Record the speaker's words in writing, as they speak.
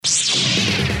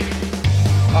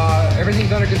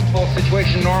Everything's under control.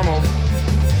 Situation normal.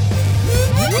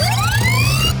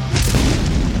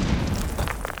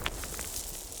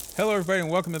 Hello, everybody, and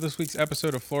welcome to this week's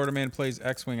episode of Florida Man Plays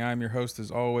X-Wing. I'm your host,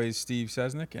 as always, Steve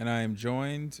Sesnick, and I am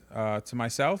joined to my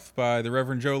south by the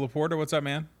Reverend Joe Laporta. What's up,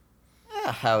 man?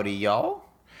 Howdy, y'all.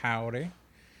 Howdy.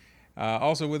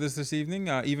 Also with us this evening,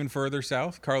 even further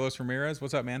south, Carlos Ramirez.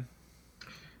 What's up, man?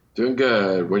 Doing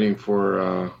good. Waiting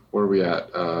for, where are we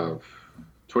at?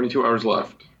 22 hours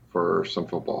left for some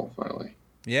football, finally.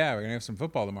 Yeah, we're going to have some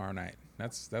football tomorrow night.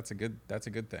 That's a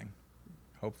good thing,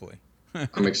 hopefully.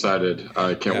 I'm excited.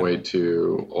 I can't wait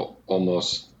to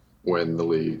almost win the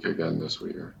league again this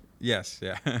year. Yes,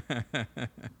 yeah.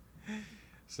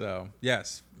 So,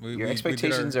 yes. Your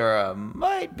expectations are a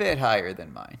might bit higher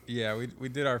than mine. Yeah, we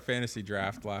did our fantasy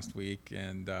draft last week,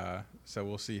 and so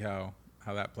we'll see how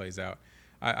that plays out.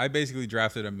 I basically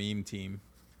drafted a meme team,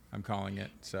 I'm calling it.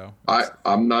 So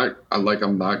I'm not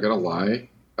gonna lie.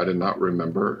 I did not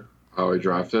remember how I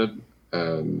drafted,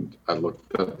 and I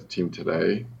looked at the team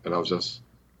today, and I was just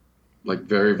like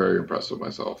very, very impressed with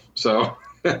myself. So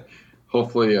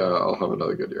hopefully I'll have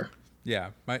another good year. Yeah,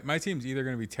 my team's either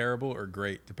going to be terrible or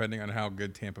great, depending on how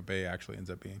good Tampa Bay actually ends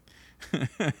up being.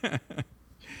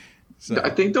 So I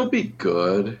think they'll be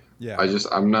good. Yeah.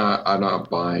 I'm not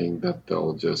buying that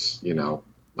they'll just, be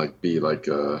like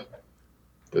the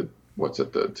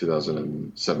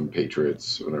 2007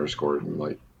 Patriots when they were scoring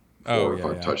like four or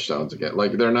five touchdowns again.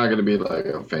 Like, they're not going to be like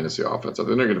a fantasy offense. I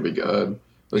think they're going to be good.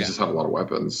 They just have a lot of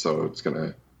weapons, so it's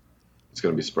gonna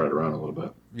be spread around a little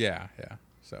bit. Yeah.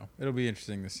 So it'll be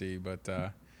interesting to see, but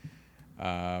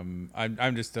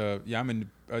I'm just I'm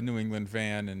a New England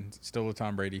fan and still a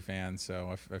Tom Brady fan,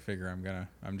 so I figure and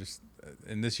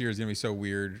this year is gonna be so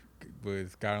weird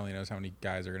with God only knows how many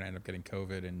guys are gonna end up getting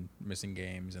COVID and missing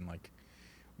games and like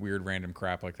weird random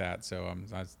crap like that. So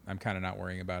I'm kind of not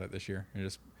worrying about it this year.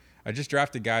 I just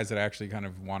drafted guys that I actually kind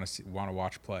of want to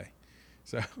watch play,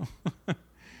 so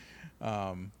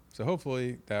so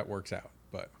hopefully that works out.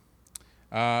 But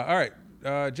all right.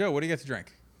 Joe, what do you got to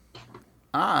drink?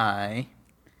 I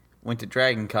went to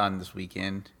Dragon Con this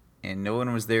weekend, and no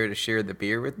one was there to share the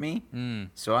beer with me.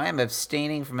 So I am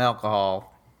abstaining from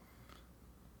alcohol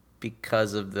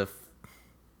because of the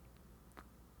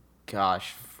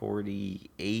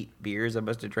 48 beers I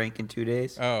must have drank in 2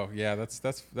 days. Oh, yeah, that's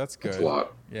good. That's a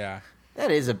lot. Yeah.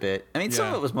 That is a bit. I mean, some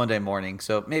Yeah. of it was Monday morning,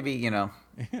 so maybe,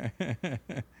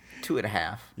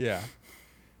 2.5. Yeah.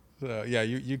 So yeah,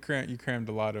 you crammed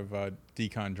a lot of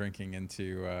decon drinking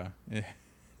into.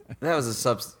 That was a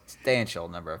substantial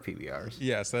number of PBRs.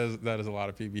 Yes, that is a lot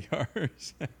of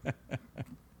PBRs.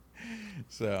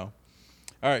 So,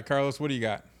 all right, Carlos, what do you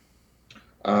got?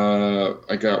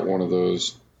 I got one of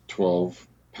those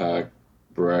 12-pack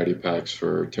variety packs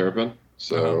for Terrapin.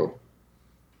 So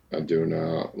I'm doing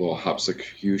a little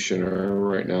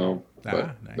Hopsecutioner right now.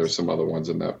 But nice. There's some other ones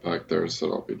in that pack there,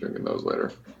 so I'll be drinking those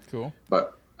later. Cool.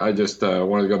 But I just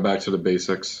wanted to go back to the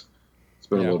basics. It's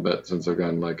been a little bit since I've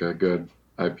gotten like a good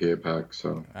IPA pack,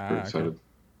 so pretty excited. Okay.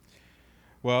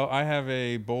 Well, I have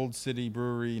a Bold City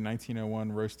Brewery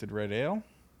 1901 Roasted Red Ale,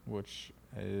 which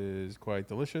is quite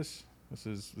delicious. This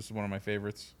is one of my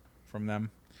favorites from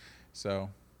them, so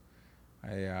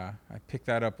I pick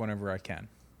that up whenever I can.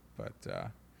 But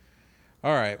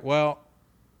all right, well,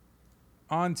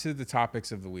 on to the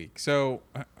topics of the week. So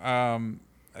I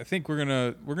think we're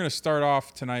gonna start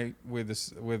off tonight with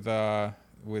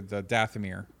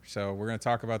Dathomir. So we're gonna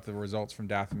talk about the results from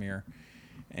Dathomir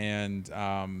and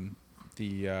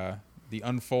the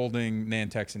unfolding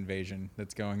Nantex invasion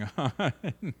that's going on.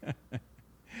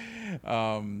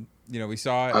 We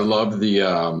saw it. I love the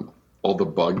all the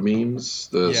bug memes,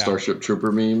 the Starship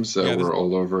Trooper memes that were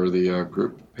all over the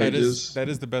group pages. That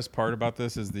is the best part about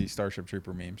this is the Starship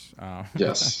Trooper memes.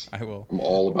 Yes, I will. I'm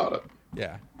all about it.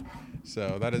 Yeah.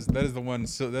 So that is the one.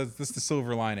 So that's the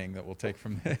silver lining that we'll take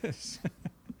from this.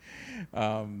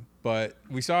 But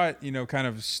we saw it, kind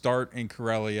of start in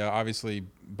Corellia. Obviously,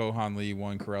 Bohan Lee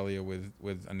won Corellia with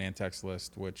a Nantex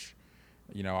list, which,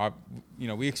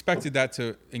 we expected that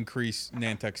to increase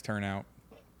Nantex turnout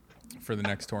for the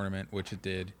next tournament, which it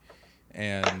did,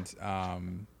 and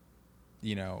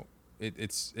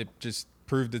it just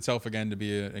proved itself again to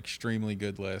be an extremely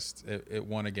good list. It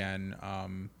won again.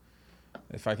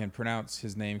 If I can pronounce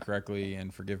his name correctly,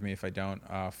 and forgive me if I don't,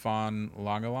 Van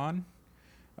Langelaan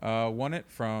won it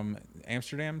from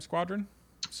Amsterdam Squadron.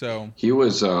 So he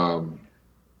was at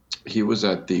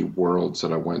the Worlds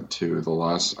that I went to the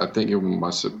last. I think it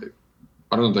must have.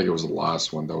 I don't think it was the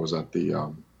last one that was at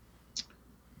the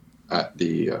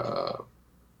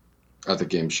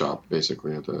game shop,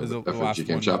 basically at the FFG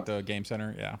game shop. At the game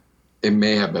center, yeah. It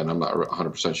may have been. I'm not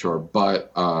 100% sure,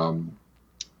 but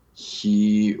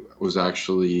he was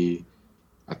actually,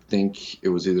 I think it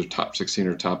was either top 16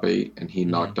 or top 8, and he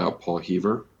knocked out Paul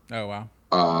Heaver. Oh wow.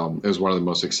 It was one of the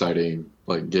most exciting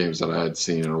games that I had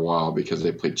seen in a while because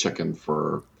they played chicken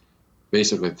for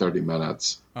basically 30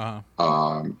 minutes.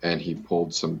 And he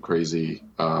pulled some crazy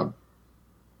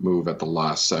move at the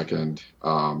last second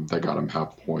that got him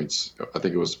half points. I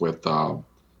think it was with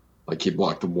he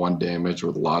blocked the 1 damage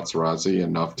with Lazzarazzi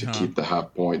enough to keep the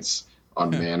half points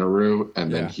on Manaru,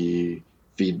 and then he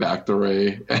feedbacked the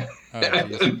Ray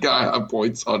and got half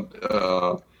points on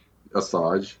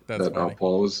Asajj that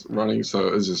Paul was running. So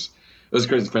it was a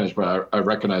crazy finish, but I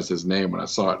recognized his name when I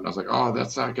saw it, and I was like, oh,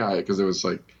 that's that guy, because it was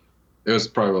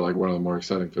probably one of the more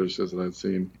exciting finishes that I've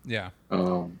seen. Yeah.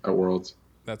 At Worlds.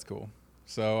 That's cool.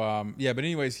 So but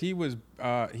anyways, he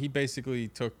basically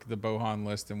took the Bohan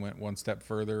list and went one step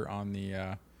further on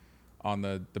the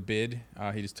bid.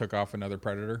 He just took off another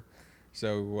Predator.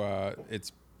 So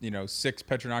it's 6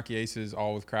 Petronaki aces,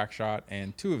 all with crack shot,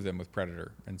 and 2 of them with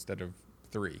Predator instead of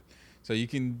 3. So you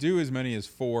can do as many as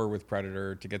 4 with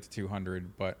Predator to get to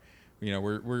 200, but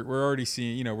we're already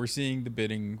seeing we're seeing the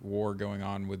bidding war going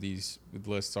on with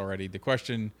lists already. The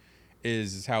question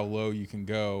is how low you can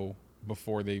go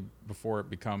before it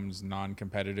becomes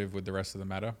non-competitive with the rest of the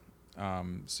meta.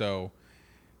 So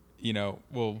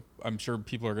I'm sure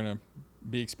people are going to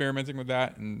be experimenting with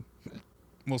that, and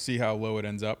we'll see how low it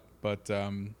ends up. But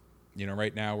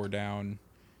right now we're down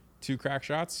 2 crack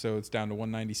shots, so it's down to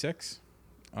 196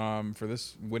 for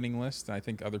this winning list. I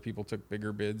think other people took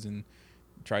bigger bids and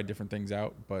tried different things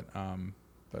out, but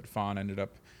Fawn ended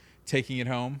up taking it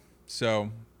home.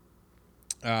 So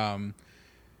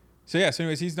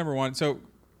anyways, he's number 1. So,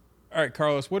 all right,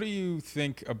 Carlos, what do you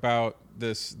think about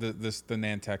the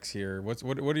Nantex here? What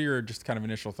are your just kind of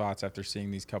initial thoughts after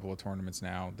seeing these couple of tournaments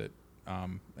now that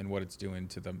and what it's doing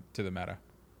to the meta?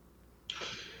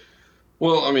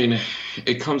 Well, I mean,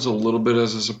 it comes a little bit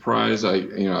as a surprise.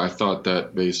 I thought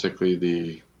that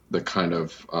basically the kind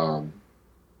of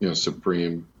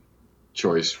supreme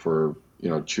choice for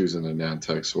choosing the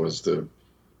Nantex was the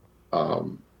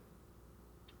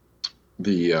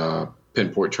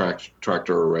pinpoint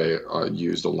tractor array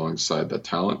used alongside the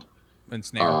talent and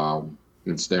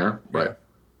snare. Right?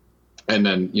 And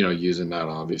then using that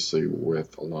obviously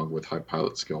along with high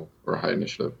pilot skill or high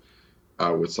initiative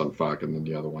with Sunfuck, and then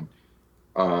the other one.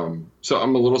 So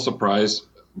I'm a little surprised,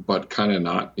 but kind of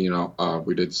not.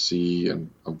 We did see, and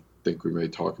I think we may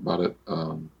talk about it.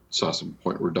 Saw some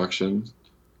point reductions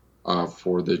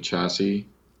for the chassis,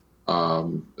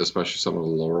 especially some of the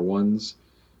lower ones.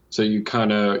 So you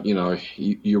kind of,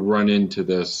 you run into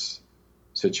this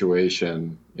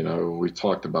situation, we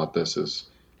talked about this as,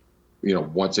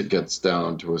 once it gets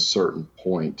down to a certain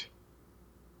point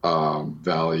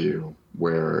value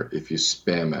where if you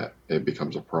spam it, it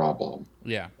becomes a problem.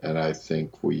 Yeah. And I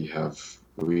think we have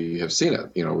seen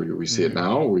it, we see it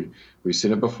now, we've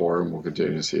seen it before, and we'll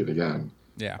continue to see it again.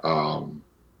 Yeah.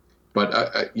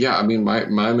 But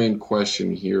my main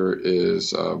question here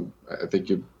is, I think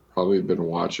you've probably been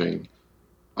watching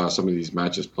some of these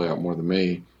matches play out more than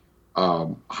me.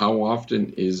 How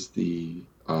often is the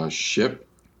ship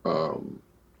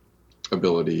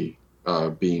ability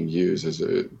being used? Is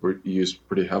it used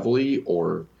pretty heavily,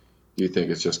 or do you think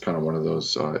it's just kind of one of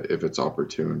those, if it's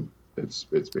opportune, it's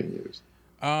being used?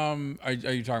 Are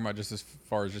you talking about just as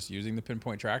far as just using the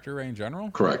pinpoint tractor array in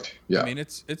general? Correct. Yeah. I mean,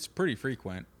 it's pretty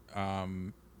frequent.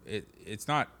 It's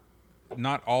not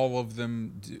all of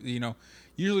them.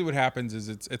 Usually what happens is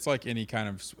it's like any kind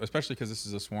of, especially because this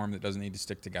is a swarm that doesn't need to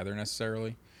stick together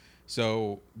necessarily.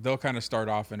 So they'll kind of start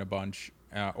off in a bunch,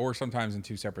 or sometimes in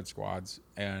 2 separate squads,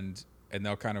 and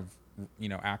they'll kind of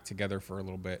act together for a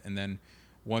little bit, and then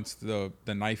once the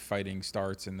knife fighting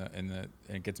starts and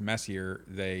it gets messier,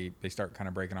 they start kind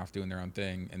of breaking off, doing their own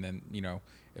thing, and then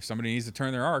if somebody needs to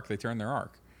turn their arc, they turn their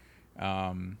arc,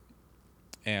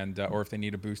 or if they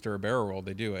need a boost or a barrel roll,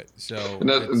 they do it. So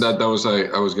that was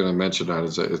I was going to mention that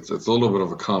it's a little bit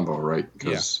of a combo, right?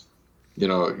 Because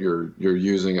you're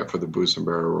using it for the boost and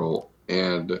barrel roll,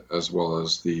 and as well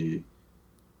as the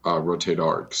rotate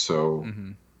arc. So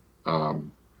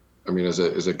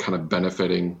is it kind of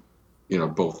benefiting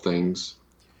both things?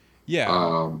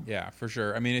 Yeah, for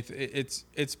sure. I mean,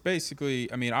 it's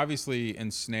basically, I mean, obviously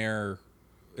ensnare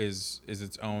is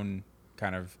its own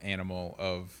kind of animal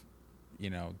of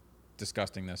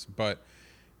disgustingness, but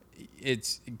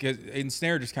it's because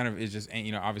ensnare just kind of is just,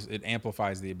 you know, obviously it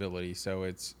amplifies the ability, so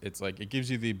it's like it gives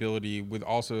you the ability with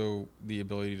also the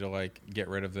ability to like get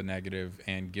rid of the negative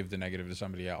and give the negative to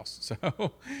somebody else.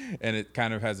 So and it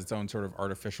kind of has its own sort of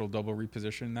artificial double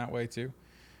reposition that way too.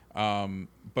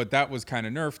 But that was kind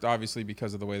of nerfed obviously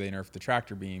because of the way they nerfed the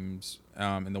tractor beams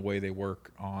and the way they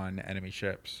work on enemy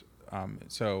ships.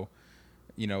 So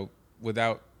you know,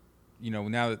 without, you know,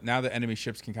 now the enemy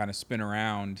ships can kind of spin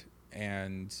around,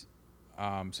 and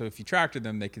so if you tractor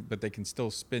them, they can still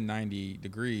spin 90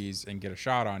 degrees and get a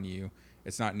shot on you.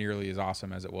 It's not nearly as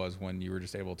awesome as it was when you were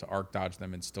just able to arc dodge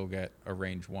them and still get a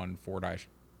range 1 4-die,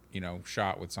 you know,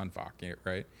 shot with Sunfok,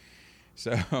 right?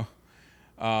 So,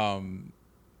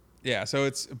 yeah, so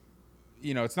it's,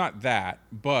 you know, it's not that,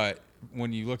 but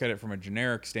when you look at it from a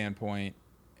generic standpoint,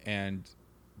 and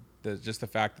just the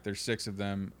fact that there's 6 of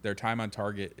them, their time on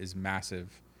target is massive.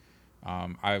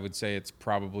 I would say it's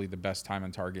probably the best time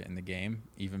on target in the game,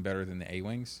 even better than the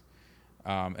A-Wings.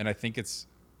 And I think it's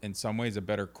in some ways a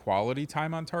better quality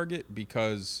time on target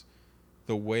because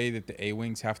the way that the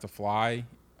A-Wings have to fly,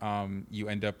 you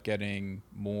end up getting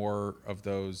more of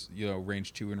those, you know,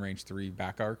 range 2 and range 3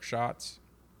 back arc shots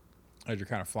as you're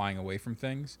kind of flying away from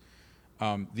things.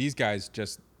 These guys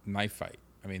just knife fight.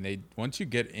 I mean, once you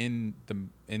get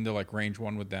into like range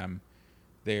 1 with them,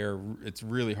 it's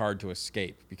really hard to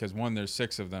escape because 1, there's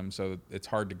 6 of them, so it's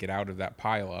hard to get out of that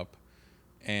pile up,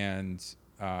 and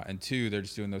 2, they're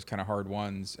just doing those kind of hard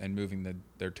ones and moving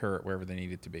their turret wherever they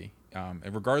need it to be,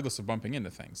 and regardless of bumping into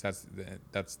things.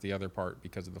 That's the other part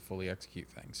because of the fully execute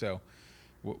thing. So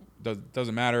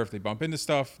doesn't matter if they bump into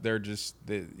stuff. They're just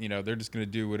going to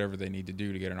do whatever they need to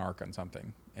do to get an arc on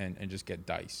something and just get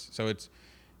dice. So it's,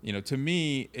 you know, to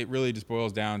me, it really just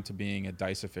boils down to being a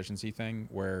dice efficiency thing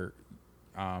where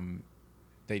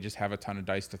they just have a ton of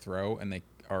dice to throw, and they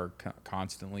are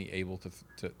constantly able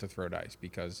to throw dice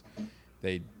because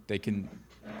they can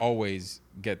always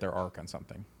get their arc on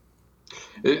something.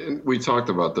 We talked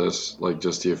about this, like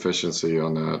just the efficiency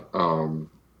on that.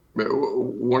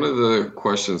 One of the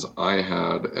questions I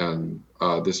had, and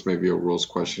this may be a rules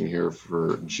question here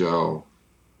for Joe,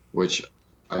 which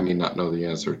I may not know the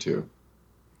answer to.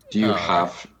 Do you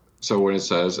have, so when it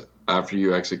says, after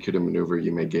you execute a maneuver,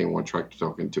 you may gain 1 tractor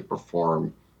token to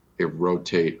perform a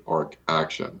rotate arc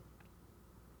action.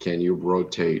 Can you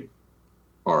rotate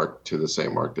arc to the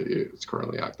same arc that it's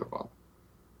currently active on?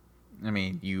 I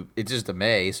mean, it's just a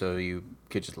may, so you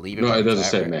could just leave it. No, it doesn't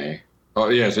say may. Oh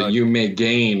yeah, so you may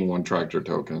gain 1 tractor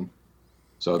token.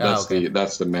 So that's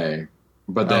that's the may.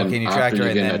 But then can you after tractor you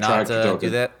and get then that not tractor token, do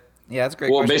that? Yeah, that's a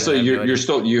great. Well, question.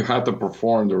 basically, you have to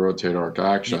perform the rotate arc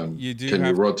action. Can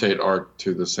you rotate arc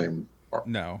to the same arc?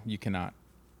 No, you cannot.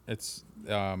 It's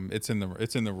in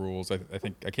the rules. I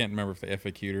think I can't remember if they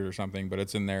FAQ'd it or something, but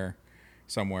it's in there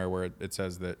somewhere where it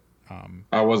says that.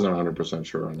 I wasn't 100%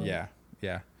 sure on that.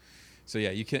 Yeah. So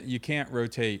yeah, you can't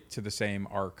rotate to the same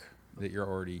arc that you're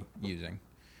already using,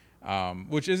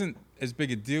 which isn't as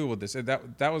big a deal with this.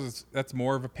 That's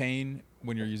more of a pain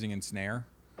when you're using ensnare.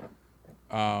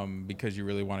 Because you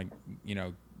really want to, you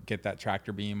know, get that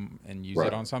tractor beam and use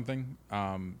it on something.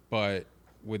 But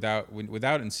without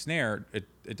ensnare,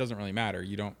 it doesn't really matter.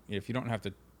 If you don't have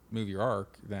to move your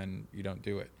arc, then you don't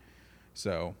do it.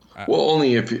 So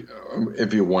only if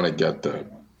you want to get the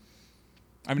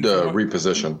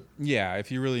reposition. Yeah,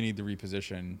 if you really need the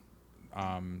reposition.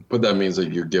 But that means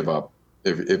that you give up.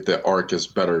 If the arc is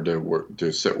better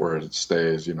to sit where it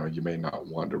stays, you know, you may not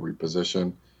want to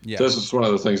reposition. Yeah. So this is one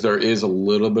of the things. There is a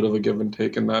little bit of a give and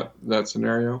take in that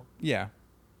scenario. Yeah.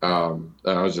 And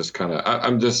I was just kind of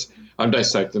I'm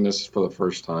dissecting this for the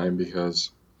first time because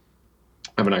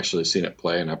I haven't actually seen it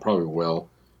play, and I probably will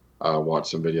watch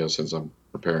some videos since I'm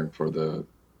preparing for the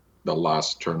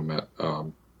last tournament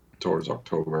towards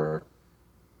October.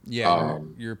 Yeah,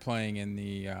 you're playing in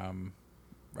the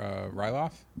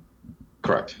Ryloth?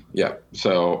 Correct. Yeah.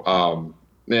 So.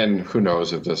 And who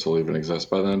knows if this will even exist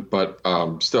by then, but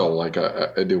still, like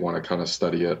I do want to kind of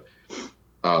study it.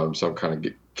 So I'm kind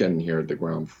of getting here at the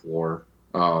ground floor.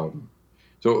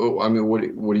 So I mean,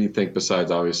 what do you think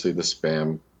besides obviously the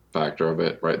spam factor of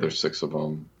it? Right, there's 6 of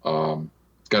them.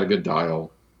 It's got a good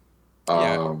dial.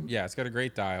 Yeah, it's got a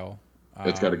great dial.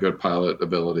 It's got a good pilot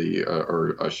ability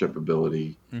or a ship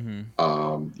ability.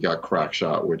 Mm-hmm. You got crack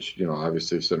shot, which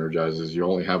obviously synergizes. You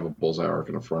only have a bullseye arc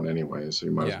in the front anyway, so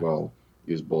you might as well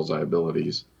use bullseye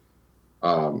abilities.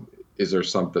 Is there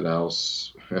something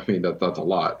else? I mean, that's a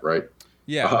lot, right?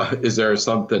 Yeah. Is there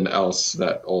something else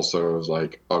that also is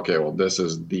like, okay, well, this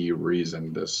is the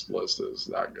reason this list is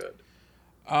that good?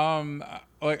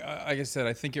 Like I said,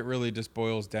 I think it really just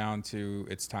boils down to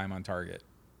its time on target,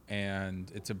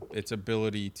 and its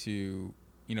ability to,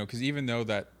 because even though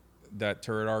that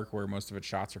turret arc where most of its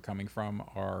shots are coming from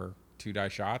are 2-die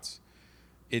shots,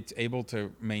 it's able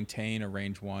to maintain a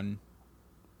range 1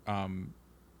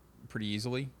 pretty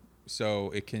easily.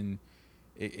 So it can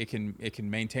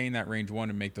maintain that range 1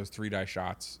 and make those 3-die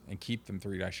shots and keep them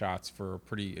 3-die shots for a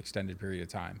pretty extended period of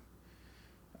time,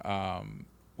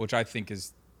 which I think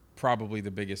is probably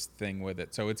the biggest thing with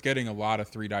it. So it's getting a lot of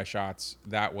 3-die shots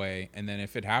that way, and then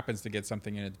if it happens to get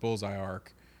something in its bullseye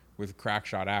arc with crack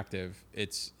shot active,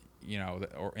 it's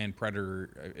and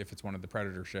Predator, if it's one of the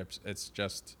Predator ships, it's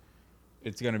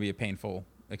going to be a painful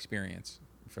experience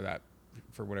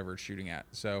for whatever it's shooting at.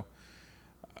 So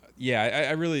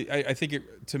I think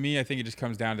it just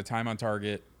comes down to time on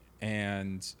target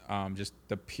and just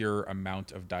the pure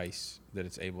amount of dice that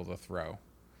it's able to throw,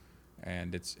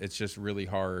 and it's just really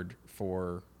hard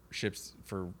for ships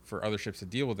for other ships to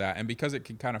deal with that. And because it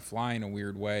can kind of fly in a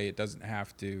weird way, it doesn't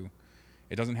have to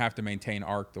maintain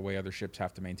arc the way other ships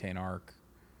have to maintain arc,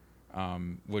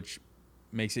 which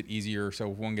makes it easier.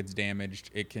 So if one gets damaged,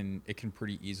 it can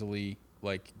pretty easily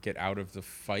like get out of the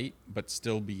fight but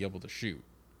still be able to shoot.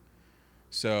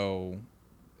 So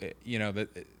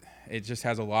it just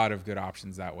has a lot of good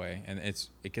options that way, and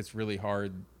it gets really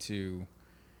hard to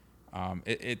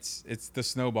it's the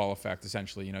snowball effect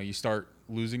essentially. You start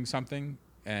losing something,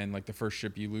 and like the first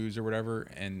ship you lose or whatever,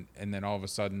 and then all of a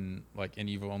sudden, like, and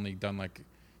you've only done like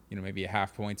maybe a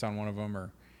half points on one of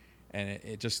them, and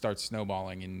it just starts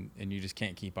snowballing, and you just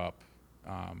can't keep up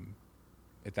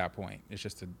at that point. It's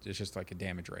just like a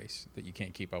damage race that you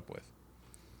can't keep up with.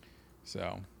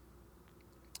 So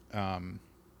I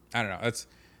don't know.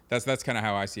 That's kind of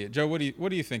how I see it. Joe, what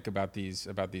do you think about these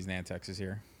Nantexes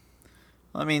here?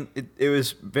 I mean, it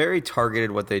was very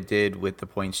targeted what they did with the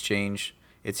points change.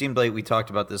 It seemed like we talked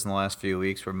about this in the last few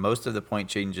weeks, where most of the point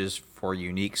changes for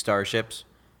unique starships,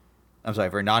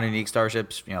 for non-unique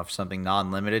starships, for something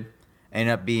non-limited, end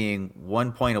up being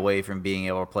 1 point away from being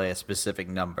able to play a specific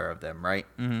number of them, right?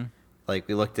 Mm-hmm. Like,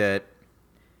 we looked at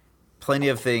plenty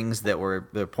of things that were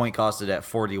the point costed at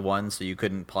 41, so you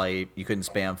couldn't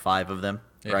spam 5 of them,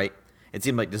 right? It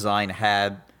seemed like design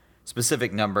had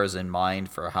specific numbers in mind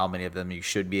for how many of them you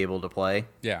should be able to play.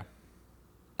 Yeah.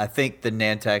 I think the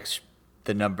Nantex,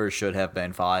 the numbers should have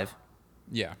been 5.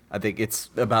 Yeah. I think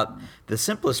it's about the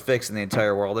simplest fix in the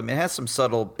entire world. I mean, it has some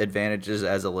subtle advantages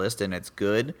as a list, and it's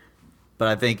good, but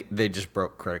I think they just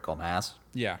broke critical mass.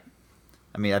 Yeah.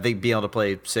 I mean, I think being able to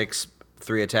play 6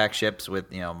 3-attack ships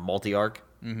with, multi-arc,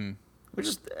 which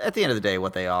is, at the end of the day,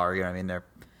 what they are. I mean,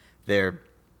 they're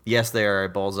yes, they are a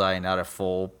bullseye, not a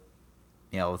full,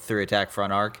 3-attack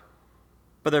front arc,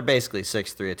 but they're basically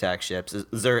 6 3-attack ships.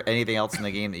 Is there anything else in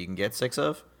the game that you can get 6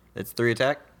 of that's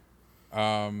 3-attack?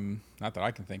 Not that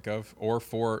I can think of. Or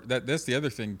 4. That's the other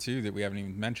thing too that we haven't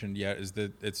even mentioned yet, is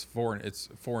that it's 4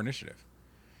 initiative.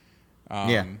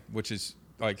 Which is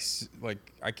like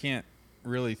I can't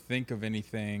really think of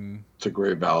anything. It's a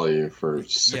great value for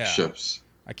 6 ships.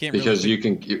 I can't, because you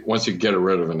can, once you get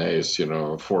rid of an ace,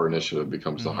 4 initiative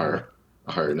becomes the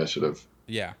higher initiative.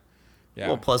 Yeah.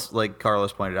 Well, plus, like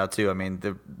Carlos pointed out too, I mean,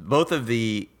 both of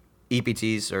the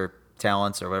EPTs or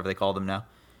talents or whatever they call them now,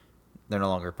 they're no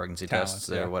longer pregnancy tests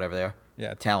or whatever they are.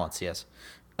 Yeah, talents. Yes.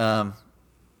 I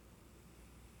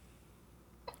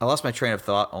lost my train of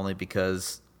thought only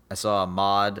because I saw a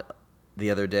mod the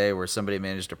other day where somebody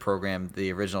managed to program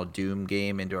the original Doom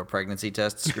game into a pregnancy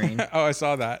test screen. Oh, I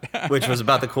saw that. Which was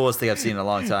about the coolest thing I've seen in a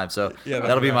long time. So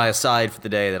that'll be my aside for the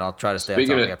day. Then I'll try to stay on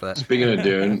topic after that. Speaking of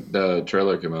Dune, the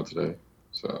trailer came out today.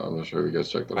 So I'm not sure if you guys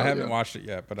checked that out. I haven't watched it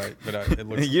yet, but it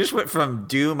looks. You just went from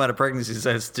Doom on a pregnancy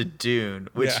test to Dune,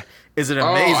 which is an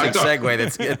amazing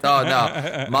segue. Oh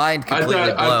no, mind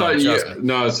completely blown.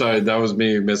 No, sorry, that was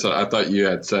me missing. I thought you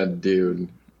had said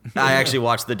Dune. I actually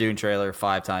watched the Dune trailer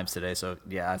 5 times today, so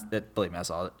yeah, believe me, I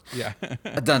saw it. Yeah,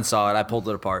 I saw it. I pulled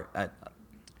it apart.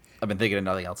 I've been thinking of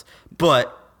nothing else,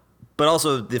 but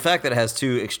also the fact that it has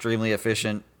 2 extremely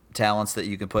efficient talents that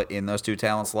you can put in those 2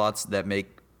 talent slots that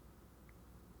make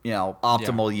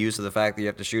optimal use of the fact that you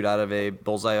have to shoot out of a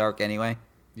bullseye arc anyway.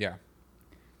 Yeah.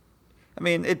 I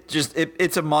mean,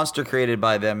 it's a monster created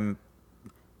by them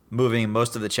moving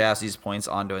most of the chassis points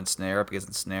onto Ensnare, because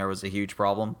Ensnare was a huge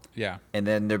problem. Yeah. And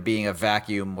then there being a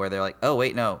vacuum where they're like, oh,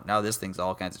 wait, no, now this thing's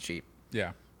all kinds of cheap.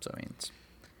 Yeah. So, I mean,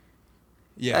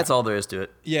 that's all there is to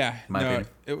it. Yeah. In my opinion.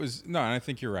 And I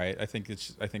think you're right. I think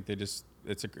it was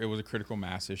a critical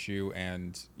mass issue,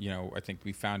 and I think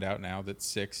we found out now that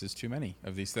 6 is too many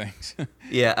of these things.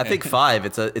 Yeah, I think 5.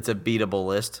 It's a beatable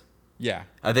list. Yeah,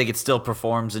 I think it still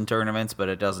performs in tournaments, but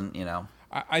it doesn't.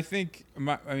 I think,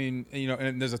 I mean, you know,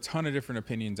 and there's a ton of different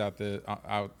opinions out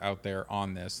there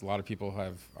on this. A lot of people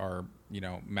are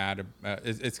mad.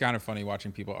 It's kind of funny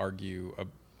watching people argue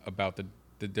about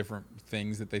the different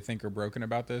things that they think are broken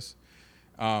about this,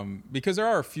 because there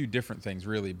are a few different things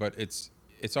really, but it's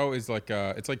always like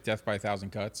it's like death by a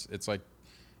thousand cuts. It's like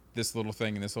this little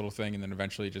thing and this little thing, and then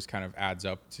eventually it just kind of adds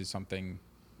up to something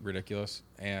ridiculous.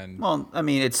 And well, I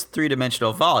mean, it's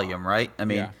 3-dimensional volume, right? I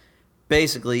mean. Yeah.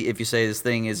 Basically, if you say this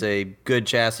thing is a good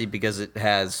chassis because it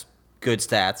has good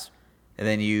stats, and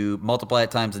then you multiply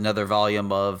it times another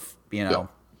volume of,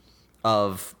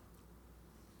 of,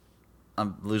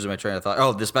 I'm losing my train of thought.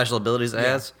 Oh, the special abilities it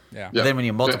has. Yeah. But then when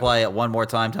you multiply it one more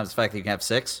time times the fact that you can have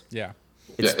 6. Yeah.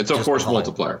 It's a force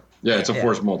multiplier. Yeah, it's a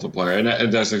force multiplier,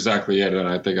 and that's exactly it. And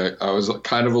I think I was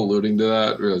kind of alluding to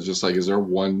that. It was just like, is there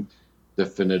one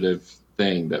definitive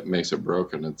thing that makes it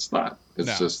broken? It's not.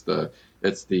 It's just the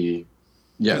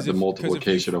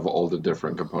multiplication of all the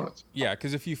different components. Yeah,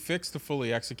 because if you fix the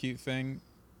fully execute thing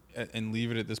and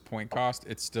leave it at this point cost,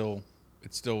 it's still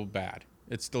bad.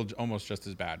 It's still almost just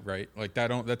as bad, right? Like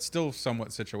that's still somewhat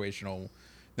situational.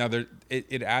 Now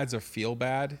it adds a feel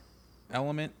bad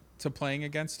element to playing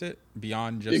against it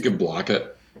beyond just. You can block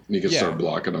it. You can start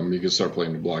blocking them. You can start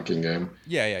playing the blocking game.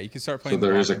 Yeah, you can start playing. So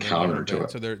there is a counter to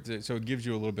it. So it gives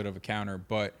you a little bit of a counter,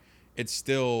 but it's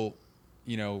still,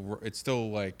 it's still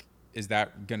like. Is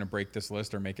that going to break this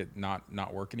list or make it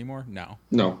not work anymore? No.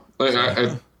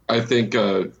 I think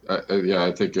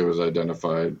I think it was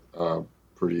identified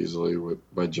pretty easily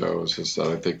by Joe. It's just that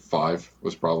I think 5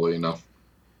 was probably enough.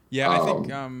 Yeah, I think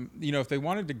if they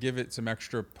wanted to give it some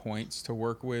extra points to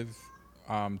work with,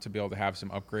 to be able to have some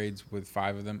upgrades with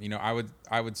 5 of them,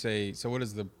 I would say. So what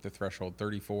is the threshold?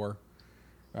 34,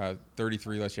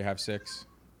 33 lets you have 6.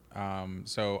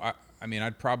 So I mean,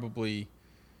 I'd probably.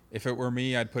 If it were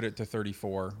me, I'd put it to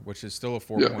 34, which is still a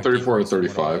 4 point. 34 or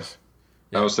 35.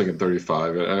 I was thinking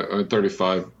 35.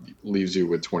 35 leaves you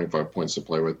with 25 points to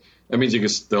play with. That means you can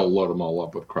still load them all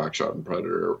up with Crackshot and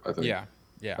Predator, I think.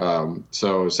 Yeah.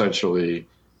 So essentially,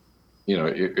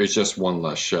 it's just one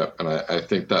less ship, and I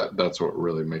think that's what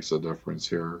really makes a difference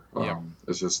here.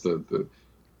 It's just the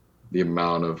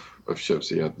amount of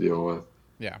ships you have to deal with.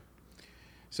 Yeah.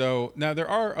 So now there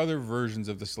are other versions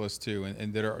of this list too,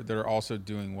 and that are also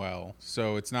doing well.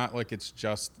 So it's not like it's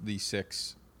just the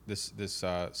 6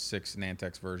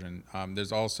 Nantex version.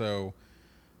 There's also,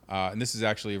 and this is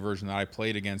actually a version that I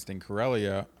played against in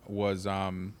Corellia, was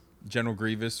General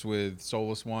Grievous with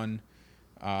Soulless One,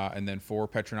 and then 4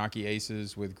 Petronaki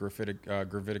Aces with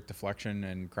Gravitic Deflection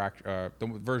and Crack. The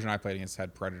version I played against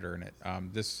had Predator in it.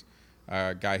 This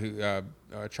guy who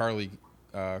Charlie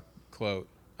Clote.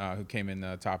 Who came in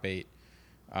the top 8,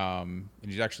 and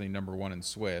he's actually number 1 in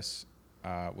Swiss,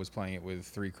 was playing it with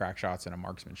 3 crack shots and a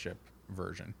marksmanship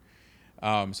version.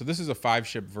 So this is a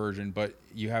 5-ship version, but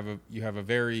you have a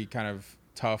very kind of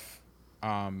tough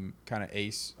kind of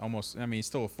ace, almost. I mean, he's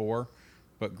still a 4,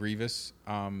 but Grievous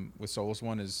with Soulless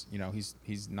One is,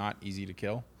 he's not easy to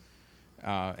kill,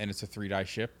 and it's a 3-die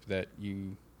ship that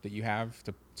you have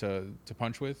to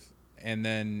punch with, and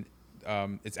then.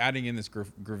 It's adding in this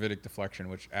gravitic deflection,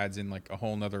 which adds in like a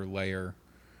whole nother layer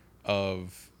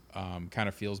of kind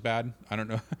of feels bad. I don't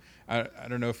know. I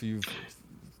don't know if you've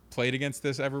played against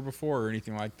this ever before or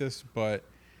anything like this, but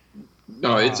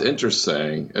no, it's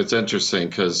interesting. It's interesting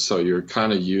because you're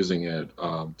kind of using it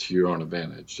to your own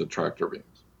advantage, the tractor beams.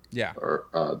 Yeah.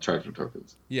 Or tractor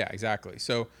tokens. Yeah, exactly.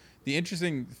 So the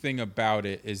interesting thing about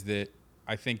it is that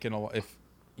I think in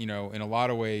a lot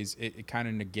of ways it kind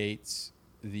of negates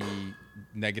the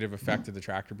negative effect of the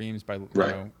tractor beams by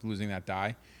losing that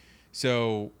die.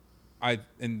 So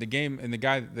the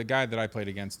guy that I played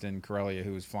against in Corellia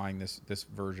who was flying this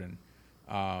version,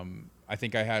 I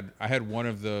think I had one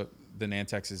of the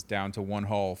Nantexes down to 1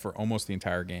 hull for almost the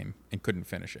entire game and couldn't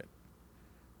finish it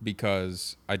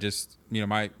because I just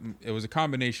it was a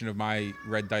combination of my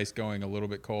red dice going a little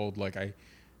bit cold. Like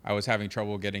I was having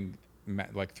trouble getting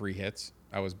like 3 hits.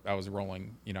 I was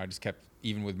rolling, I just kept,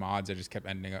 even with mods, I just kept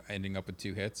ending up with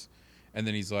 2 hits. And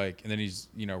then he's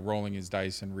rolling his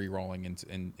dice and re-rolling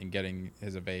and getting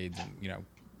his evades and,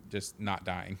 just not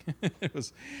dying. It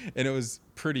was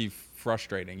pretty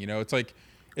frustrating.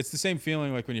 It's the same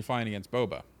feeling like when you're flying against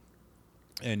Boba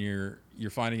and you're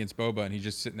flying against Boba and he's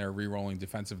just sitting there re-rolling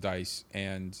defensive dice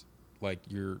and like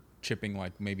you're chipping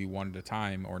like maybe 1 at a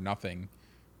time or nothing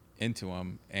into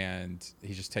him, and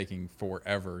he's just taking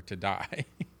forever to die.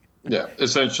 Yeah,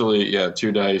 essentially,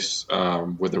 2 dice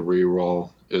with a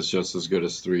reroll is just as good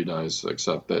as 3 dice,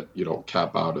 except that you don't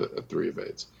cap out at 3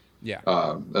 evades.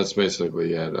 Yeah, that's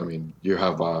basically it. I mean, you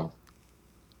have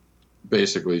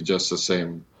basically just the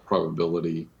same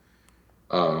probability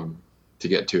to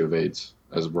get 2 evades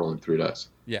as rolling 3 dice.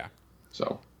 Yeah.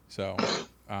 So So,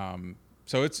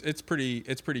 so it's pretty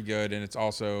good, and it's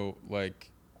also like,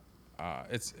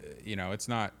 it's it's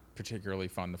not particularly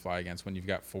fun to fly against when you've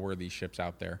got 4 of these ships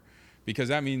out there, because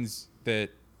that means that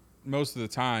most of the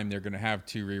time they're going to have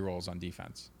 2 rerolls on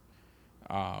defense,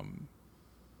 and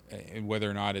whether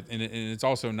or not and it's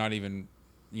also not even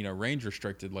range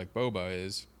restricted like Boba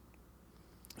is,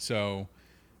 so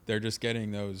they're just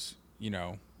getting those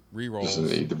rerolls. doesn't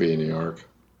need to be in the arc.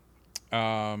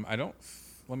 I don't.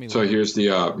 Let me. So look. here's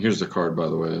the card, by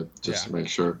the way, just to make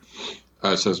sure.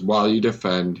 It says while you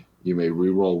defend, you may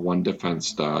reroll 1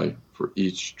 defense die for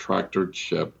each tractored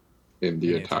ship in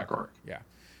the attack arc. Yeah.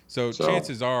 So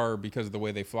chances are, because of the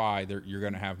way they fly, you're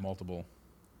going to have multiple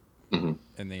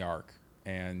in the arc,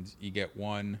 and you get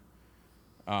one.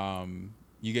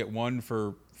 You get one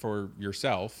for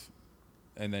yourself,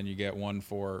 and then you get one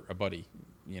for a buddy.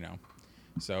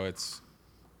 So it's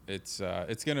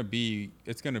gonna be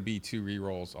 2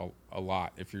 rerolls a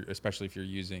lot, especially if you're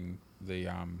using the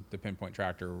pinpoint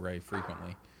tractor array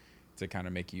frequently to kind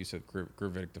of make use of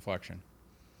gravitic deflection.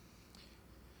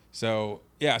 So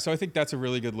yeah, so I think that's a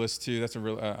really good list too. That's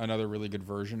another really good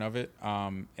version of it.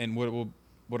 And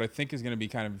what I think is going to be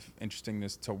kind of interesting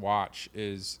to watch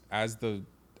is as the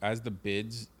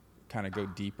bids kind of go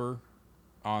deeper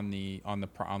on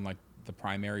like the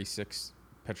primary 6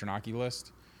 Petronaki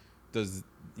list. Does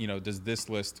this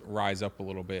list rise up a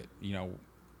little bit?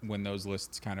 When those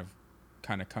lists kind of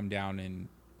come down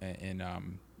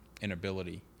in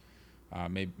ability,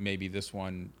 maybe this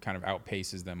one kind of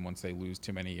outpaces them once they lose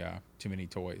too many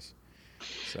toys.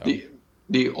 So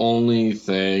the only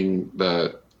thing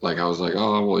that I was like,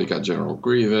 oh well, you got General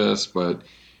Grievous, but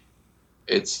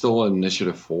it's still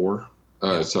initiative 4.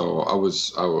 So I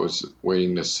was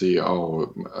waiting to see.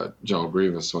 General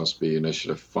Grievous must be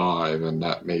initiative 5, and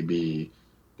that may be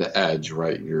the edge,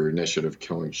 right? Your initiative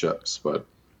killing ships, but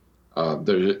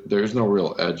there's no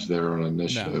real edge there on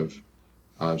initiative.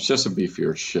 No. It's just a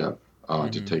beefier ship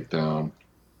to take down.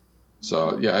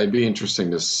 So yeah, it'd be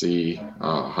interesting to see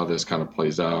how this kind of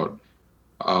plays out.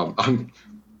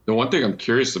 The one thing I'm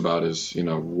curious about is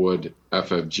would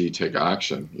FFG take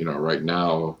action? Right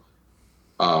now.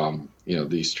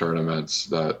 These tournaments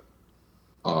that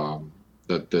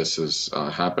this is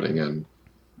happening in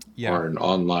are in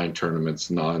online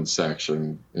tournaments,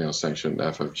 non-sanctioned, sanctioned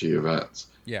FFG events.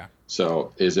 Yeah.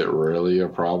 So is it really a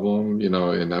problem, in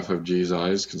FFG's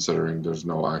eyes, considering there's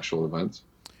no actual events?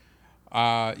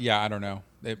 Yeah, I don't know.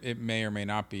 It may or may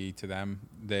not be to them.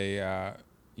 They,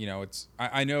 it's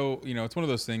I know, it's one of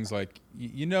those things like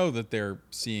that they're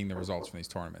seeing the results from these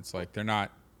tournaments. Like they're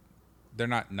not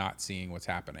seeing what's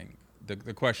happening.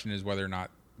 The question is whether or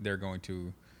not they're going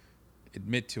to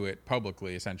admit to it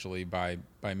publicly, essentially by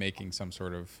making some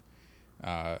sort of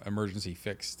emergency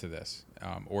fix to this,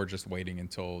 or just waiting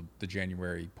until the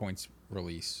January points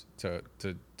release to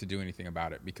do anything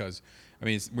about it. Because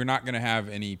we're not going to have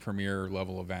any premier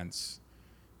level events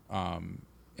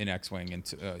in X-Wing, and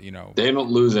they don't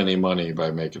lose any money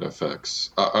by making a fix.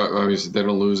 They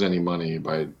don't lose any money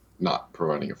by not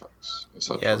providing effects.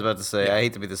 Yeah, I was about to say, I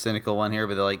hate to be the cynical one here,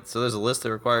 but they're like, so there's a list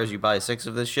that requires you buy 6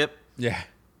 of this ship? Yeah.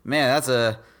 Man, that's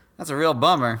a real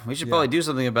bummer. We should probably do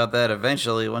something about that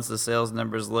eventually once the sales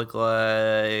numbers look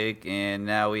like, and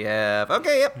now we have,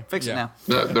 fix it now.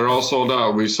 They're all sold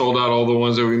out. We sold out all the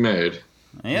ones that we made. Yep.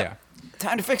 Yeah.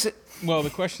 Time to fix it. Well, the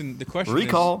question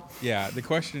recall. The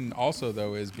question also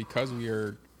though is because we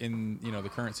are in, the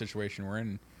current situation we're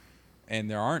in,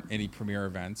 and there aren't any premier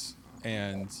events,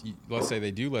 and let's say they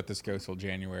do let this go till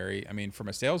January. From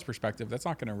a sales perspective, that's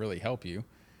not going to really help you.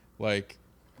 Like,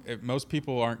 most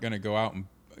people aren't going to go out and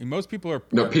most people are.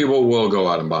 No, people will go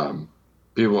out and buy them.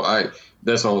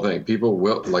 That's the whole thing. People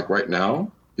will, like right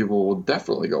now, people will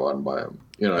definitely go out and buy them.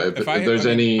 If there's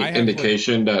any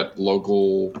indication that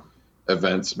local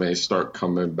events may start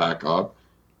coming back up,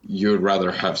 you'd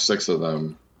rather have 6 of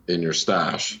them in your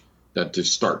stash than to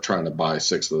start trying to buy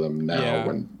 6 of them now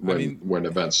when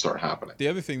events start happening. The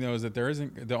other thing though is that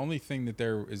the only thing that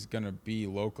there is going to be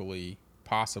locally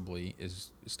possibly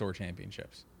is store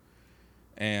championships,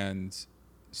 and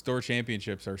store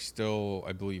championships are still,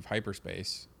 I believe,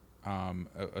 hyperspace.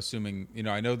 Assuming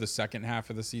I know the second half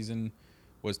of the season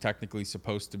was technically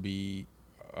supposed to be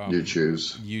you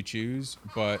choose,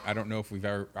 but I don't know if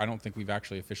I don't think we've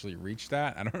actually officially reached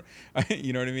that.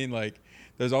 You know what I mean? Like,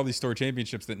 there's all these store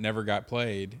championships that never got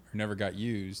played or never got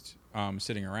used,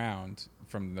 sitting around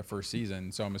from the first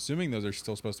season. So I'm assuming those are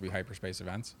still supposed to be hyperspace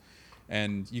events,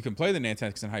 and you can play the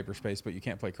Nantex in hyperspace, but you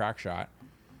can't play Crackshot.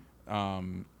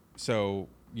 so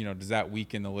does that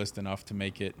weaken the list enough to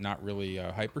make it not really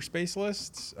a hyperspace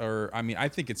list? Or I mean, I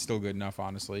think it's still good enough,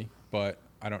 honestly, but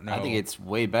I don't know. I think it's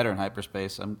way better in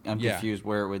hyperspace. I'm Yeah. confused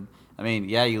where it would. I mean,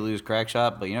 yeah, you lose crack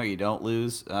shot, but you don't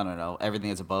lose. I don't know, everything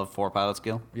that's above 4 pilot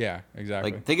skill. Yeah,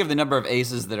 exactly. Like, think of the number of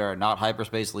aces that are not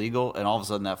hyperspace legal, and all of a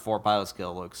sudden that 4 pilot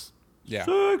skill looks Yeah.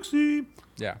 sexy.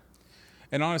 Yeah.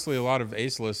 And honestly, a lot of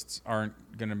ace lists aren't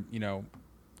going to,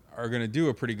 are going to do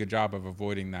a pretty good job of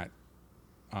avoiding that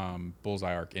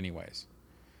bullseye arc anyways.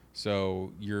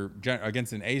 So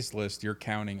against an ace list, you're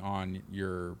counting on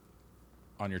your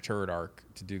turret arc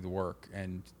to do the work,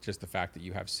 and just the fact that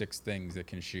you have 6 things that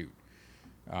can shoot.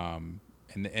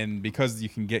 And because you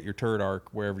can get your turret arc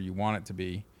wherever you want it to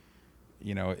be,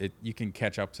 you can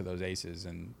catch up to those aces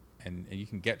and you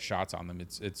can get shots on them.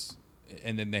 It's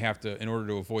and then they have to, in order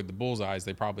to avoid the bullseyes,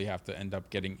 they probably have to end up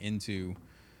getting into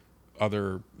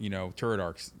other turret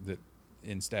arcs that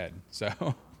instead.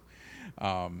 So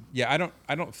yeah,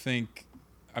 I don't think.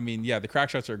 I mean, yeah, the crack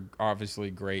shots are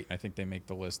obviously great. I think they make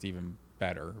the list even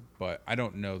better, but I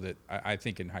don't know that. I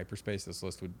think in hyperspace this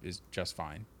list is just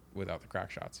fine without the crack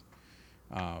shots.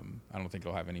 I don't think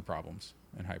it'll have any problems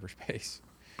in hyperspace.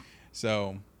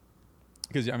 So,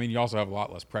 because I mean, you also have a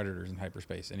lot less predators in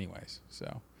hyperspace, anyways.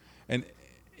 So, and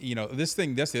this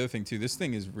thing. That's the other thing too. This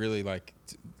thing is really like,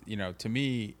 to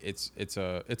me, it's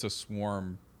a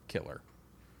swarm killer.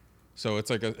 So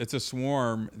it's a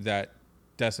swarm that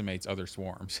decimates other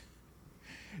swarms.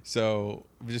 So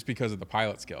just because of the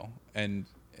pilot skill. And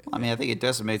I mean, I think it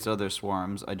decimates other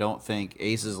swarms. I don't think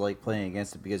aces like playing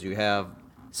against it because you have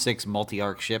 6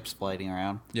 multi-arc ships fighting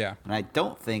around. Yeah. And I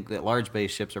don't think that large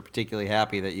base ships are particularly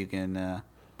happy that you can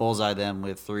bullseye them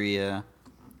with 3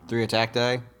 attack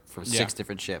die for 6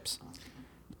 different ships.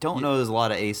 Don't know there's a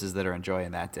lot of aces that are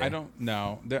enjoying that day. I don't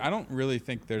know. I don't really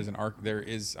think there's an arc. There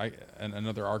is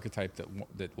another archetype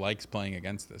that likes playing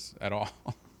against this at all.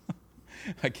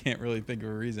 I can't really think of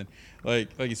a reason. Like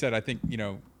you said, I think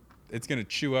it's going to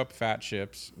chew up fat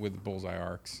ships with bullseye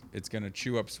arcs. It's going to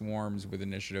chew up swarms with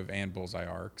initiative and bullseye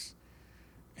arcs,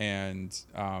 and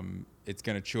it's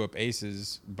going to chew up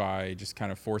aces by just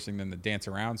kind of forcing them to dance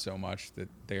around so much that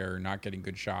they're not getting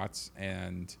good shots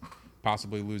and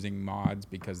possibly losing mods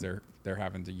because they're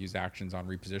having to use actions on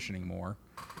repositioning more,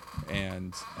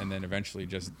 and then eventually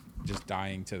just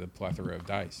dying to the plethora of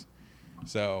dice.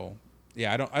 So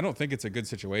yeah, I don't think it's a good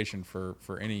situation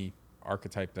for any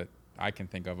archetype that I can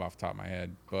think of off the top of my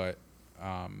head, but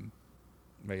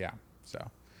yeah,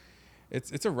 so it's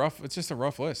just a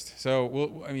rough list. So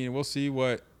we'll see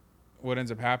what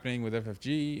ends up happening with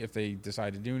FFG if they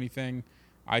decide to do anything.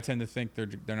 I tend to think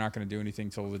they're not going to do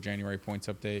anything till the January points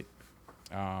update.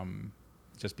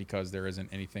 Just because there isn't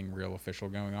anything real official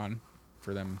going on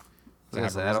for them. I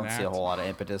don't see a whole lot of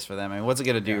impetus for them. I mean, what's it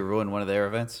going to do? Yeah. Ruin one of their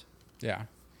events? Yeah,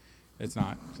 it's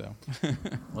not. So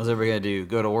what's it going to do?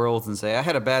 Go to Worlds and say, I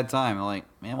had a bad time. I'm like,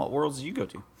 man, what Worlds did you go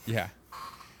to? Yeah.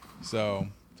 So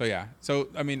yeah. So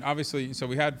I mean, obviously, so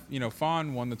we had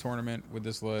Fawn won the tournament with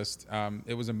this list.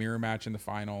 It was a mirror match in the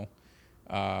final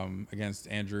against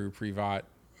Andrew Privat.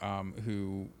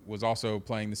 Who was also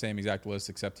playing the same exact list,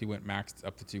 except he went maxed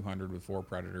up to 200 with 4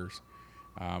 predators.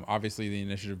 Obviously, the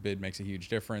initiative bid makes a huge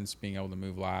difference. Being able to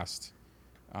move last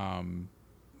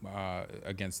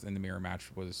against in the mirror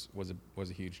match was a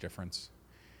huge difference.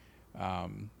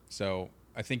 So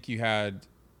I think you had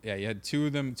 2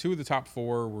 of them. 2 of the top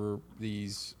 4 were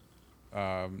these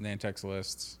Nantex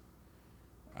lists.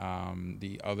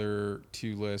 The other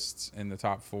 2 lists in the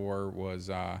top 4 was.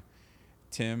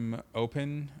 Tim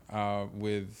Open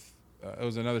with it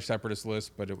was another separatist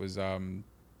list, but it was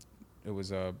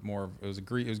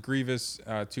Grievous,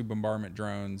 2 bombardment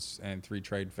drones and 3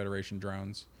 Trade Federation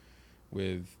drones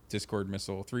with 3 Discord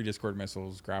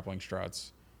missiles, grappling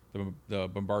struts. The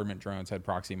bombardment drones had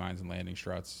proxy mines and landing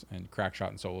struts, and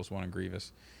Crackshot and Solus 1 and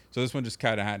Grievous. So this one just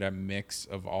kind of had a mix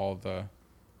of all the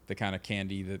kind of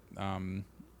candy that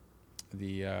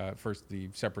the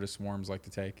separatist swarms like to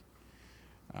take.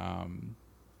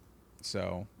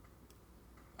 So,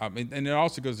 and it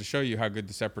also goes to show you how good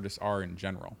the separatists are in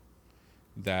general.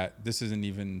 That this isn't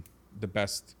even the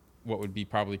best, what would be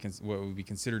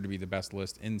considered to be the best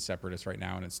list in separatists right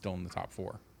now, and it's still in the top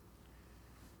 4.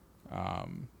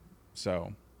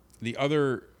 So, the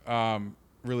other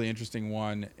really interesting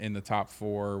one in the top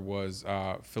 4 was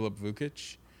Philip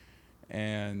Vukic.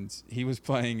 And he was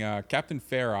playing Captain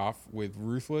Faroff with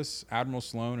Ruthless, Admiral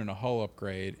Sloan, and a hull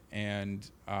upgrade, and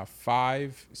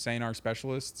 5 Sanar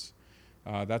specialists.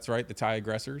 That's right, the TIE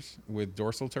aggressors with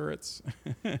dorsal turrets.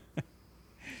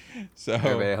 So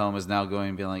everybody at home is now going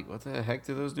and being like, what the heck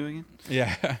do those do again?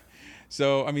 Yeah.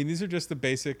 So, I mean, these are just the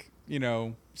basic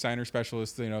Signer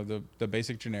specialists, the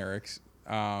basic generics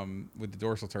with the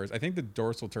dorsal turrets. I think the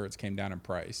dorsal turrets came down in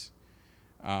price,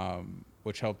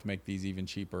 which helped make these even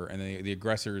cheaper. And the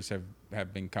aggressors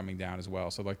have been coming down as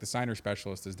well. So like the Signer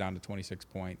specialist is down to 26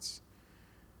 points,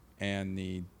 and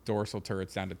the dorsal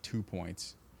turret's down to 2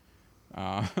 points.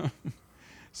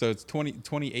 So it's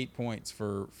 28 points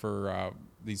for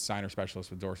these Signer specialists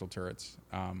with dorsal turrets,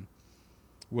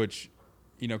 which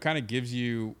kind of gives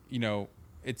you,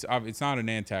 it's not an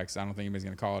Nantex. I don't think anybody's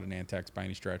going to call it an Nantex by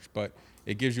any stretch, but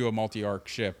it gives you a multi-arc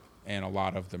ship and a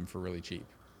lot of them for really cheap.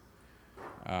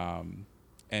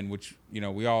 And which,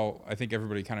 I think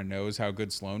everybody kind of knows how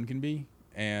good Sloan can be.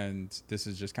 And this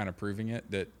is just kind of proving it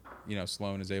that,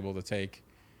 Sloan is able to take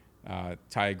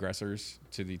TIE aggressors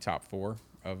to the top 4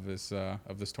 of this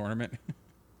tournament.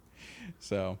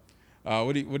 So,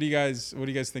 what do you guys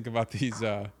think about these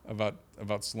about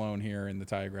Sloan here and the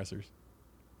TIE aggressors?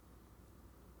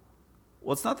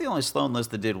 Well, it's not the only Sloan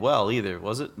list that did well either,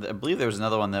 was it? I believe there was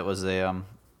another one that was a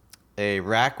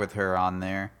rack with her on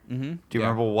there. Mm-hmm. Do you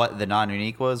remember what the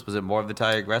non-unique was? Was it more of the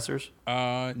TIE aggressors?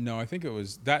 No, I think it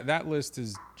was that list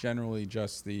is generally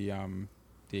just the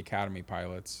Academy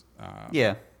pilots.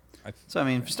 Yeah. So,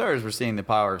 for starters, we're seeing the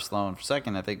power of Sloan. For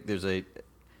second, I think there's a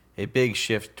big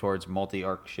shift towards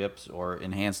multi-arc ships or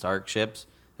enhanced arc ships,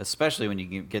 especially when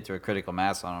you get to a critical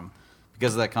mass on them.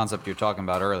 Because of that concept you're talking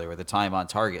about earlier, with the time on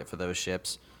target for those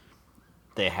ships.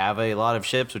 They have a lot of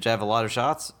ships which have a lot of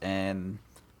shots, and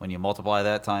when you multiply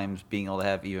that times being able to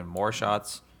have even more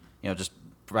shots, just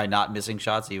by not missing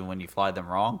shots even when you fly them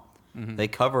wrong, they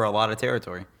cover a lot of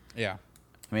territory. Yeah.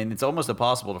 It's almost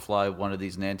impossible to fly one of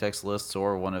these Nantex lists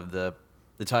or one of the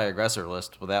TIE aggressor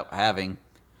list without having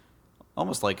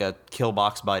almost like a kill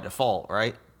box by default,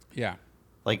 right? Yeah.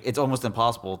 Like, it's almost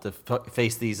impossible to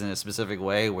face these in a specific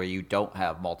way where you don't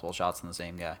have multiple shots on the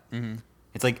same guy. Mm-hmm.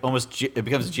 It's like it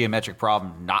becomes a geometric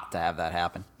problem not to have that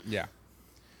happen. Yeah.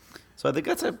 So I think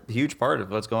that's a huge part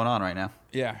of what's going on right now.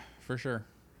 Yeah, for sure.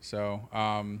 So,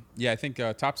 I think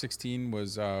top 16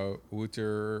 was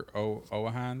Wouter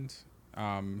Oahand,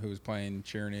 who was playing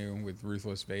Chirnu with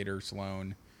Ruthless, Vader,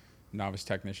 Sloan, Novice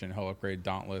Technician, Hull Upgrade,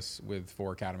 Dauntless with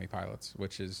 4 Academy pilots,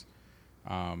 which is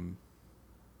kind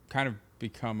of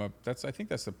become I think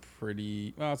that's a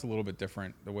pretty, well, it's a little bit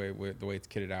different the way it's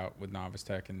kitted out with Novice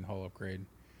Tech and Hull Upgrade.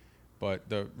 But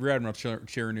the Rear Admiral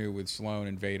Chirnu with Sloan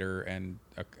and Vader and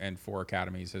 4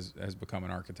 Academies has become an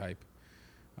archetype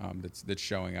that's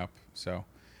showing up. So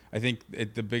I think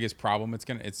the biggest problem it's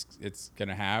gonna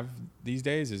have these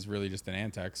days is really just the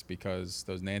Nantex, because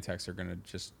those Nantex are gonna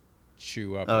just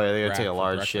chew up. Oh yeah, they're gonna take a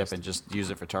large ship and just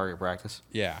use it for target practice.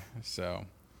 Yeah. So,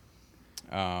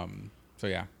 yeah,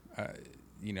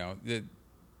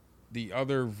 the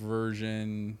other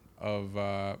version of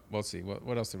let's see,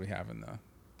 what else did we have in the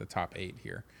top 8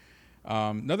 here?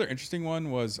 Another interesting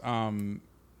one was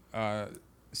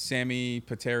Sami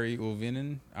Petteri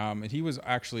Ulvinen, and he was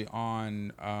actually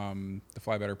on the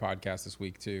Fly Better podcast this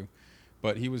week too,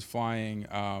 but he was flying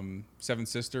Seventh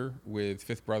Sister with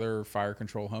Fifth Brother fire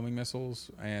control homing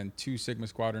missiles and 2 Sigma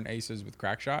Squadron Aces with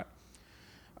Crackshot,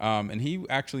 and he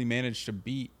actually managed to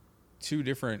beat 2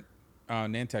 different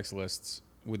Nantex lists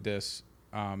with this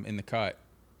in the cut,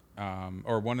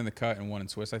 or one in the cut and one in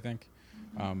Swiss, I think,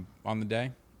 on the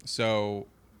day. So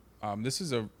this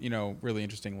is a really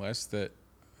interesting list that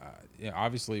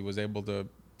obviously was able to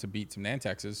beat some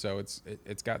Nantexes, so it's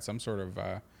got some sort of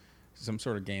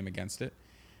game against it.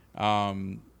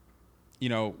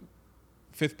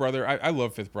 Fifth Brother, I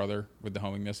love Fifth Brother with the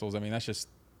homing missiles. That's just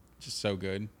so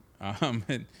good.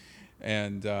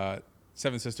 And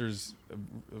Seven Sisters,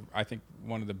 I think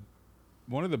one of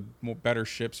the better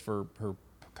ships for her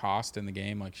cost in the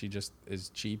game. Like, she just is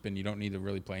cheap and you don't need to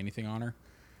really play anything on her.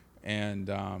 And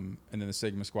then the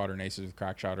Sigma Squadron Aces with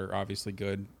Crackshot are obviously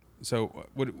good. So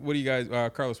what do you guys,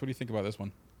 Carlos, what do you think about this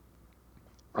one?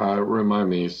 Remind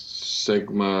me,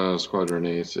 Sigma Squadron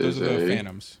Ace Those is are the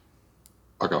Phantoms.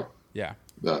 Okay. Yeah.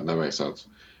 That makes sense.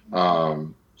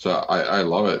 So I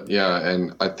love it. Yeah,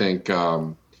 and I think they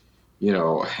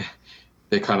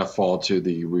kind of fall to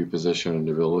the repositioning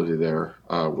ability there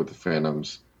with the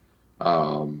Phantoms.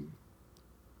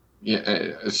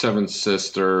 Seventh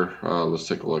Sister. Let's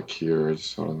take a look here. I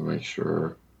just want to make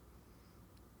sure.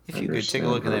 If you could take a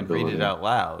look and then read it out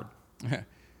loud.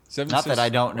 Not that I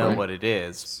don't know what it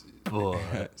is.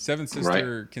 But Seventh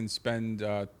Sister can spend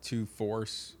 2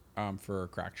 force for a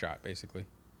crack shot, basically.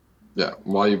 Yeah.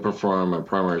 While you perform a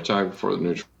primary attack before the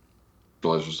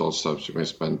neutralized result steps, you may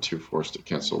spend 2 force to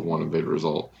cancel 1 invade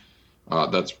result.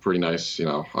 That's pretty nice.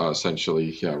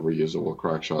 Essentially, reusable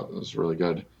crack shot. That's really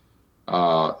good.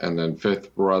 And then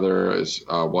fifth brother is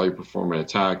while you perform an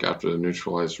attack after the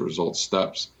neutralized result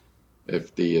steps.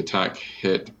 If the attack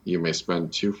hit, you may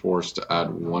spend 2 force to add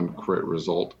 1 crit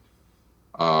result.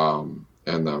 And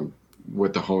then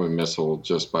with the homing missile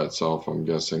just by itself, I'm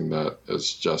guessing that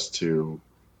it's just to,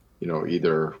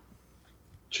 either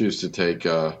choose to take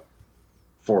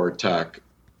 4 attack,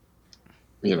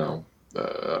 4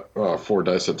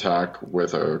 dice attack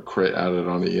with a crit added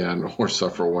on the end, or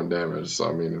suffer 1 damage. So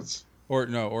I mean, it's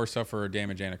or suffer a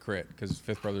damage and a crit, because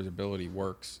fifth brother's ability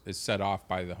is set off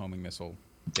by the homing missile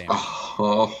damage.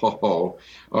 Oh,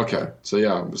 okay. So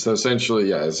yeah, so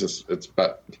essentially, it's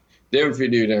damn if you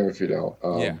do, damn if you don't.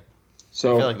 Yeah.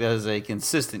 So I feel like that is a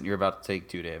consistent. You're about to take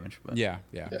 2 damage. But. Yeah,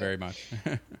 very much.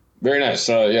 Very nice.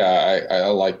 I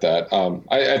like that.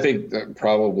 I think that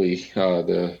probably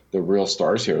the real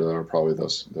stars here that are probably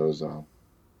those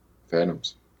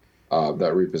Phantoms.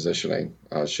 That repositioning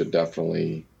should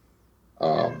definitely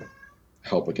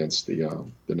help against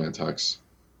the Nantex.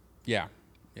 Yeah.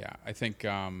 I think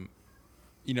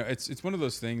it's one of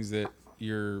those things that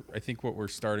I think what we're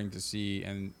starting to see,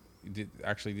 and the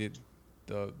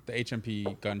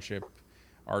HMP gunship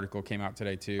article came out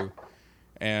today too,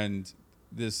 and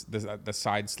the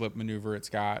side slip maneuver it's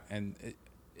got, and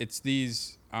it's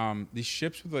these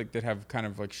ships with that have kind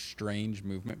of strange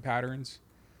movement patterns.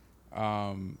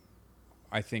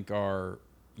 I think are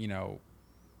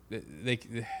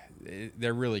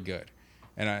they're really good,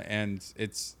 and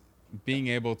it's being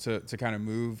able to kind of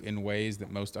move in ways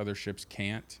that most other ships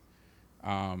can't.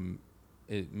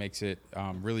 It makes it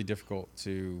really difficult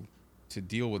to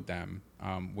deal with them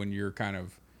when you're kind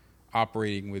of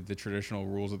operating with the traditional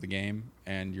rules of the game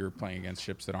and you're playing against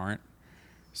ships that aren't.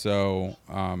 So,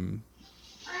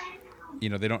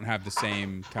 they don't have the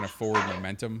same kind of forward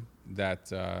momentum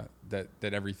that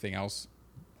everything else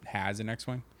has in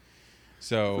X-Wing.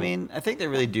 So, I mean, I think they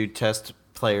really do test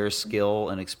player skill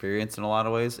and experience in a lot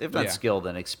of ways. If not skill,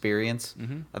 then experience.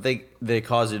 Mm-hmm. I think they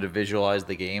cause you to visualize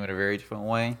the game in a very different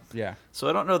way. Yeah. So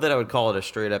I don't know that I would call it a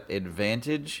straight up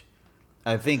advantage.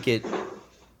 I think it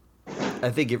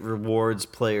rewards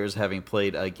players having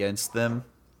played against them.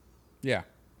 Yeah.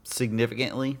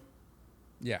 Significantly.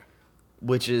 Yeah.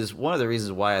 Which is one of the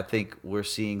reasons why I think we're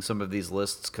seeing some of these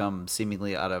lists come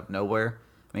seemingly out of nowhere.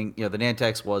 I mean, the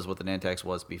Nantex was what the Nantex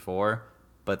was before,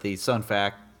 but the Sun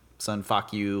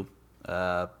Fuck You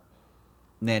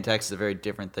Nantex is a very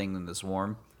different thing than the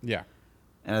Swarm. Yeah.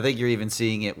 And I think you're even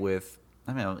seeing it with,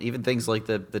 even things like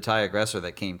the TIE Aggressor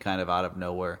that came kind of out of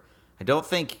nowhere. I don't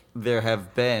think there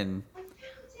have been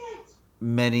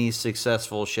many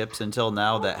successful ships until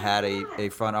now that had a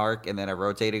front arc and then a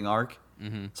rotating arc.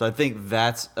 Mm-hmm. So I think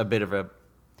that's a bit of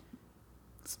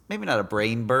maybe not a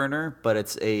brain burner, but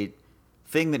it's a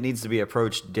thing that needs to be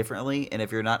approached differently. And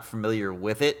if you're not familiar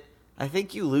with it, I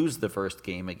think you lose the first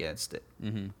game against it.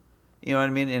 Mm-hmm. You know what I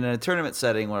mean? In a tournament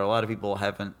setting where a lot of people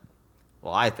haven't,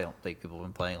 well, I don't think people have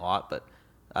been playing a lot, but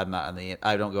I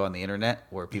don't go on the internet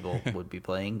where people would be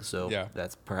playing, so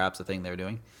that's perhaps a thing they're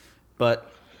doing.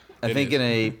 But I think in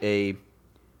a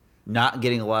not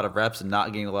getting a lot of reps and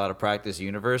not getting a lot of practice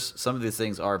universe, some of these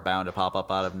things are bound to pop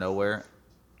up out of nowhere.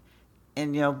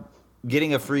 And,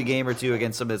 getting a free game or two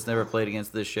against somebody that's never played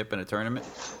against this ship in a tournament,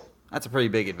 that's a pretty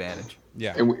big advantage.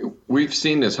 Yeah. And we've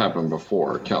seen this happen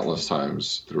before countless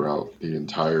times throughout the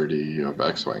entirety of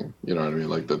X-Wing. You know what I mean?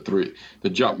 Like the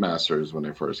Jump Masters when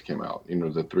they first came out.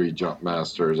 The 3 Jump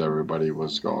Masters, everybody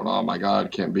was going, oh my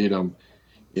God, can't beat them.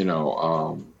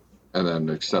 And then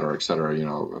et cetera,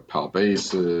 PAL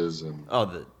bases. And,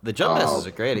 the Jump Master is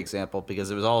a great example because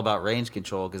it was all about range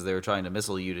control because they were trying to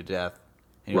missile you to death.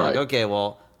 And you're like, okay,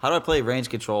 well, how do I play range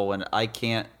control when I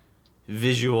can't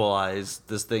visualize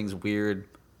this thing's weird,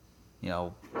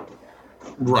 right?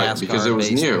 Because it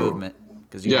was new. Movement,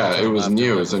 it was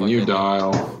new. It was a new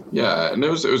dial. Yeah, and it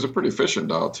was a pretty efficient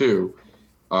dial too.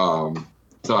 So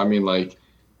I mean, and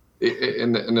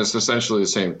it's essentially the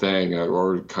same thing,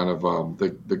 or kind of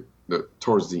the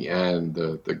towards the end,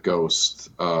 the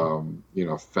Ghost, Fen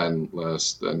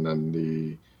list, and then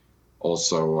the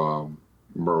also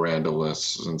Miranda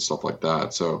lists and stuff like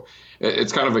that. So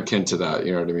it's kind of akin to that,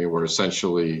 you know what I mean? Where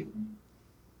essentially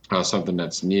something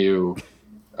that's new,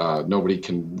 nobody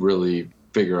can really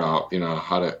figure out,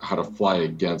 how to fly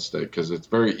against it, because it's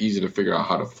very easy to figure out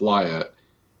how to fly it.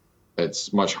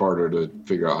 It's much harder to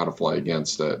figure out how to fly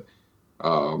against it.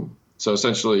 So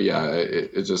essentially,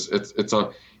 it's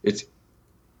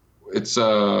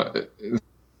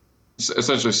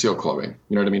essentially seal clubbing.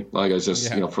 You know what I mean? Like it's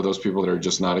just for those people that are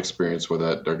just not experienced with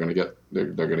it, they're gonna get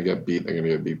beat. They're gonna get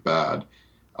beat bad,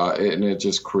 and it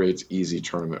just creates easy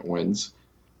tournament wins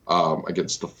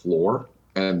against the floor.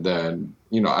 And then,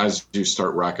 as you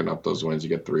start racking up those wins, you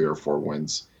get 3 or 4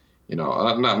 wins.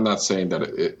 I'm not saying that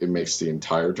it makes the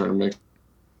entire tournament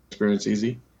experience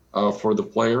easy for the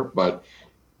player, but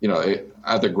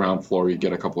at the ground floor, you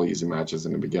get a couple of easy matches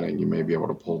in the beginning. You may be able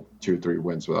to pull 2-3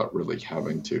 wins without really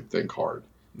having to think hard.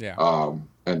 Yeah.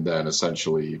 And then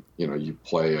essentially, you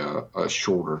play a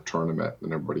shorter tournament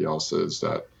than everybody else is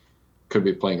that could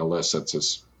be playing a list that's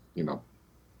just,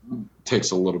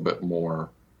 takes a little bit more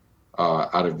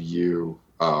out of you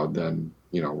than,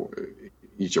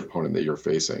 each opponent that you're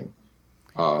facing.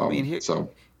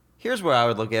 Here's where I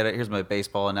would look at it. Here's my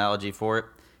baseball analogy for it.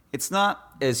 It's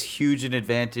not as huge an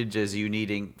advantage as you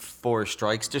needing 4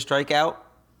 strikes to strike out.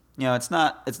 It's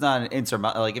not an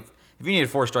insurmountable. Like if you needed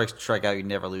 4 strikes to strike out, you'd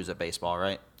never lose at baseball,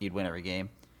 right? You'd win every game.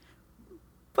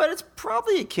 But it's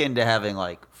probably akin to having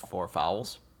like 4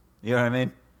 fouls. You know what I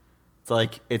mean?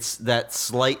 It's that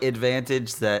slight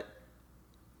advantage that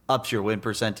ups your win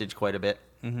percentage quite a bit.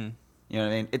 Mm-hmm. You know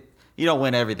what I mean? You don't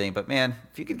win everything, but man,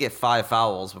 if you could get 5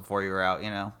 fouls before you're out,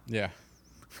 Yeah.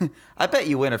 I bet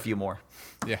you win a few more.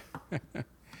 Yeah.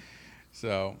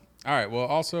 So, all right. Well,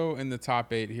 also in the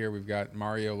top 8 here, we've got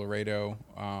Mario Laredo,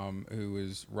 who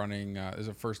is running as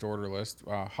a first order list,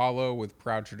 Hollow with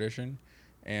Proud Tradition,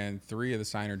 and 3 of the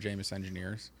Signer Jameis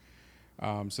engineers.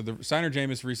 So the Signer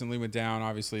Jameis recently went down.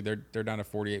 Obviously, they're down to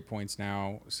 48 points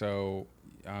now. So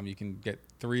you can get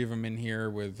 3 of them in here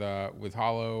with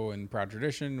Hollow and Proud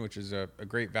Tradition, which is a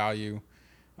great value.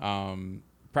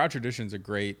 Proud Tradition's a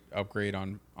great upgrade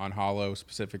on Hollow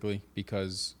specifically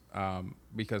because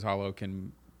Hollow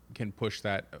can push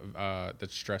that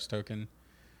stress token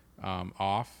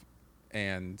off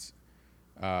and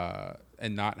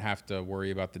not have to worry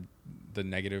about the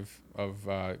negative of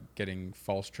getting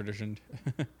false traditioned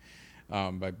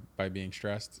by being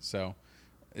stressed. So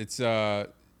it's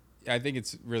I think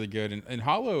it's really good, and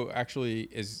Hollow actually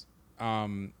is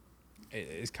kind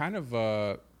of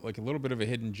like a little bit of a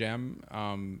hidden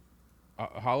gem.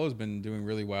 Hollow's been doing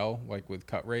really well, like with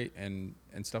cut rate and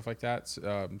stuff like that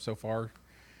so far.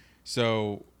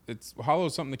 So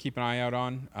Hollow's something to keep an eye out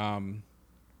on.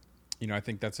 I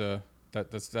think that's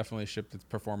definitely a ship that's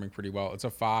performing pretty well. It's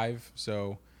a 5,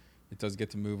 so it does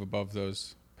get to move above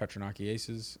those Petronaki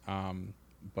aces.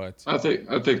 But I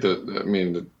think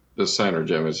the Signer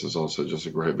Jameis is also just a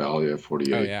great value at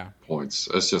 48 points.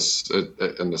 It's just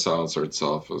and the silencer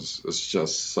itself is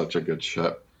just such a good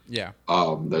ship. Yeah.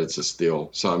 That it's a steal.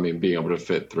 So being able to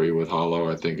fit 3 with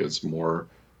Hollow, I think is more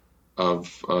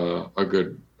of a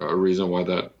good reason why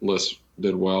that list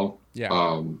did well.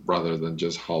 Yeah. Rather than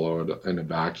just Hollow in a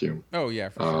vacuum. Oh yeah.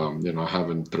 For sure.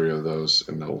 Having 3 of those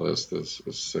in the list is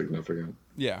significant.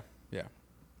 Yeah. Yeah.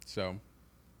 So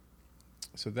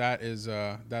that is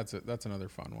that's another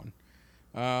fun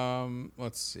one.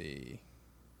 Let's see.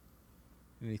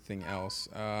 Anything else?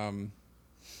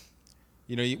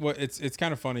 It's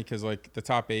kind of funny because like the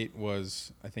top 8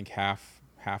 was, I think half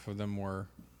of them were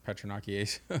Petronaki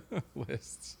ace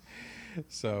lists.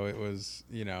 So it was,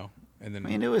 and then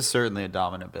it was certainly a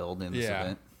dominant build in this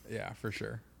event. Yeah, for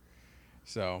sure.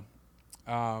 So,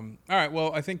 all right.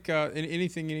 Well, I think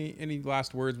any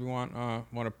last words we want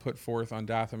to put forth on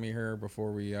Dathomir here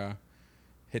before we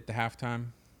hit the halftime?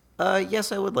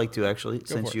 Yes, I would like to actually,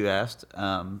 since you asked.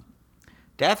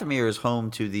 Dathomir is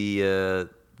home to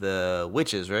the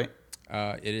witches, right?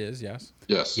 It is, yes.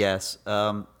 Yes. Yes.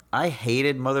 I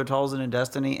hated Mother Talzin in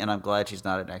Destiny, and I'm glad she's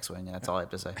not an X-Wing. That's all I have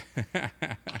to say.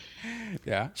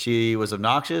 Yeah. She was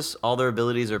obnoxious. All their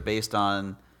abilities are based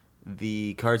on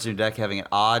the cards in your deck having an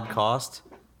odd cost,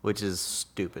 which is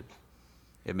stupid.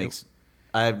 It makes...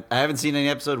 I haven't seen any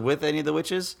episode with any of the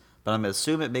witches, but I'm going to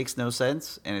assume it makes no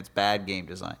sense, and it's bad game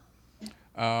design.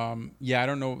 Yeah, I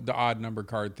don't know the odd number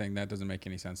card thing. That doesn't make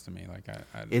any sense to me. Like,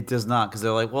 It does not, because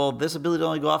they're like, well, this ability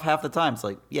only go off half the time. It's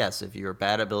like, yes, if you're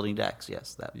bad at building decks,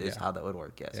 yes, that is how that would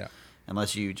work. Yes,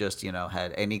 unless you just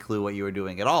had any clue what you were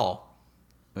doing at all,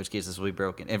 in which case this will be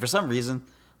broken. And for some reason,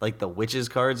 like the witches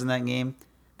cards in that game,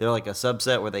 they're like a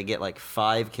subset where they get like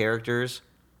 5 characters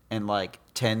and like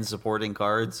 10 supporting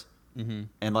cards,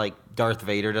 and like Darth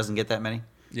Vader doesn't get that many.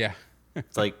 Yeah,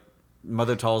 it's like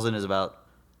Mother Talzin is about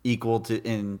equal to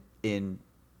in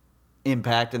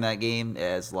impact in that game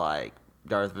as like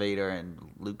Darth Vader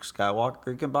and Luke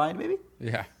Skywalker combined, maybe.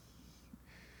 Yeah.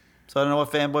 So I don't know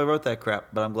what fanboy wrote that crap,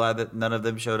 but I'm glad that none of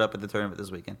them showed up at the tournament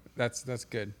this weekend. That's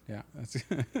good. Yeah.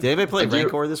 Did anybody play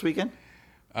Rancor this weekend?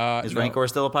 Is Rancor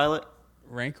still a pilot?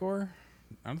 Rancor?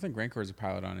 I don't think Rancor is a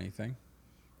pilot on anything.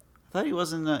 I thought he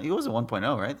wasn't. He wasn't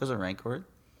 1.0, right? There's a Rancor.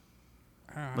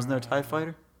 Wasn't there a TIE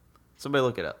fighter? Somebody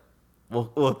look it up.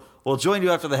 We'll join you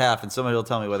after the half, and somebody will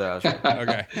tell me whether I was right.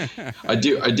 Okay. I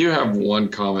do have one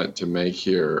comment to make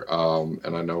here,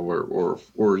 and I know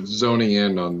we're zoning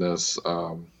in on this.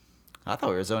 I thought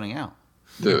we were zoning out.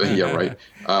 Yeah, right.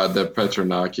 The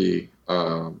Petronaki,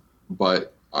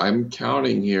 but I'm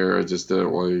counting here. I just did it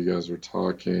while you guys were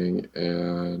talking,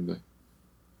 and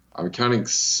I'm counting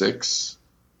 6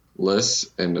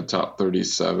 lists in the top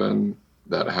 37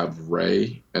 that have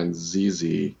Ray and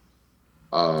ZZ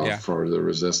for the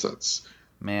Resistance.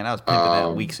 Man, I was pimping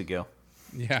that weeks ago.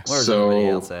 Yeah. Where's everybody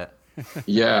else at?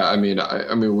 Yeah, I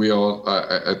mean, we all.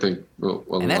 I think. Well,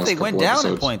 And that thing went down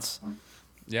in points.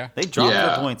 Yeah. They dropped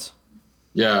their points.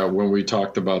 Yeah, when we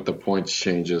talked about the points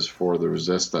changes for the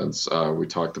Resistance, we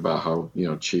talked about how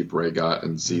cheap Ray got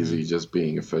and ZZ just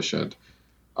being efficient.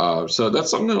 So that's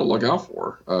something to look out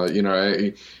for. I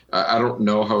don't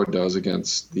know how it does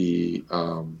against the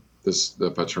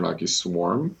Petronaki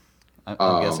Swarm.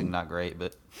 I'm guessing not great,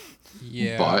 but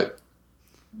Yeah. But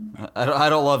I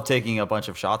don't love taking a bunch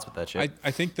of shots with that shit.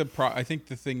 I think the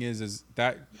thing is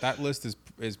that list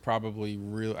is probably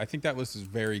real. I think that list is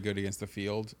very good against the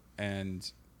field and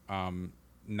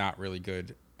not really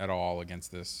good at all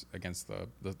against the 6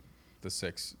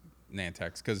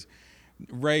 Nantex, because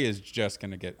Ray is just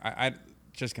gonna get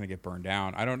get burned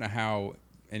down. I don't know how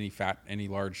any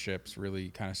large ships really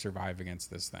kind of survive against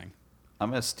this thing. I'm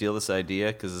going to steal this idea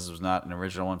because this was not an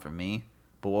original one from me.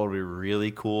 But what would be really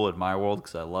cool in my world,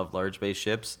 because I love large base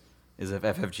ships, is if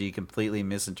FFG completely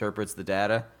misinterprets the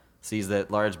data, sees that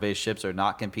large base ships are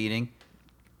not competing,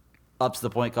 ups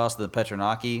the point cost of the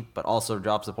Petronaki, but also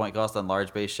drops the point cost on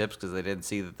large base ships because they didn't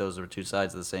see that those were 2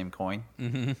 sides of the same coin.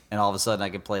 Mm-hmm. And all of a sudden I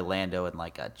can play Lando in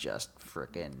like a just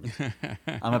frickin'...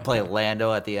 I'm going to play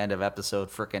Lando at the end of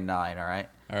episode frickin' 9, all right?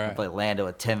 All right. I'm going to play Lando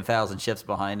with 10,000 ships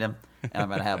behind him, and I'm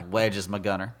going to have Wedge as my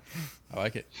gunner. I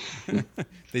like it.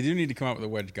 They do need to come out with a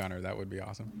wedge gunner. That would be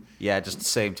awesome. Yeah, just the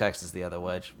same text as the other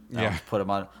Wedge. I'll Yeah. just put him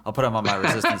on my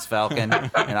Resistance Falcon, and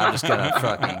I'm just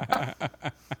gonna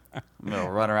I'm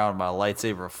gonna run around with my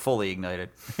lightsaber fully ignited.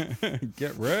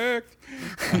 Get wrecked.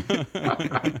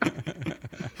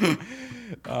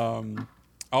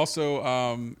 Also,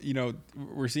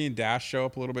 we're seeing Dash show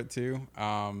up a little bit too.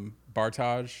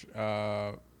 Bartage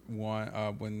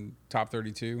won top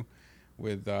 32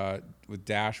 with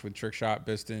Dash, with Trickshot,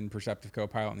 Biston, Perceptive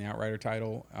Co-Pilot, and the Outrider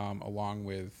title, along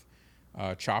with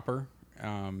Chopper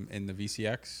in the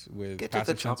VCX with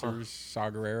Passive Sensors, Saw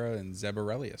Gerrera, and Zeb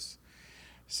Aurelius.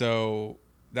 So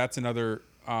that's another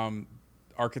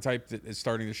archetype that is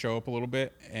starting to show up a little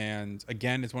bit. And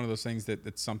again, it's one of those things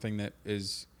that's something that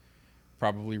is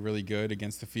probably really good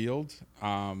against the field,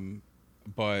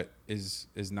 but is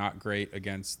not great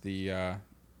against the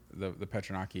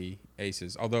Petronaki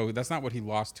aces. Although that's not what he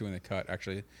lost to in the cut.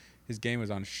 Actually, his game was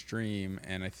on stream,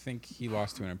 and I think he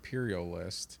lost to an Imperial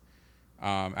list.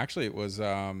 Actually, it was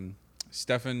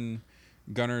Stefan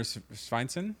Gunnar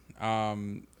Sveinsson.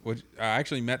 Which I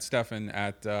actually met Stefan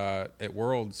at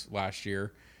Worlds last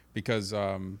year because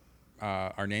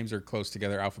our names are close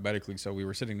together alphabetically. So we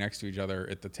were sitting next to each other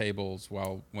at the tables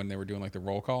when they were doing like the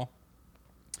roll call.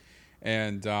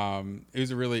 And he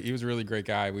was a really great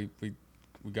guy. We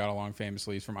got along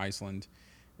famously. He's from Iceland,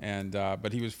 and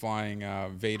but he was flying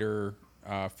Vader,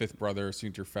 Fifth Brother,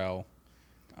 Sunterfell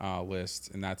list,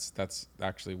 and that's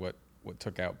actually what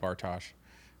took out Bartosz.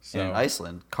 So in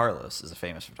Iceland, Carlos is a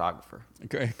famous photographer.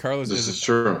 Carlos is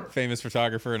a famous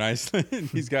photographer in Iceland.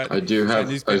 He's got. I do have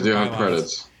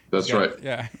credits. That's right.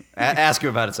 Yeah. Ask him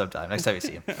about it sometime. Next time you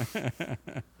see him.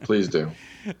 Please do.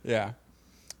 Yeah.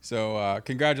 So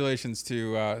congratulations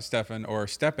to Stefan, or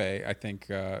Steppe, I think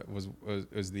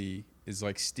is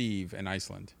like Steve in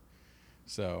Iceland.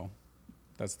 So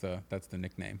that's the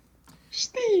nickname.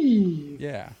 Steve.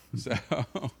 Yeah. So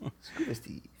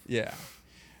Steve. Yeah.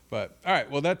 But all right,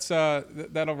 well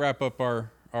that'll wrap up our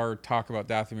talk about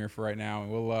Dathomir for right now, and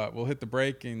we'll hit the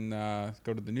break and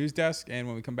go to the news desk, and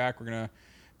when we come back we're gonna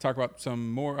talk about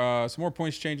some more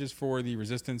points changes for the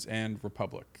Resistance and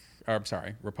Republic.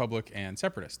 Republic and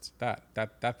Separatists. That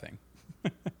thing.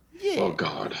 Yeah. Oh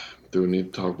God, do we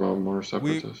need to talk about more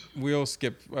Separatists? We'll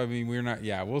skip. I mean, we're not.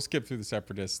 Yeah, we'll skip through the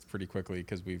Separatists pretty quickly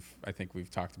because I think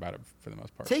we've talked about it for the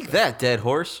most part. Take that, dead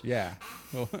horse. Yeah.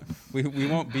 Well, we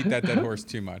won't beat that dead horse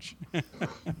too much.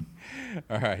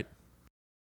 All right.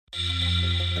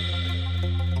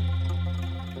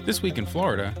 This week in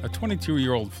Florida, a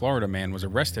 22-year-old Florida man was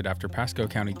arrested after Pasco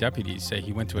County deputies say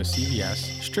he went to a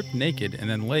CVS, stripped naked, and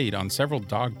then laid on several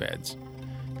dog beds.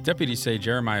 Deputies say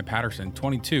Jeremiah Patterson,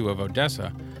 22, of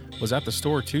Odessa, was at the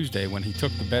store Tuesday when he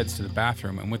took the beds to the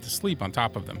bathroom and went to sleep on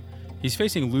top of them. He's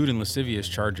facing lewd and lascivious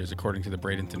charges, according to the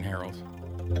Bradenton Herald.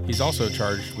 He's also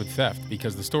charged with theft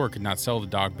because the store could not sell the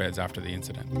dog beds after the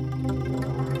incident.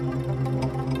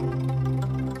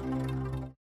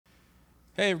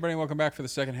 Hey everybody, welcome back for the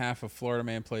second half of Florida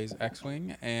Man Plays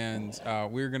X-Wing, and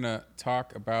we're going to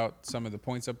talk about some of the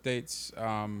points updates.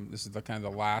 This is the kind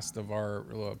of the last of our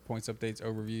points updates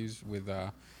overviews with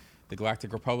the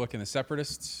Galactic Republic and the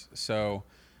Separatists. So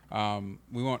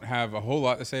we won't have a whole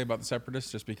lot to say about the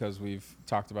Separatists just because we've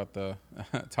talked about the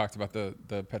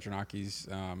Petronakis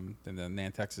and the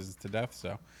Nantexes to death.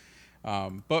 So,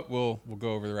 but we'll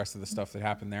go over the rest of the stuff that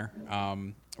happened there.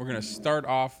 We're going to start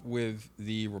off with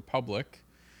the Republic.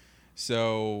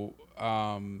 So,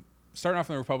 starting off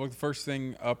in the Republic, the first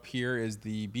thing up here is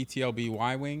the BTLB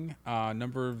Y-Wing.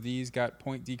 Number of these got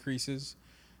point decreases.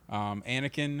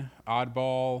 Anakin,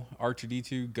 Oddball,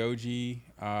 R2-D2, Goji,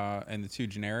 and the two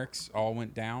generics all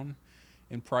went down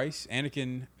in price.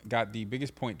 Anakin got the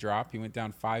biggest point drop. He went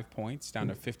down 5 points, down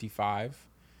to 55.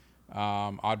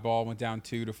 Oddball went down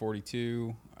 2 to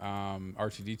 42.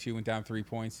 R2-D2 went down 3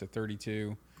 points to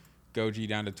 32. Goji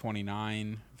down to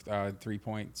 29, 3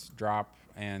 points drop.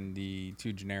 And the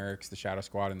two generics, the Shadow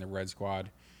Squad and the Red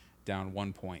Squad, down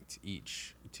 1 point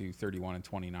each to 31 and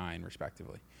 29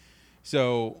 respectively.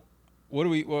 So, what do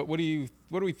we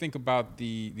think about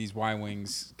these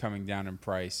Y-Wings coming down in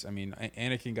price? I mean,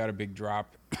 Anakin got a big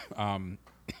drop.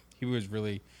 He was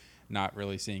really not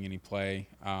really seeing any play.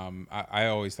 I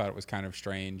always thought it was kind of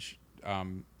strange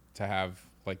to have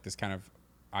like this kind of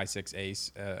I-6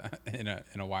 ace in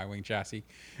a Y-Wing chassis,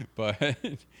 but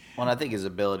well, I think his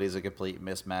ability is a complete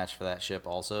mismatch for that ship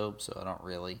also. So I don't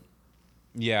really.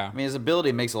 Yeah. I mean, his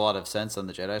ability makes a lot of sense on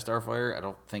the Jedi Starfighter. I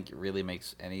don't think it really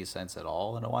makes any sense at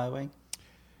all in a Y-Wing.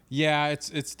 Yeah,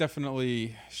 it's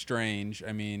definitely strange.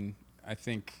 I mean, I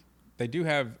think they do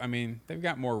have. I mean, they've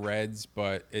got more reds,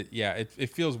 but it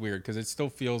feels weird because it still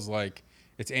feels like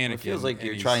it's Anakin. Well, it feels like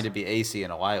you're trying to be AC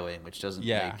in a Y-Wing, which doesn't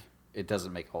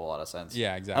make a whole lot of sense.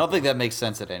 Yeah, exactly. I don't think that makes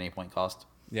sense at any point cost.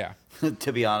 Yeah.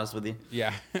 To be honest with you.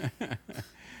 Yeah.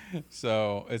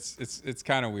 So it's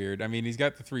kind of weird. I mean, he's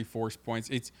got the 3 force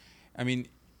points.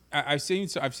 I've seen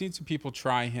some people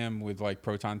try him with like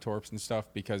proton torps and stuff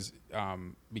because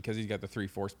he's got the 3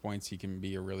 force points. He can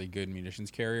be a really good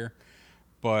munitions carrier,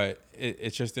 but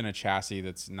it's just in a chassis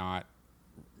that's not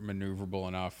maneuverable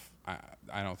enough.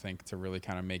 I don't think to really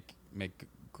kind of make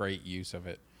great use of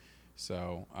it.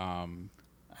 So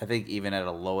I think even at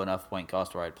a low enough point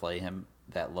cost where I'd play him,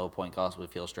 that low point cost would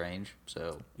feel strange.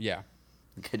 So yeah.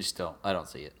 I don't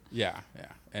see it. Yeah.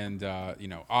 And,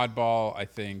 Oddball, I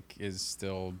think, is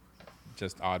still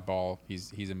just Oddball.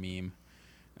 He's a meme.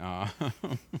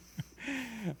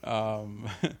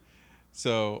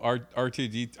 So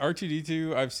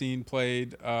R2-D2 I've seen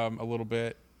played a little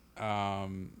bit.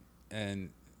 And,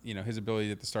 his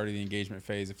ability at the start of the engagement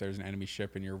phase, if there's an enemy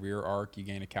ship in your rear arc, you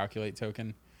gain a calculate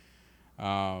token.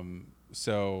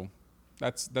 So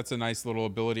that's a nice little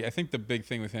ability. I think the big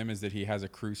thing with him is that he has a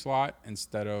crew slot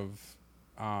instead of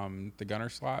the gunner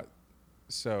slot,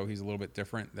 so he's a little bit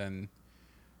different than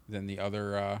the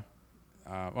other.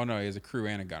 He has a crew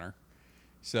and a gunner,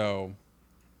 so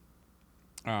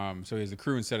he has a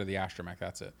crew instead of the astromech.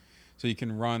 That's it. So you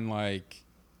can run like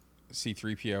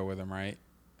C-3PO with him, right?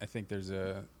 I think there's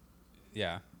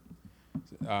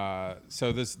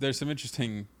so there's some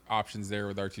interesting options there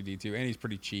with R2-D2, and he's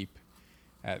pretty cheap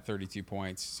at 32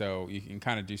 points, so you can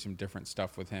kind of do some different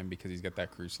stuff with him because he's got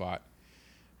that crew slot.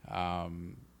 That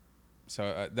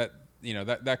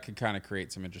could kind of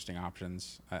create some interesting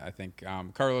options. I think.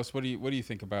 Carlos, what do you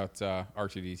think about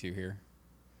R2-D2 here?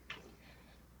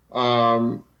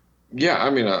 Yeah, I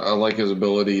mean, I like his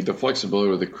ability, the flexibility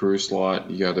with the crew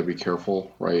slot. You got to be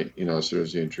careful, right? As soon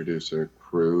as you introduce a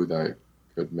crew, that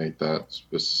could make that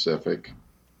specific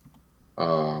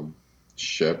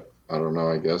ship. I don't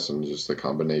know, I guess, and just the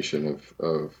combination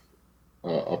of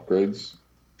upgrades.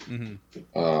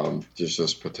 Mm-hmm. There's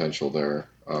just potential there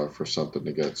for something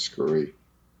to get screwy.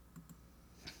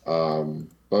 But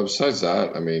besides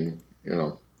that, I mean,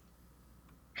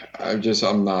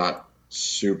 I'm not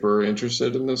super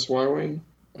interested in this Y-Wing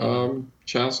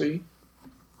chassis,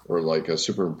 or like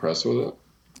super impressed with it.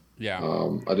 Yeah.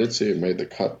 I did see it made the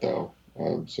cut though,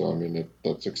 so I mean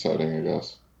that's exciting, I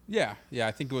guess. Yeah.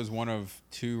 I think it was one of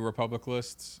 2 Republic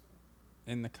lists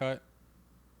in the cut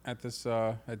at this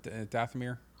at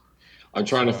Dathomir. I'm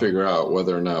trying to figure out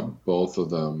whether or not both of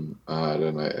them had,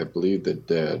 and I believe they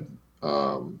did.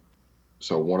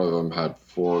 So one of them had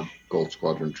 4 Gold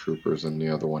Squadron troopers, and the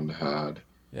other one had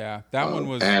one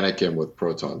was Anakin with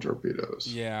proton torpedoes.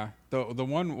 Yeah, the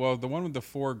one with the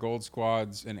 4 Gold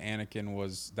Squads and Anakin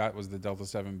was the Delta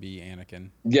 7B Anakin.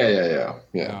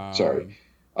 Yeah. Sorry.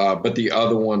 But the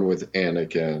other one with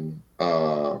Anakin,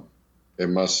 it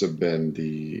must have been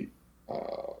the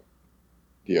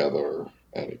other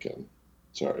Anakin.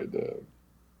 Sorry, the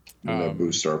Naboo The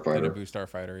Starfighter. Naboo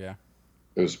Starfighter, yeah.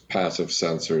 It was passive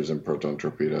sensors and proton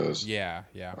torpedoes. Yeah,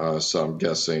 yeah. So I'm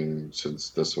guessing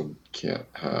since this one can't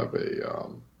have a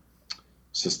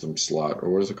system slot, or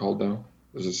what is it called now?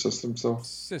 Is it system still?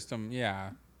 System, yeah.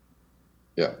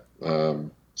 Yeah.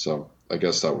 So I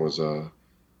guess that was a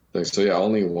thing. So yeah,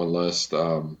 only one list.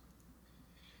 Or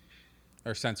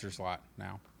sensor slot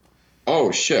now.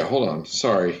 Oh shit! Hold on.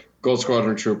 Sorry. Gold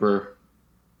Squadron Trooper,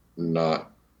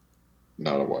 not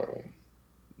a Y-wing.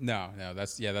 No,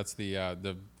 that's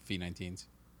the V19s.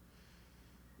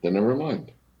 Then never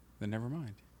mind. Then never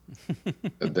mind.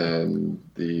 And then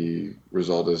the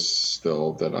result is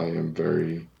still that I am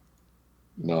very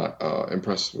not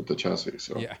impressed with the chassis.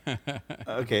 So Yeah.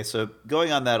 Okay, so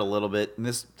going on that a little bit, and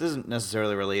this isn't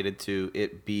necessarily related to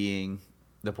it being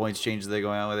the points changes that are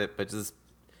going on with it, but just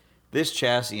this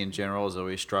chassis in general has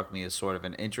always struck me as sort of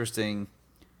an interesting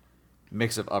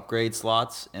mix of upgrade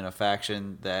slots in a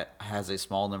faction that has a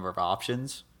small number of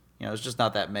options. You know, there's just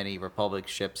not that many Republic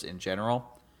ships in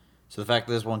general. So the fact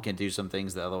that this one can do some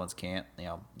things that other ones can't, you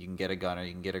know, you can get a gunner,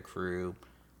 you can get a crew,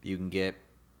 you can get,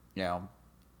 you know,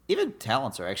 even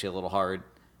talents are actually a little hard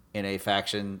in a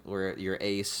faction where your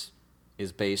ace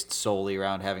is based solely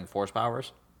around having force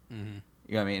powers. Mm-hmm.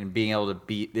 You know what I mean? And being able to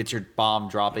beat, it's your bomb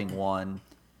dropping one.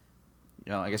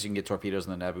 You know, I guess you can get torpedoes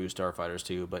in the Naboo Starfighters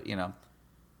too, but, you know,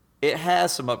 it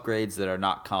has some upgrades that are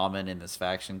not common in this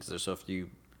faction because there's so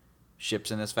few ships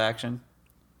in this faction.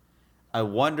 I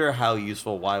wonder how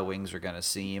useful Y-Wings are going to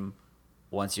seem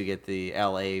once you get the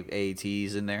LA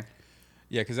ATs in there.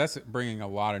 Yeah, because that's bringing a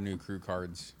lot of new crew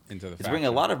cards into the It's faction. bringing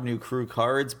a lot of new crew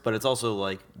cards, but it's also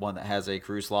like one that has a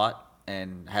crew slot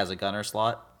and has a gunner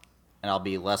slot. And I'll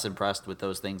be less impressed with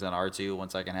those things on R2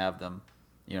 once I can have them.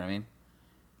 You know what I mean?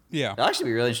 Yeah. It'll actually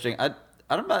be really interesting. I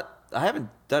haven't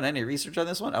done any research on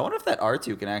this one. I wonder if that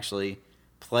R2 can actually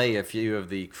play a few of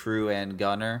the crew and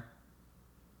gunner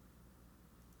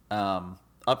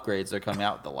upgrades that are coming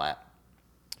out with the LAT.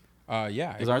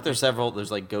 Yeah. Because aren't there several? There's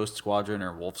like Ghost Squadron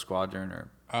or Wolf Squadron or.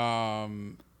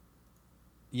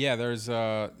 Yeah, there's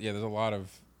a lot of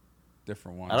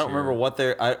different ones. I don't remember what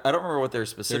their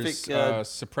specific. There's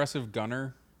suppressive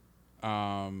gunner,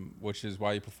 which is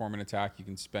while you perform an attack, you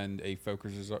can spend a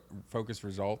focus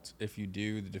result. If you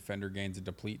do, the defender gains a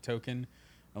deplete token,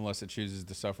 unless it chooses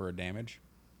to suffer a damage.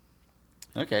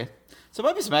 Okay, so it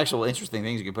might be some actual interesting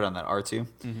things you could put on that R2.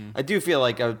 Mm-hmm. I do feel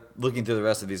like looking through the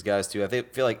rest of these guys too.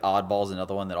 Feel like Oddball is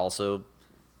another one that Oddball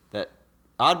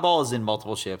is in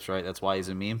multiple ships, right? That's why he's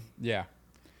a meme. Yeah.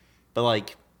 But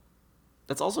like,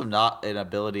 that's also not an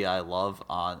ability I love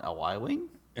on a Y-wing.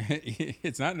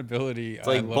 It's not an ability. It's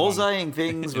like bullseyeing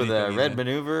things with a red either.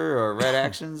 maneuver or red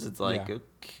actions. It's like, Yeah.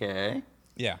 okay,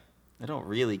 Yeah. I don't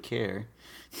really care.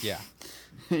 Yeah.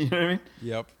 You know what I mean?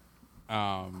 Yep.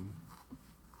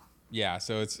 Yeah,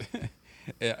 so it's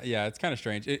yeah, it's kind of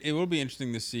strange. It will be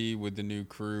interesting to see with the new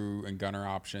crew and gunner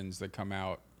options that come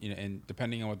out, you know, and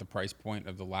depending on what the price point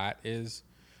of the LAT is,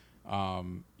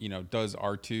 you know, does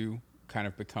R2 kind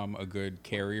of become a good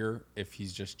carrier if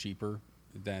he's just cheaper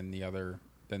than the other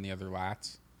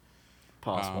LATs?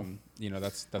 Possible. You know,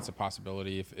 that's a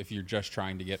possibility if you're just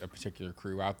trying to get a particular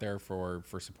crew out there for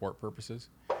support purposes.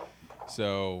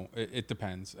 So it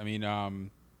depends. I mean,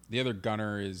 the other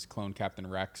gunner is Clone Captain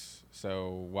Rex.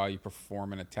 So while you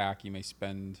perform an attack, you may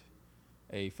spend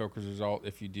a focus result.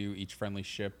 If you do, each friendly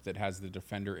ship that has the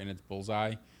defender in its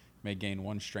bullseye may gain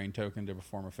 1 strain token to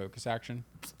perform a focus action.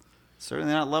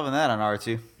 Certainly not loving that on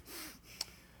R2.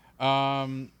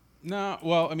 No,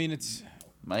 well, I mean, it's...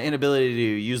 My inability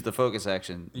to use the focus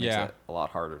action makes Yeah. it a lot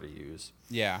harder to use.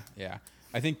 Yeah.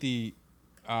 I think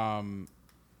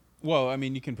well, I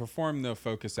mean, you can perform the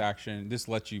focus action. This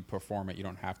lets you perform it. You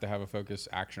don't have to have a focus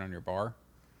action on your bar.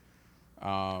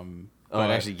 It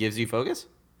actually gives you focus?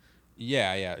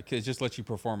 Yeah. It just lets you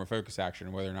perform a focus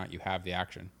action whether or not you have the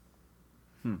action.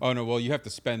 Oh, no, well, you have to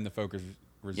spend the focus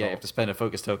result. Yeah, you have to spend a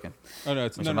focus token. Oh, no,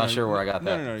 I'm not sure where I got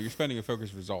that. No, you're spending a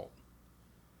focus result.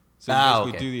 So you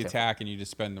basically do the attack and you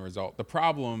just spend the result. The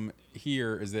problem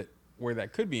here is that where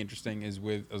that could be interesting is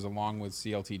along with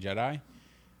CLT Jedi,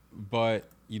 but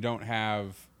you don't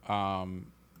have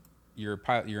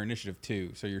your initiative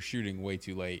 2, so you're shooting way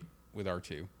too late with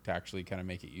R2 to actually kind of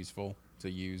make it useful to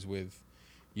use with.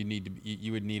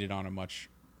 You would need it on a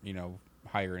much, you know,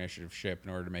 higher initiative ship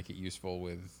in order to make it useful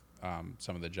with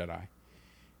some of the Jedi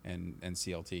and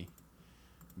CLT.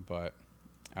 But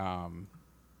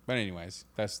anyways,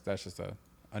 that's just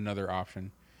another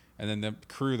option. And then the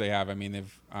crew they have, I mean,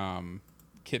 they've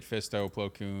Kit Fisto,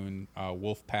 Plo Koon,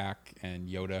 Wolfpack, and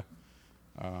Yoda.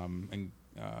 And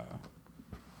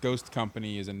Ghost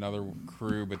Company is another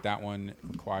crew, but that one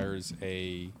requires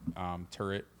a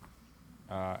turret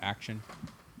action,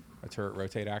 a turret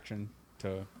rotate action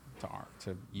to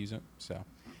use it. So,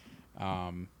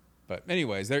 but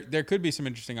anyways, there could be some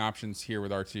interesting options here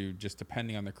with R2, just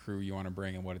depending on the crew you want to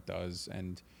bring and what it does,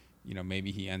 and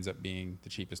maybe he ends up being the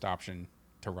cheapest option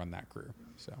to run that crew.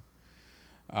 So,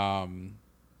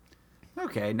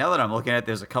 okay, now that I'm looking at it,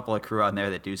 there's a couple of crew on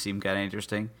there that do seem kind of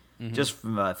interesting. Mm-hmm. Just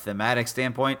from a thematic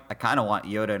standpoint, I kind of want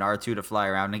Yoda and R2 to fly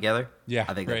around together. Yeah,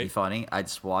 I think that'd be funny. I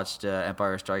just watched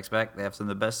Empire Strikes Back. They have some of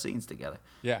the best scenes together.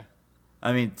 Yeah.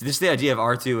 I mean, just the idea of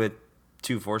R2 with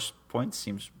 2 force points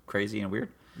seems crazy and weird.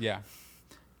 Yeah.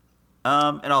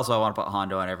 And also I want to put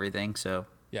Hondo on everything, so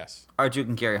yes, R2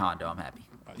 can carry Hondo. I'm happy.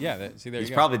 Yeah, there He's you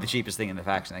go. probably the cheapest thing in the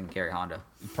faction that can carry Hondo.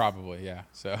 Probably, yeah.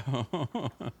 So,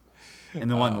 and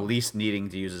the one least needing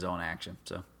to use his own action.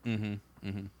 So.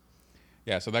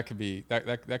 Yeah, so that could be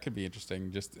that could be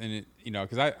interesting. Just in it,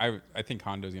 because I think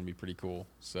Hondo's gonna be pretty cool.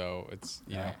 So it's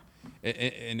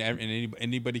and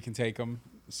anybody can take him.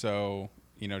 So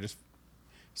just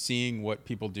seeing what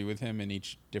people do with him in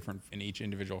each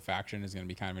individual faction is gonna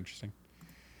be kind of interesting.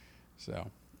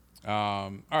 So. All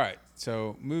right,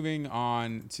 so moving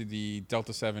on to the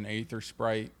Delta 7 Aether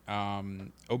Sprite,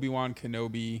 Obi-Wan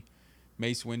Kenobi,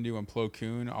 Mace Windu, and Plo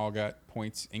Koon all got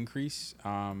points increase.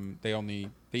 They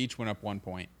each went up 1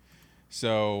 point,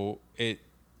 so it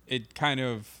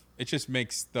just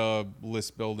makes the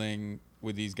list building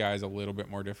with these guys a little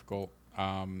bit more difficult.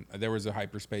 There was a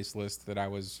hyperspace list that I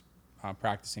was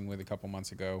practicing with a couple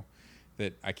months ago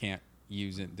that I can't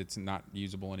use it. It's not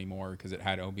usable anymore because it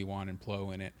had Obi-Wan and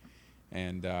Plo in it.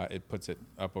 And it puts it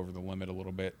up over the limit a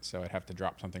little bit, so I'd have to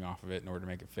drop something off of it in order to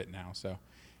make it fit now. So,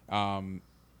 I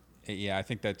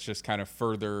think that's just kind of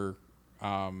further,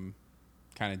 kind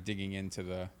of digging into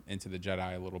the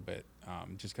Jedi a little bit,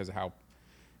 just because of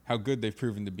how good they've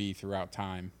proven to be throughout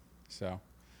time. So,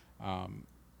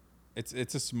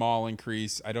 it's a small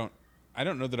increase. I don't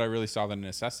know that I really saw the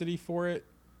necessity for it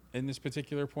in this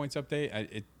particular points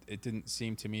update. It didn't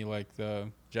seem to me like the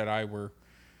Jedi were,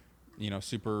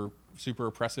 super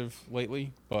oppressive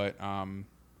lately, but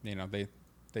they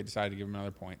decided to give him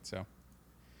another point, so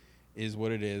is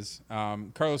what it is.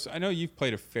 Carlos, I know you've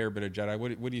played a fair bit of Jedi.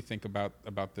 What do you think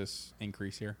about this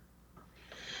increase here?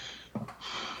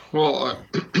 Well,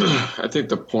 I think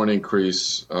the point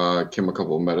increase came a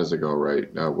couple of metas ago,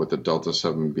 right? With the Delta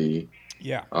 7B.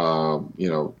 Yeah.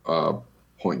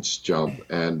 Points jump,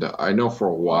 and I know for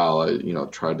a while I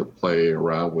tried to play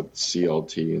around with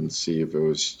CLT and see if it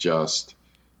was just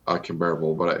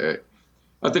comparable, but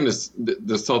I think this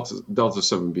Delta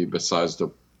 7B, besides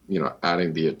the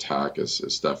adding the attack, is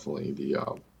definitely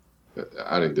the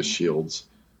adding the shields,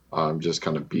 just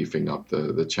kind of beefing up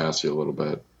the chassis a little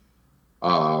bit.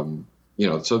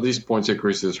 So these points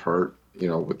increases hurt,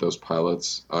 with those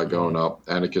pilots going up.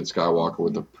 Anakin Skywalker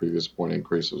with the previous point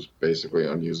increase was basically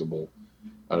unusable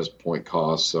at his point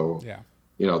cost. So,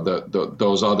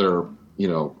 those other,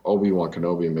 Obi-Wan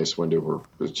Kenobi and Mace Windu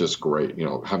was just great.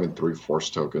 Having 3 Force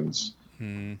tokens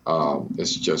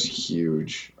is just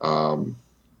huge.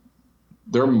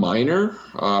 They're minor.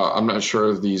 I'm not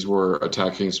sure if these were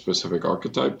attacking specific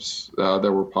archetypes that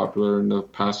were popular in the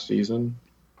past season.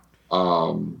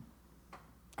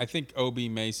 I think Obi,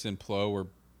 Mace, and Plo were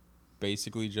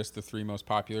basically just the 3 most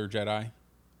popular Jedi.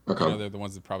 Okay. They're the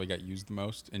ones that probably got used the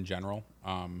most in general.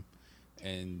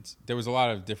 And there was a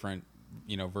lot of different,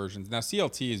 versions. Now,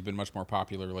 CLT has been much more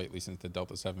popular lately since the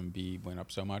Delta 7B went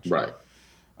up so much. Right.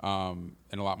 And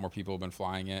a lot more people have been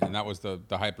flying it. And that was the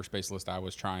hyperspace list I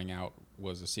was trying out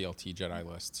was a CLT Jedi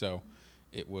list. So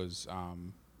it was, I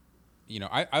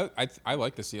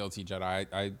like the CLT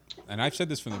Jedi. And I've said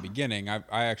this from the beginning.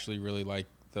 I actually really like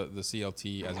the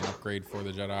CLT as an upgrade for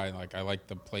the Jedi. Like, I like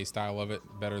the play style of it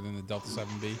better than the Delta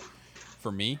 7B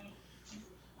for me.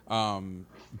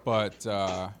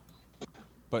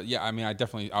 But yeah, I mean, I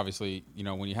definitely, obviously,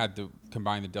 when you had to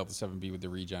combine the Delta 7B with the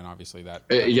regen, obviously that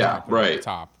right at the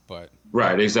top, but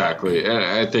right, exactly. And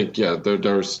I think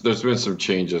there's been some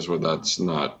changes where that's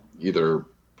not either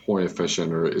point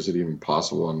efficient or is it even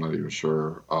possible? I'm not even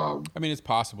sure. I mean, it's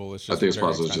possible. It's just I think it's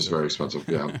possible. Expensive. It's just very expensive.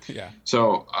 Yeah. Yeah.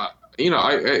 So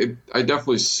I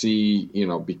definitely see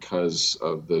because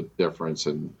of the difference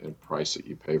in price that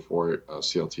you pay for it,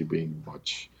 CLT being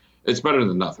it's better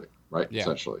than nothing, right? Yeah.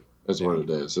 Essentially. Is what it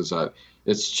is. Is that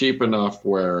it's cheap enough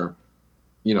where,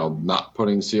 not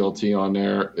putting CLT on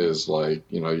there is like,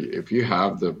 if you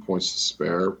have the points to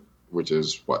spare, which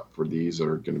is what for these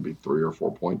are going to be 3 or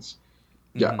 4 points,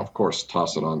 yeah, of course,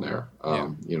 toss it on there.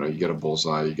 Yeah. You know, you get a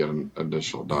bullseye, you get an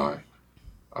additional die.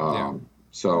 Yeah.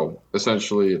 So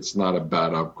essentially, it's not a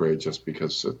bad upgrade just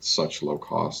because it's such low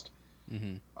cost.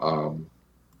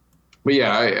 But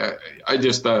yeah, I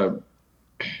just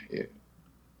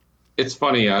it's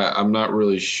funny. I'm not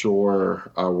really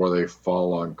sure where they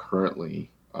fall on currently.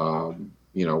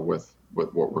 You know, with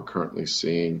what we're currently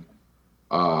seeing,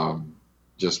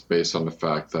 just based on the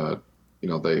fact that you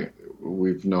know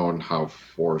we've known how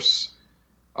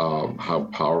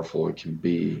powerful it can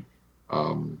be,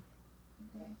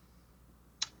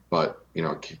 but you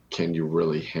know, can you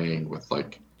really hang with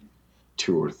like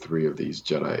 2 or 3 of these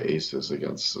Jedi aces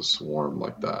against a swarm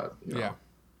like that? You know? Yeah.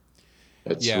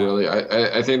 It's Yeah. really,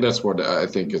 I think that's what I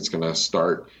think it's going to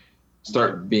start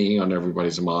being on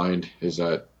everybody's mind is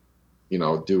that, you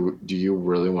know, do you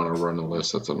really want to run a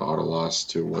list that's an auto loss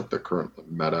to what the current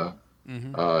meta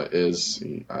is?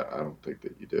 I don't think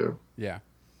that you do. Yeah.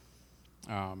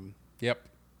 Yep.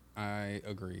 I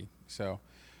agree. So,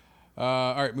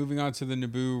 all right, moving on to the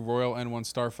Naboo Royal N1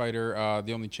 Starfighter.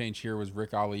 The only change here was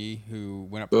Rick Ali, who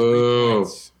went up 3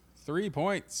 points. 3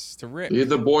 points to Rick. Leave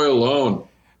the boy alone.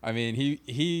 I mean,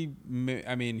 he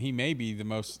may be the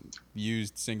most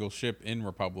used single ship in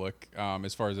Republic,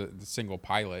 as far as the single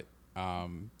pilot.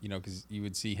 You know, because you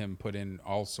would see him put in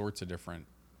all sorts of different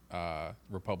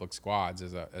Republic squads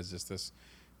as just this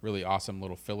really awesome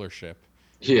little filler ship.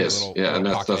 He is, and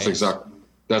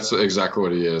that's exactly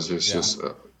what he is. He's just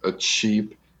a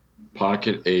cheap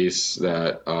pocket ace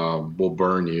that will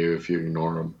burn you if you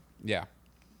ignore him. Yeah.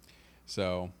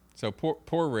 So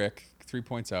poor Rick, 3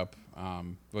 points up.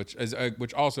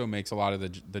 Which also makes a lot of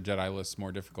the Jedi lists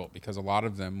more difficult because a lot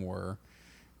of them were,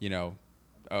 you know,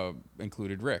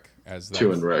 included Rick as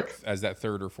that, as that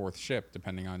 3rd or 4th ship,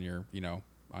 depending on your, you know,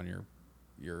 on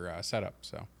your setup.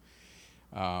 So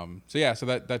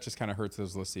that just kind of hurts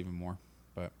those lists even more.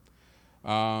 But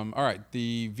all right,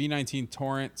 the V19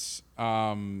 Torrents,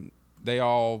 they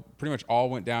all pretty much all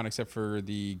went down except for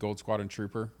the Gold Squadron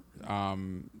Trooper.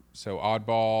 So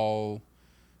Oddball,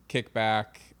 Kickback,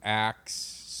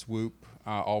 Axe, Swoop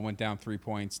all went down 3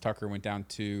 points. Tucker went down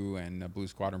 2, and the Blue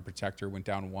Squadron Protector went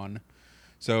down 1.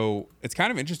 So it's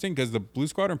kind of interesting because the Blue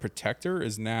Squadron Protector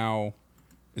is now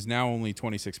only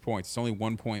 26 points. It's only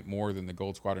 1 point more than the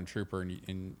Gold Squadron Trooper,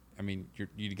 and I mean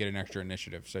you get an extra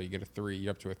initiative, so you get a 3.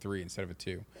 You're up to a 3 instead of a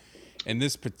 2. In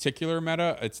this particular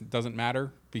meta, it doesn't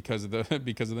matter because of the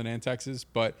Nantexes,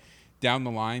 but down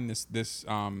the line, this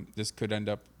could end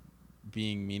up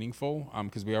being meaningful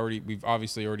because we've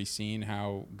obviously already seen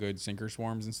how good sinker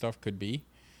swarms and stuff could be.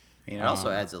 I mean, it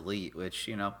also adds elite, which,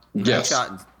 you know, yes.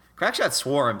 crackshot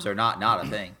swarms are not a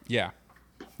thing. Yeah.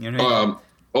 You know what I mean?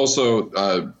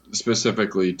 Also,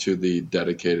 specifically to the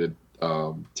dedicated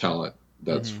talent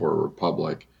that's for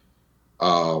Republic, you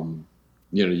know,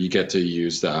 you get to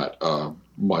use that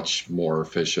much more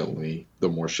efficiently the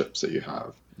more ships that you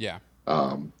have. Yeah.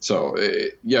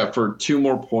 For 2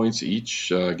 more points each,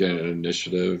 getting an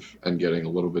initiative and getting a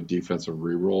little bit defensive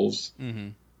rerolls,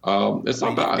 it's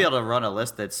not bad. You'd be able to run a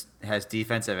list that has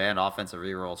defensive and offensive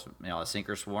rerolls. You know, a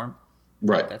sinker swarm.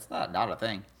 Right. That's not a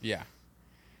thing. Yeah.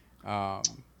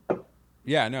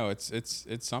 Yeah. No, it's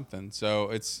something. So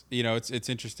it's, you know, it's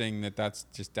interesting that that's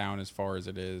just down as far as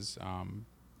it is,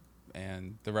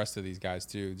 and the rest of these guys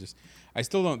too. Just, I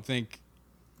still don't think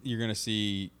you're gonna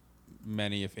see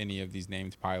many, if any, of these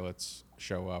named pilots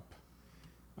show up.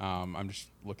 I'm just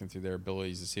looking through their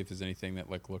abilities to see if there's anything that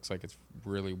looks like it's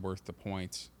really worth the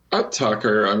points. At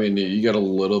Tucker, I mean, you get a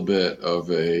little bit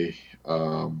of a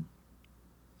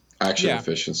action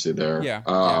efficiency there. Yeah.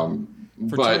 For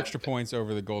but 2 extra points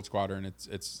over the Gold Squadron,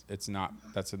 it's not.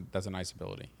 That's a nice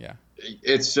ability. Yeah.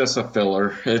 It's just a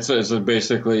filler. It's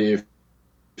basically if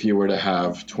you were to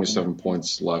have 27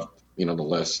 points left, you know, the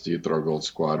list, do you throw Gold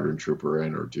Squadron Trooper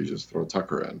in, or do you just throw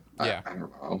Tucker in? Yeah. I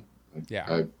don't know.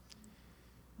 Yeah.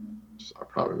 I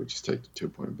probably would just take the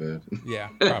 2-point bid. Yeah,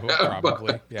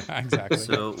 probably. Yeah, exactly.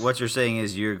 So what you're saying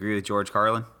is you agree with George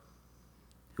Carlin,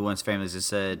 who once famously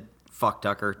said, "Fuck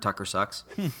Tucker, Tucker sucks."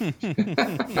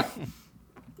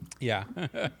 Yeah.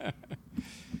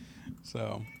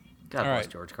 So. God bless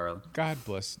George Carlin. God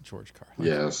bless George Carlin.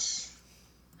 Yes.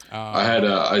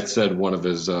 I said one of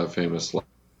his famous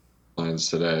lines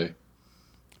today.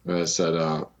 I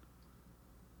said,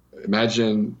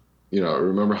 imagine, you know,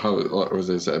 remember how, what was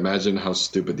it? Imagine how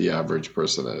stupid the average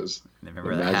person is.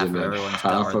 Remember Imagine that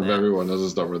half of everyone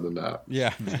is dumber than that.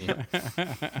 Yeah.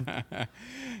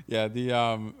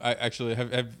 Yeah. I actually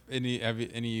have any of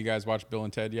you guys watched Bill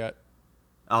and Ted yet?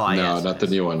 Oh, no, not the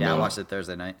new one. Yeah, no. I watched it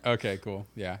Thursday night. Okay, cool.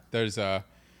 Yeah, there's we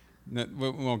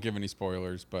won't give any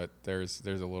spoilers, but there's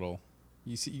a little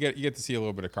you get to see a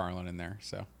little bit of Carlin in there.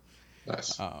 So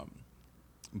Nice.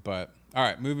 but all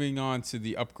right, moving on to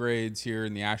the upgrades here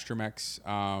in the Astromechs.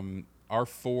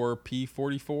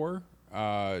 R4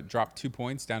 P44 dropped 2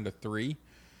 points down to 3.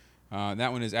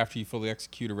 That one is after you fully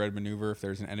execute a red maneuver. If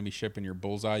there's an enemy ship in your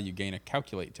bullseye, you gain a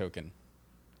calculate token.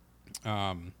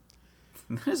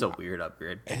 That is a weird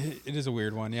upgrade. It is a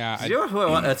weird one, yeah. You know who I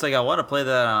want? It's like I want to play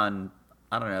that on,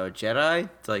 I don't know, Jedi.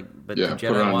 It's like, but Yeah, the put it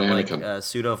Jedi on want like Anakin.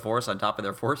 pseudo force on top of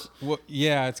their force. Well,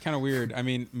 yeah, it's kind of weird. I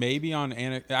mean, maybe on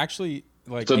Anakin. Actually,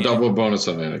 like It's a double bonus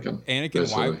on Anakin.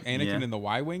 Anakin Yeah. in the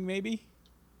Y-wing, maybe.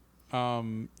 You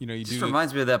know, you It just do.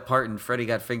 reminds me of that part in Freddy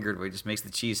Got Fingered where he just makes the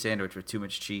cheese sandwich with too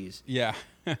much cheese. Yeah,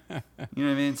 You know what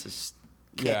I mean? It's just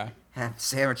yeah. have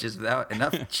sandwiches without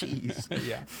enough cheese.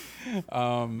 Yeah.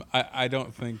 I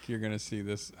don't think you're gonna see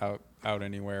this out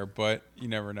anywhere, but you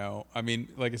never know. I mean,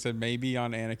 like I said, maybe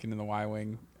on Anakin in the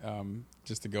Y-wing,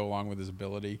 just to go along with his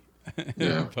ability.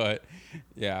 Yeah. But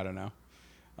yeah, I don't know.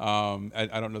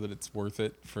 I don't know that it's worth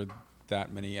it for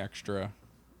that many extra.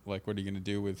 Like, what are you gonna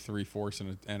do with 3 force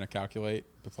and a calculate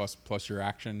plus your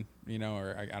action? You know,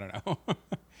 or I don't know.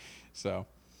 So.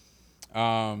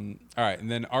 All right,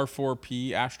 and then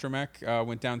R4P Astromech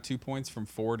went down 2 points from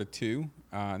 4 to 2.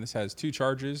 And this has 2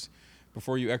 charges.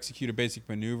 Before you execute a basic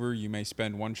maneuver, you may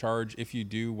spend 1 charge. If you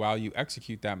do, while you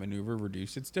execute that maneuver,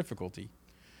 reduce its difficulty.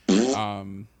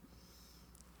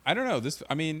 I don't know.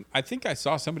 I mean, I think I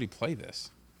saw somebody play this.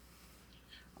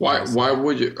 Why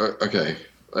would you? Okay,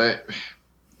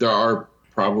 there are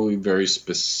probably very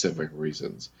specific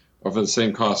reasons. Or for the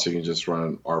same cost, you can just run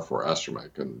an R4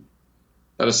 Astromech, and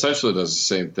that essentially does the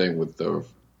same thing with the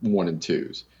 1 and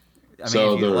 2s. I mean,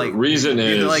 So if you the like, reason if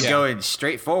you're is- like Yeah. going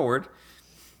straight forward.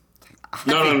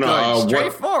 No. Going straight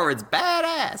What, forward's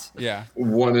badass. Yeah.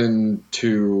 1 and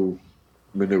 2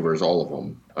 maneuvers, all of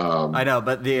them. I know,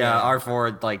 but the Yeah.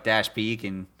 R4 like dash P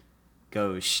can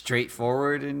go straight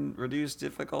forward and reduce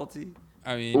difficulty.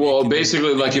 I mean, Well, it can do-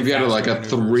 basically, it like can if do you had like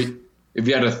faster a maneuvers. 3, if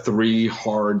you had a 3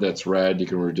 hard that's red, you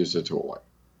can reduce it to a white.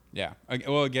 Yeah.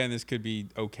 Well, again, this could be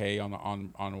okay on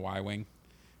a Y-wing.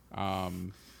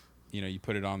 You know, you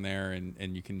put it on there,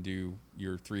 and you can do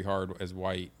your 3 hard as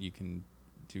white. You can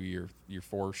do your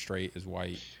 4 straight as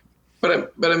white.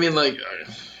 But I mean, like,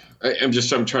 I'm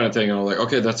trying to think. I'm like,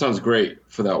 okay, that sounds great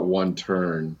for that 1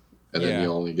 turn, and Yeah. then you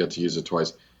only get to use it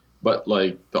twice. But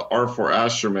like the R4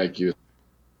 Astromech, you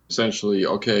essentially,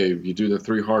 okay, you do the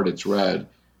 3 hard, it's red,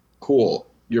 cool.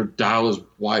 Your dial is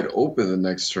wide open the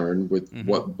next turn with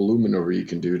what blue maneuver you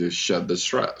can do to shed the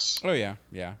stress. Oh yeah,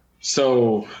 yeah.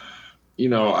 So, you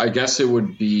know, I guess it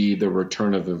would be the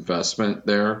return of investment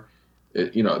there.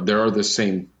 You know, there are the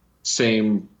same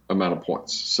amount of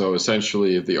points. So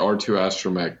essentially, if the R2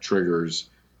 Astromech triggers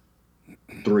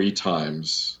 3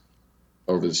 times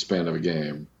over the span of a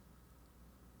game,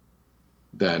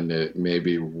 then it may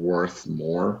be worth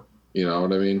more. You know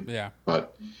what I mean? Yeah.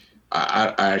 But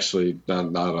I actually, now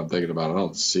that I'm thinking about it, I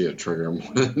don't see it trigger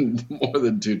more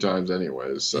than 2 times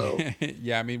anyways. So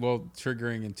Yeah, I mean, well,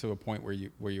 triggering into a point where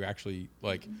you actually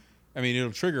like, I mean,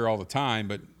 it'll trigger all the time,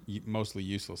 but mostly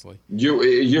uselessly.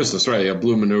 useless, right? A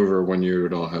blue maneuver when you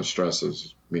don't have stress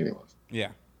is meaningless.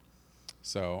 Yeah.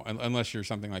 So unless you're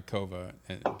something like Kova,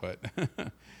 but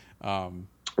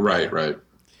Right.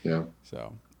 Yeah.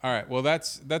 so all right. Well,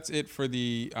 that's it for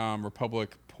the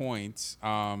Republic points.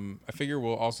 I figure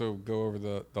we'll also go over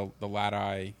the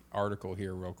Lad-Eye article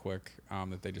here real quick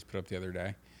that they just put up the other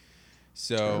day.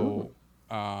 So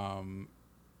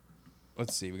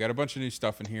let's see. We got a bunch of new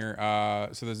stuff in here.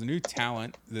 So there's a new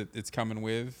talent that it's coming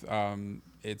with.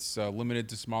 It's limited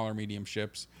to smaller medium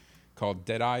ships called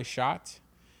Deadeye Shot.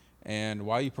 And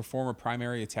while you perform a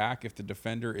primary attack, if the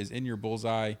defender is in your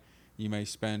bullseye, you may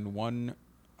spend 1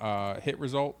 hit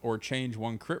result or change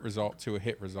 1 crit result to a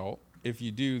hit result. If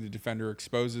you do, the defender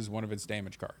exposes one of its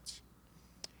damage cards.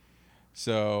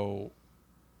 So,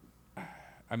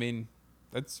 I mean,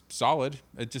 that's solid.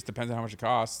 It just depends on how much it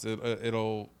costs.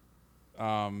 It'll,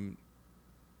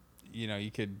 you know, you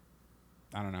could,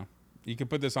 I don't know. You could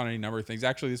put this on any number of things.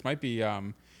 Actually, this might be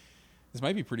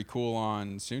pretty cool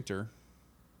on Soontir.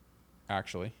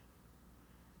 Actually,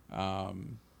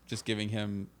 just giving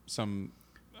him some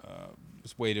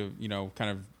this way to, you know, kind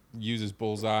of use his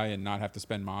bullseye and not have to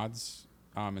spend mods,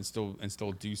 and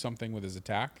still do something with his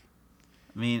attack.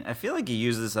 I mean, I feel like you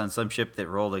use this on some ship that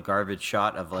rolled a garbage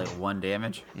shot of like 1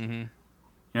 damage. Mm-hmm. You know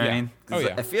what Yeah. I mean? 'Cause Oh,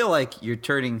 yeah. I feel like you're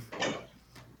turning.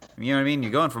 You know what I mean?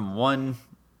 You're going from 1.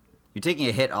 You're taking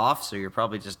a hit off, so you're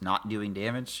probably just not doing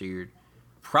damage. So you're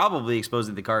probably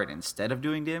exposing the card instead of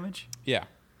doing damage. Yeah,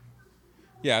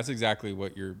 that's exactly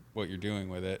what you're doing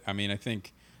with it. I mean, I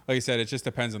think like I said, it just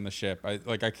depends on the ship. I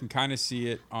can kind of see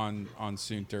it on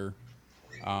Soontir,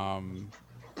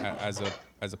 as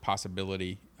a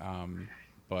possibility,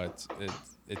 but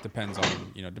it depends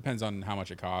on how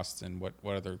much it costs and what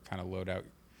other kind of loadout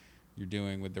you're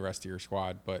doing with the rest of your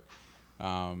squad. But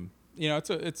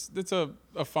it's a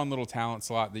fun little talent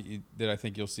slot that I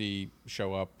think you'll see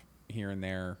show up here and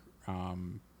there,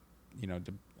 on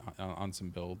some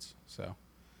builds. So,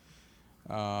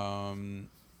 all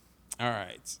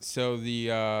right. So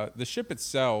the ship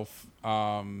itself,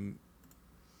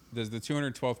 there's the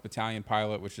 212th Battalion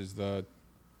Pilot, which is the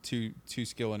two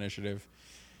skill initiative.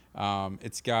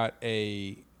 It's got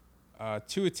a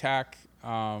 2 attack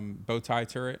bow tie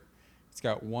turret. It's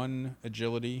got 1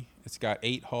 agility. It's got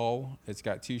 8 hull. It's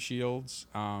got 2 shields,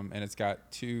 and it's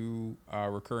got 2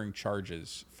 recurring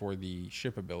charges for the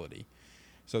ship ability.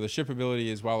 So the ship ability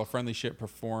is while a friendly ship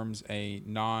performs a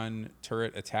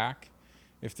non-turret attack,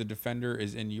 if the defender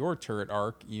is in your turret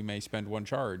arc, you may spend 1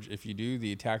 charge. If you do,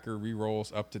 the attacker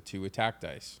rerolls up to 2 attack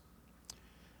dice.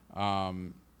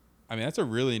 That's a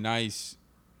really nice,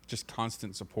 just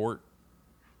constant support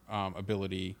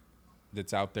ability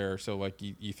that's out there. So like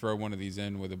you throw one of these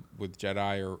in with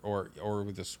Jedi or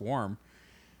with a swarm.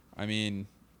 I mean,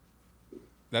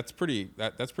 that's pretty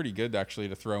good actually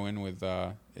to throw in with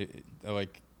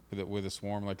with a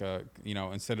swarm, like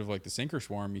instead of like the sinker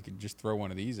swarm, you could just throw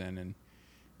one of these in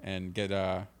and get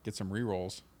some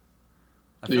rerolls.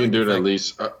 You can do it at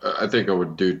least. I think I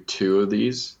would do 2 of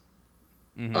these,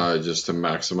 just to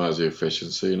maximize the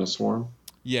efficiency in a swarm.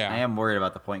 Yeah, I am worried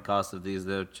about the point cost of these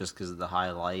though, just because of the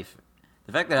high life.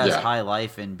 The fact that it has high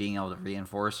life and being able to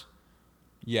reinforce.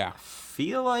 Yeah, I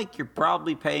feel like you're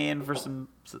probably paying for some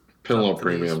Pillow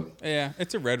premium. Yeah,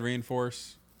 it's a red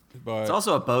reinforce, but it's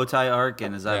also a bow tie arc,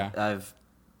 and as I've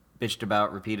bitched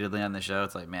about repeatedly on the show,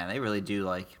 it's like, man, they really do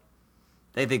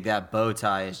they think that bow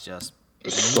tie is just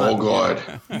so good.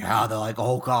 Yeah, they're like,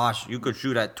 oh gosh, you could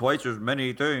shoot at twice as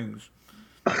many things.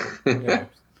 yeah.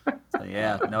 So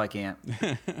yeah, no, I can't.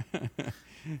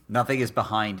 Nothing is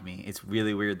behind me. It's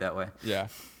really weird that way. Yeah.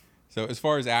 So as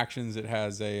far as actions, it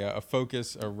has a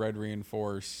focus, a red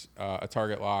reinforce, a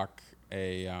target lock,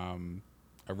 a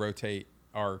rotate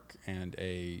arc, and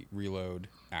a reload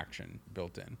action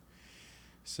built in.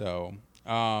 So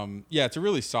it's a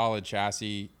really solid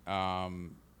chassis. That's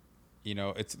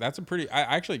a pretty.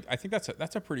 I think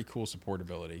that's a pretty cool support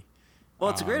ability. Well,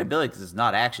 it's a great ability because it's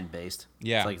not action based.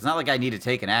 Yeah, it's not like I need to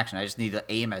take an action. I just need to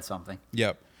aim at something.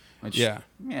 Yep. Which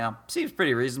seems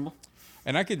pretty reasonable.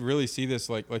 And I could really see this,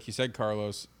 like you said,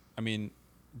 Carlos. I mean,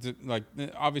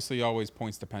 obviously always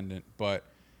points dependent, but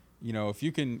if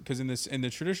you can, because in the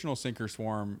traditional sinker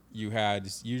swarm, you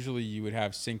would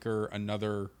have sinker,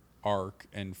 another arc,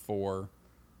 and 4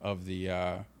 of the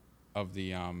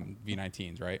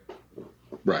V19s, right?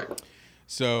 Right.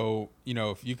 So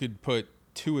if you could put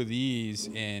 2 of these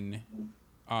in,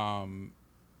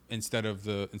 instead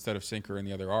of sinker and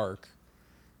the other arc,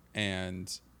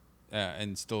 and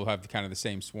still have kind of the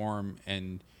same swarm,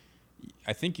 and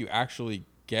I think you actually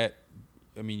get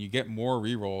more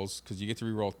rerolls because you get to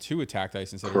reroll 2 attack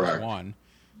dice instead of just 1.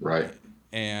 Right.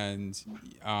 And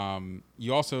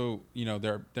you also,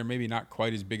 they're maybe not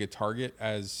quite as big a target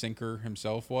as Sinker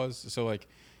himself was. So I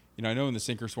know in the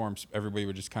Sinker swarms, everybody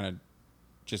would just kind of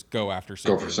just go after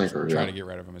Sinker. Go for Sinker, try to get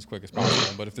rid of him as quick as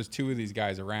possible. But if there's 2 of these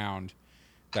guys around,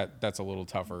 that's a little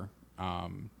tougher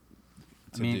to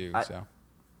do. So.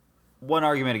 One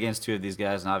argument against 2 of these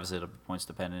guys, and obviously it'll be points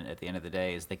dependent at the end of the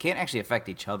day, is they can't actually affect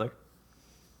each other.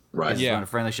 Right. Yeah. When a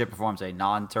friendly ship performs a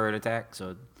non-turret attack,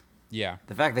 so yeah,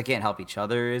 the fact they can't help each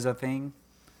other is a thing.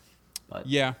 But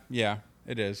yeah,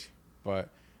 it is. But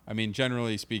I mean,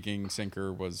 generally speaking,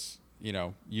 Sinker was,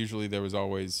 usually there was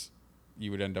always, you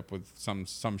would end up with some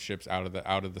ships out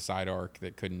of the side arc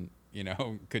that couldn't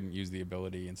use the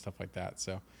ability and stuff like that.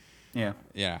 So yeah,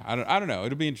 I don't know.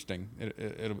 It'll be interesting.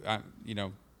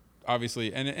 It'll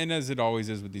obviously, and as it always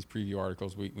is with these preview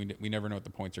articles, we never know what the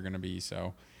points are going to be.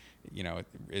 So,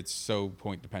 it's so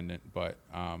point dependent. But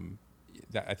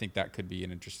I think that could be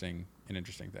an interesting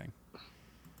thing.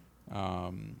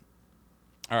 All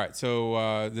right,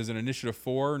 so there's an Initiative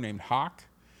 4 named Hawk.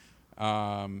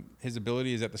 His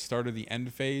ability is at the start of the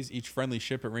end phase. Each friendly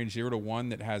ship at range 0 to 1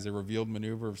 that has a revealed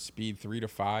maneuver of speed 3 to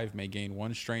 5 may gain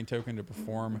 1 strain token to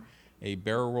perform a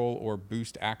barrel roll or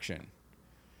boost action.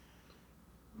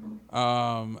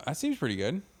 That seems pretty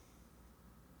good.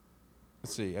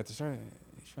 Let's see. At the start,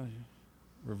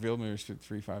 revealed maneuvers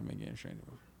 3-5 may gain strain.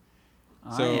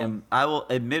 So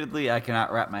I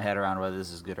cannot wrap my head around whether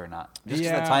this is good or not. Just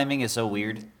because the timing is so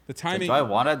weird. The timing. Do I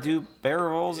want to do barrel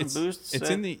rolls and boosts? It's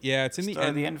in the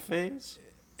end phase.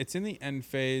 it's in the end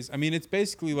phase. I mean, it's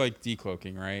basically like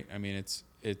decloaking, right? I mean, it's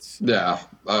Yeah,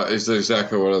 it's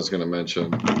exactly what I was going to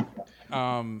mention.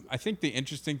 I think the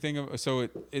interesting thing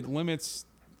it limits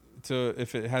to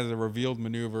if it has a revealed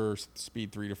maneuver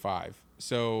speed 3 to 5.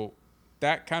 So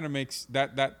that kind of makes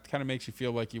you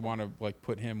feel like you want to like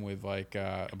put him with like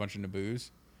a bunch of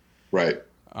Naboos, Right.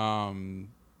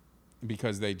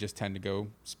 because they just tend to go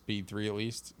speed 3 at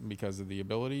least because of the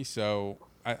ability. So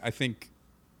I think,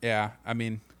 yeah, I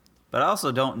mean, But I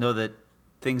also don't know that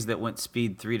things that went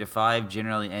speed 3 to 5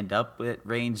 generally end up at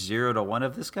range 0 to 1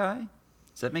 of this guy.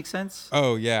 Does that make sense?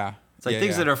 oh yeah, It's like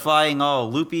things that are flying all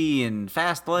loopy and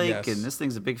fast like, Yes. and this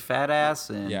thing's a big fat ass.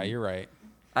 And yeah, you're right.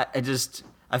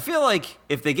 I feel like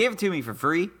if they gave it to me for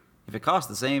free, if it cost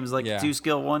the same as like Yeah. the 2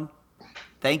 skill one,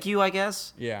 thank you, I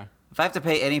guess. Yeah, If I have to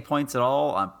pay any points at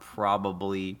all, I'm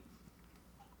probably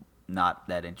not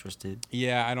that interested.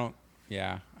 yeah, I don't.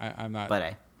 Yeah, I'm not. But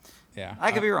hey, yeah,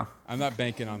 I could be wrong. I'm not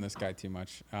banking on this guy too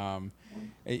much.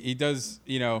 He does,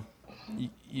 you know,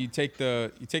 you take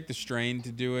the strain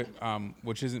to do it,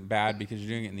 which isn't bad because you're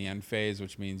doing it in the end phase,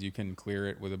 which means you can clear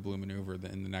it with a blue maneuver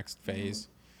in the next phase,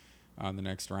 on the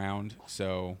next round.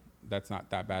 So that's not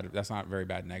that bad. That's not a very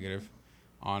bad negative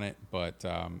on it. But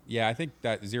yeah, I think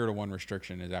that 0 to 1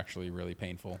 restriction is actually really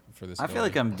painful for this. I feel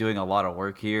like I'm doing a lot of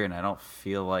work here, and I don't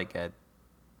feel like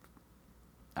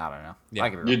I don't know. Yeah. I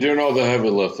could be wrong. You're doing all the heavy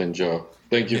lifting, Joe.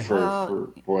 Thank you for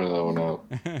Well- pointing that one out.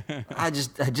 I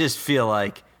just feel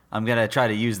like I'm gonna try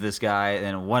to use this guy,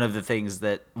 and one of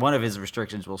his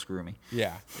restrictions will screw me.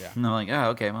 Yeah, yeah, And I'm like, oh,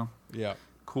 okay, well, yeah.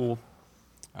 cool.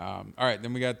 All right,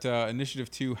 then we got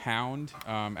Initiative 2 Hound.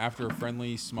 After a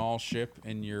friendly small ship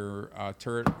in your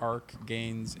turret arc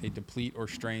gains a deplete or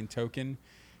strain token.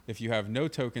 If you have no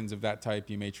tokens of that type,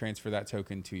 you may transfer that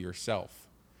token to yourself.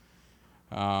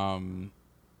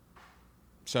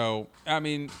 So, I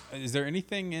mean, is there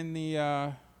anything in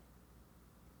the...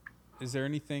 is there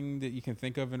anything that you can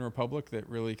think of in Republic that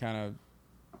really kind of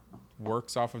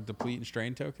works off of deplete and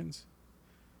strain tokens?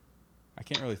 I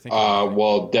can't really think of anything.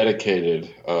 Well, dedicated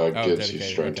gives you dedicated,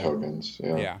 strength okay. tokens.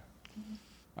 Yeah.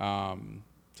 Yeah.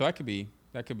 So that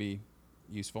could be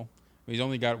useful. But he's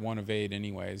only got 1 evade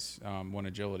anyways, 1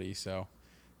 agility, so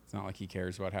it's not like he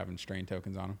cares about having strain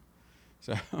tokens on him.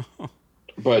 So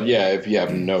But yeah, if you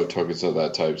have no tokens of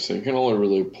that type, so you can only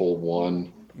really pull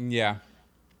 1. yeah.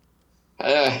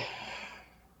 Yeah.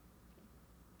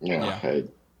 Yeah.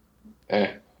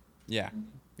 Yeah, Yeah.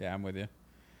 Yeah, I'm with you.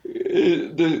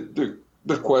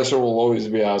 the question will always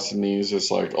be asked in these.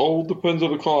 It's like, oh, depends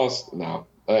on the cost. No,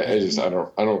 I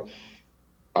don't.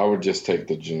 I would just take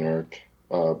the generic.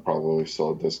 Probably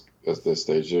still at this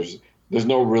stage. There's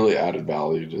no really added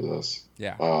value to this.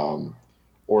 Yeah.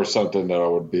 Or something that I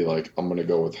would be like, I'm gonna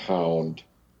go with Hound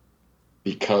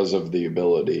because of the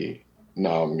ability.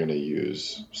 Now I'm gonna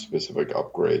use specific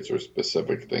upgrades or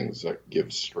specific things that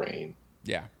give strain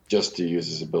Yeah. just to use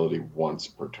his ability once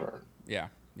per turn. Yeah.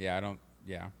 Yeah, I don't.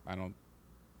 Yeah.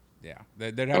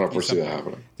 There'd I have don't to be foresee that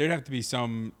happening. There'd have to be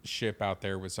some ship out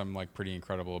there with some like pretty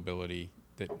incredible ability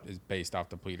that is based off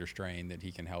deplete or strain that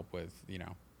he can help with, you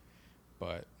know.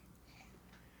 But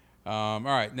all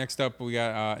right, next up we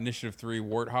got Initiative 3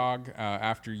 Warthog.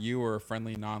 After you or a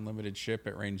friendly non-limited ship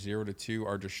at range 0 to 2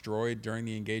 are destroyed during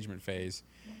the engagement phase,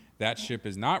 that ship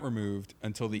is not removed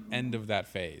until the end of that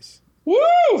phase. Woo!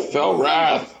 Fell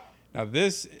Wrath. Now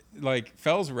this, like,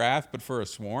 Fell's Wrath, but for a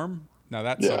swarm. Now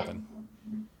that's Yeah. something.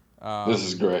 This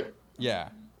is great. Yeah,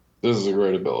 This is a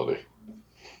great ability.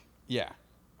 yeah.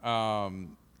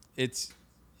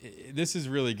 This is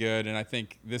really good, and I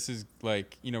think this is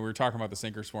like, you know, we were talking about the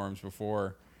sinker swarms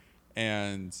before,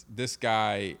 and this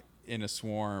guy in a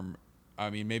swarm,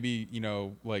 I mean, maybe, you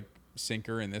know, like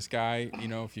sinker in this guy, you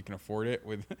know, if you can afford it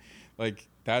with, like,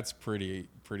 that's pretty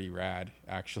rad,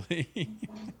 actually.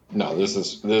 No, this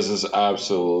is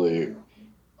absolutely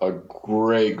a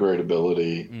great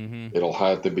ability. Mm-hmm. It'll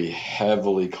have to be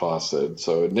heavily costed.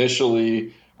 So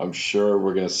initially, I'm sure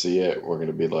we're gonna see it. We're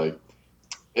gonna be like,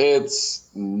 it's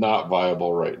not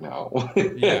viable right now.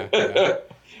 Yeah.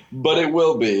 But it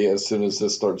will be as soon as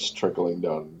this starts trickling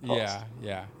down in cost.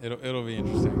 Yeah. It'll be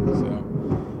interesting.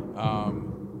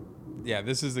 So, yeah,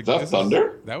 this is the. Is that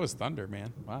thunder? That was thunder,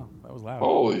 man. Wow, that was loud.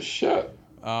 Holy shit.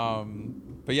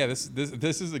 But yeah,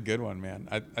 this is a good one, man.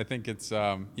 I think it's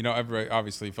you know, everybody,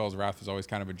 obviously Fell's Wrath was always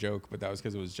kind of a joke, but that was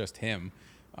because it was just him.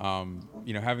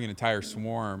 You know, having an entire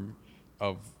swarm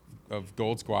of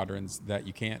gold squadrons that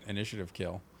you can't initiative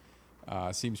kill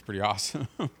seems pretty awesome.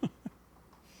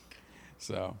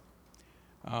 So,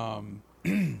 all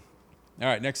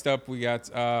right, next up we got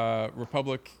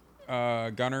Republic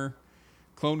Gunner,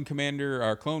 Clone Commander,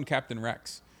 or Clone Captain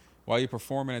Rex. While you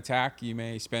perform an attack, you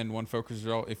may spend 1 focus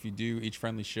result. If you do, each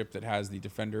friendly ship that has the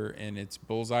defender in its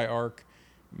bullseye arc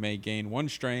may gain 1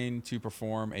 strain to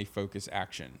perform a focus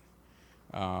action.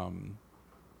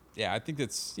 Yeah, I think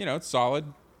that's, it's solid.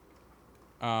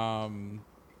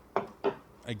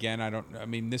 Again, I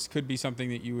mean, this could be something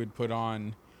that you would put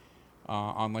on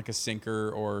like a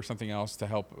sinker or something else to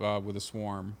help with a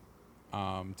swarm,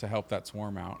 to help that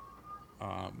swarm out.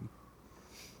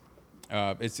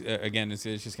 It's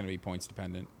just going to be points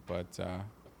dependent, but I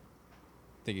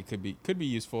think it could be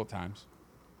useful at times.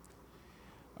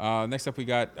 Next up, we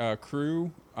got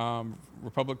crew,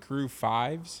 Republic Crew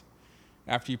 5s.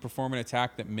 After you perform an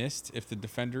attack that missed, if the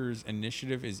defender's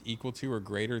initiative is equal to or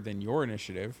greater than your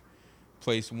initiative,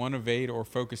 place 1 evade or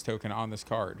focus token on this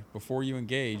card. Before you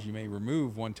engage, you may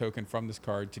remove 1 token from this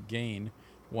card to gain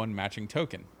 1 matching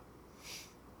token.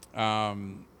 So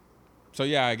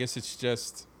yeah, I guess it's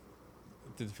just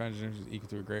the defender's initiative is equal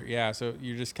to or greater. Yeah, so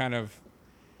you're just kind of.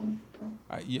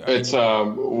 What was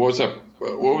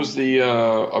the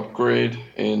upgrade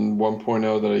in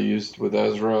 1.0 that I used with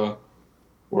Ezra,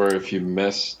 where if you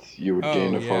missed, you would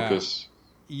gain a focus?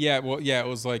 Yeah, well, it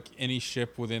was like any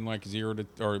ship within like 0 to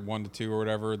or 1 to 2 or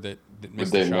whatever that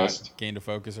missed a shot gained a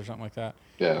focus or something like that.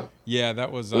 Yeah. Yeah,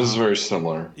 that was. This is very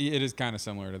similar. It is kind of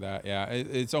similar to that. Yeah,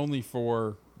 it's only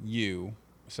for you,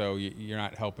 so you're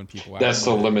not helping people out. That's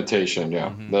the limitation.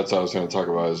 Yeah, that's what I was going to talk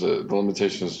about. The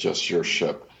limitation is just your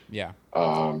ship. Yeah.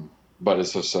 But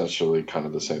it's essentially kind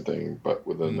of the same thing, but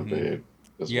with an evade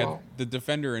as well. Yeah, the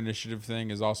defender initiative thing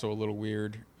is also a little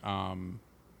weird.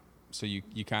 So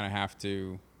you kind of have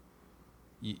to.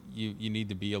 You need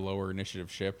to be a lower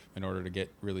initiative ship in order to get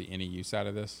really any use out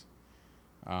of this.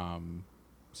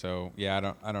 So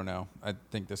yeah, I don't know. I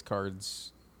think this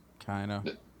card's kind of.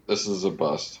 This is a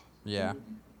bust. Yeah.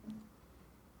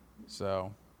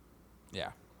 So,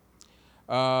 yeah.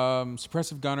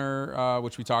 Suppressive Gunner,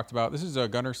 which we talked about. This is a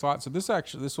gunner slot, so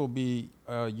this will be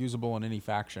usable in any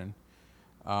faction.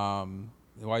 While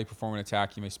you perform an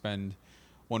attack, you may spend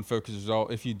 1 focus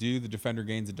result. If you do, the defender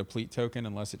gains a deplete token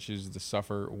unless it chooses to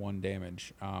suffer 1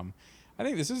 damage. I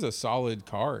think this is a solid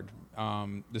card.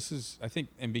 This is, I think,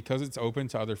 and because it's open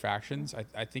to other factions,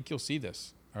 I think you'll see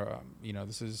this.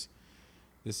 This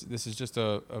is just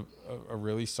a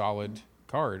really solid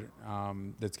card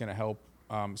that's going to help.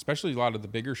 Especially a lot of the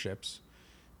bigger ships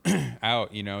out,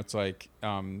 it's like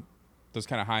those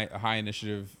kind of high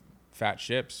initiative fat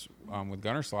ships with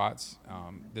gunner slots.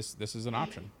 This is an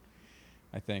option.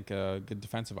 I think a good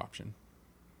defensive option.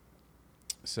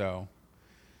 So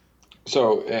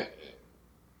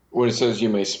when it says you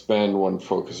may spend 1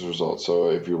 focus result, so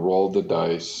if you roll the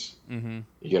dice, you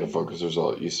get a focus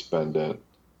result, you spend it.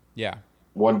 Yeah.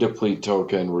 1 deplete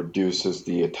token reduces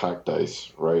the attack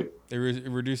dice, right? It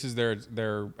reduces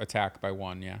their attack by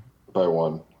 1, yeah. By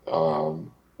 1.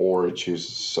 Or it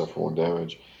chooses to suffer 1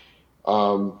 damage.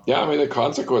 Yeah, I mean, the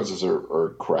consequences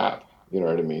are crap. You know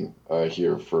what I mean?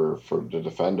 Here for the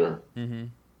defender.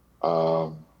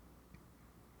 I'm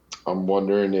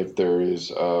wondering if there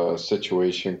is a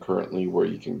situation currently where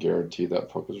you can guarantee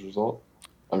that focus result.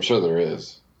 I'm sure there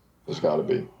is. There's got to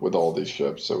be with all these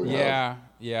ships that we have.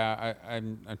 Yeah.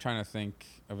 I'm trying to think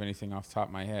of anything off the top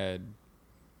of my head.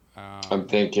 I'm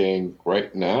thinking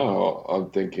right now. I'm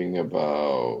thinking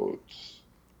about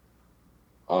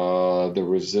the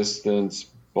Resistance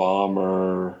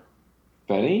bomber,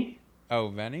 Veni. Oh,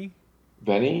 Veni.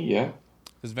 Veni, yeah.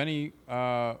 Does Veni?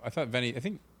 I thought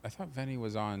Veni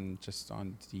was just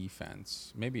on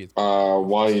defense. Maybe it's.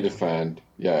 While you defend,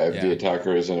 if the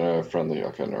attacker isn't a friendly,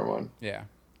 okay, never mind. Yeah.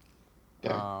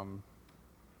 Yeah.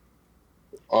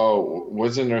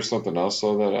 Wasn't there something else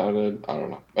though that added? I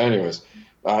don't know. Anyways,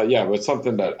 but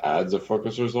something that adds a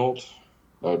focus result,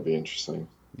 that would be interesting.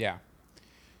 Yeah.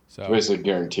 So basically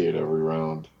guaranteed every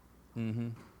round.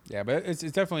 Yeah, but it's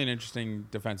definitely an interesting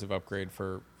defensive upgrade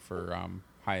for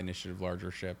high initiative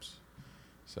larger ships.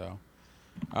 So,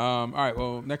 all right.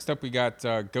 Well, next up we got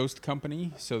Ghost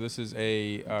Company. So this is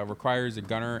requires a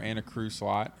gunner and a crew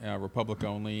slot, Republic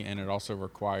only, and it also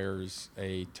requires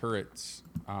a turret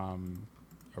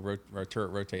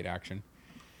rotate action.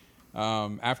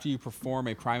 After you perform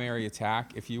a primary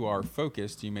attack, if you are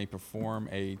focused, you may perform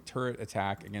a turret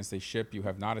attack against a ship you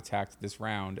have not attacked this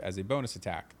round as a bonus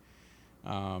attack.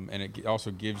 And it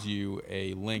also gives you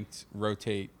a linked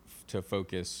rotate to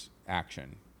focus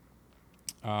action.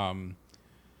 I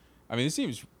mean, this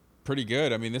seems pretty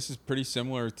good. I mean, this is pretty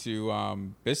similar to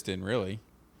Biston, really.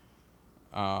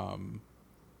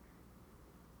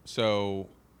 So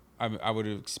I would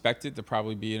expect it to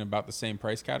probably be in about the same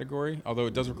price category, although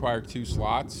it does require 2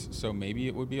 slots, so maybe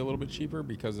it would be a little bit cheaper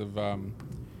because of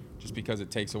just because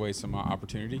it takes away some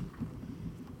opportunity.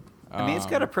 I mean, it's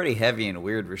got a pretty heavy and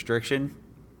weird restriction,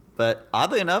 but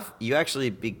oddly enough, you actually,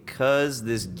 because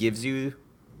this gives you,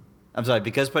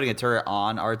 because putting a turret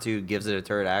on R2 gives it a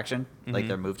turret action, like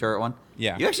their move turret one.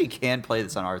 Yeah. You actually can play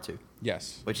this on R2.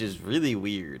 Yes. Which is really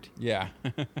weird. Yeah.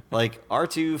 Like,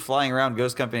 R2 flying around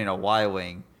Ghost Company in a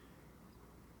Y-Wing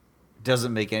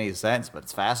doesn't make any sense, but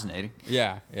it's fascinating.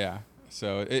 Yeah, yeah.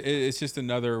 So it's just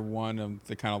another one of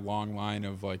the kind of long line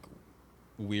of, like,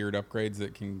 weird upgrades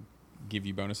that can give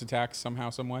you bonus attacks somehow,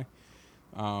 some way.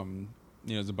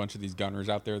 There's a bunch of these gunners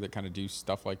out there that kind of do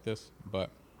stuff like this,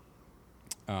 but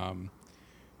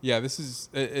this is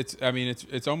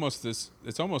it's almost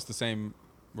the same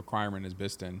requirement as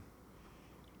Biston,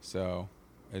 so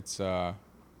it's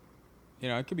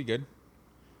it could be good,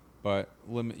 but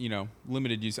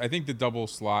limited use. I think the double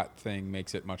slot thing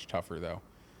makes it much tougher though.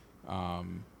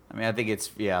 I think it's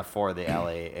for the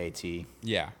LAAT.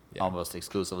 Yeah. Almost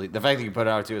exclusively. The fact that you put it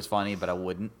out too is funny, but I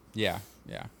wouldn't. Yeah.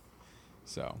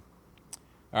 So, all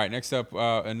right. Next up,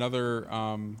 another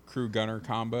crew gunner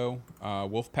combo,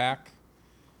 Wolfpack,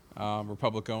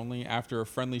 Republic only. After a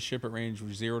friendly ship at range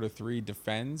 0 to 3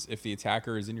 defends, if the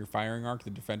attacker is in your firing arc, the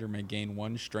defender may gain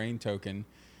 1 strain token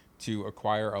to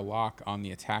acquire a lock on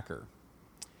the attacker.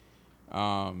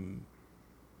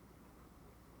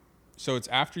 So it's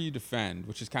after you defend,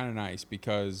 which is kind of nice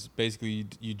because basically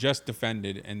you just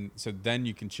defended, and so then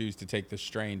you can choose to take the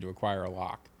strain to acquire a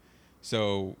lock.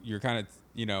 So you're kind of,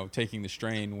 taking the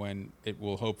strain when it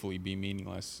will hopefully be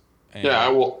meaningless. And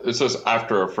it says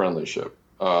after a friendly ship.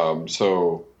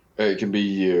 So it can be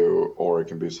you or it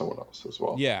can be someone else as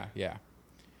well. Yeah.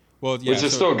 Well, yeah. Which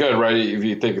is still good, right? If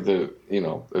you think that,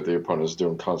 if the opponent is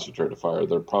doing concentrated fire,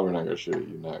 they're probably not going to shoot at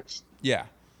you next. Yeah.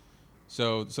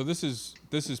 So this is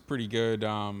pretty good.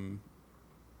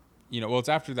 It's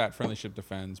after that friendly ship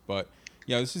defends, but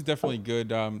this is definitely good.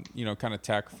 Kind of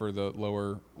tech for the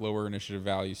lower initiative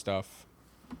value stuff.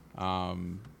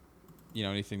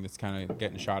 Anything that's kind of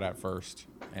getting shot at first,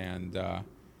 and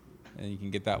you can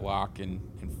get that lock and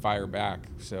fire back.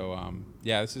 So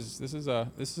this is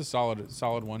a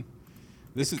solid one.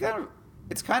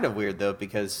 It's kind of weird though,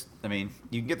 because you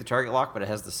can get the target lock, but it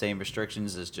has the same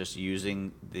restrictions as just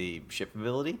using the ship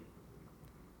ability.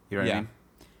 You know what I mean?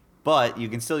 But you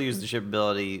can still use the ship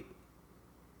ability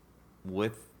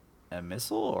with a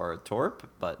missile or a torp,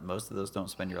 but most of those don't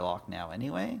spend your lock now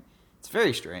anyway. It's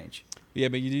very strange. Yeah,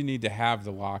 but you do need to have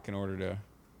the lock in order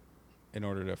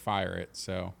to fire it.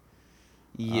 So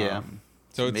yeah.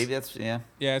 So maybe that's Yeah,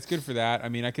 it's good for that.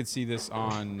 I could see this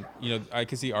on, I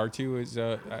could see R2 is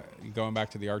going back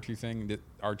to the R2 thing. That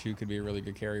R2 could be a really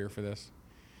good carrier for this.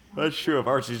 That's true. If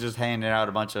R2's just handing out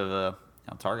a bunch of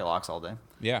target locks all day,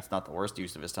 yeah, it's not the worst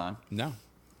use of his time. No.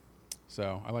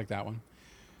 So I like that one.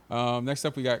 Next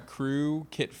up, we got Crew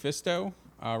Kit Fisto,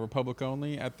 Republic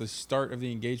only. At the start of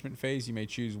the engagement phase, you may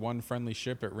choose 1 friendly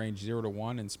ship at range 0 to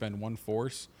 1 and spend 1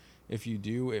 force. If you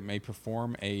do, it may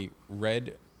perform a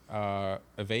red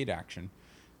evade action,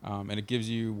 and it gives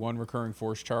you 1 recurring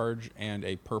force charge and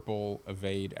a purple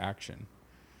evade action.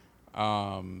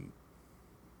 At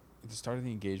the start of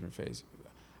the engagement phase,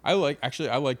 I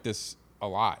like this a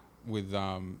lot. With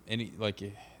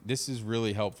this is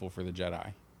really helpful for the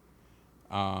Jedi,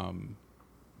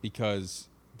 because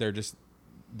they're just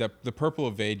the purple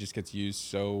evade just gets used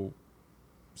so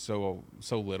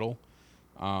little.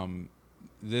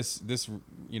 This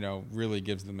really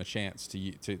gives them a chance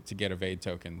to get evade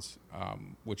tokens,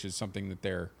 which is something that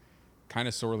they're kind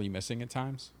of sorely missing at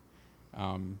times,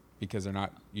 because they're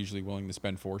not usually willing to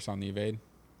spend force on the evade.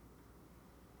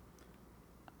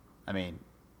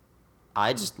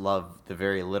 I just love the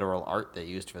very literal art they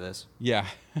used for this. Yeah.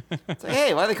 It's like,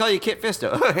 hey, why do they call you Kit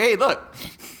Fisto? Hey, look.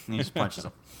 And he just punches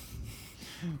him.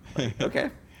 Okay.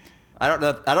 I don't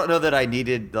know that I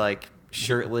needed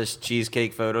shirtless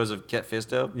cheesecake photos of Kit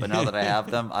Fisto, but now that I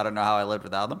have them, I don't know how I lived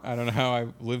without them. I don't know how I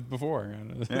lived before.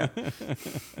 Yeah.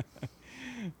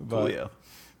 Coolio.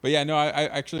 But yeah, no, I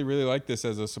actually really like this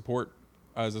as a support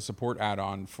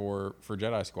add-on for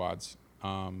Jedi squads.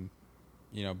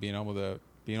 Being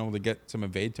able to get some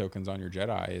evade tokens on your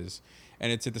Jedi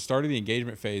and it's at the start of the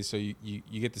engagement phase, so you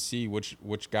get to see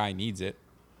which guy needs it,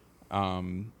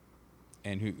 and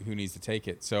who needs to take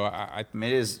it. So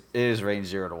it is range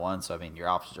 0 to 1, so your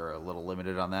options are a little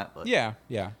limited on that. But yeah,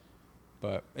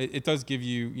 but it does give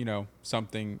you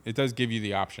something. It does give you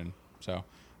the option. So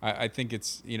I think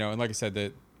it's and like I said,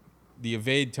 the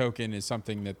evade token is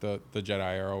something that the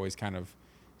Jedi are always kind of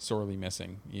sorely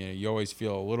missing. You always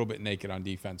feel a little bit naked on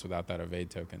defense without that evade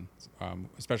token,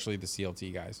 especially the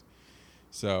CLT guys.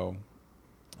 So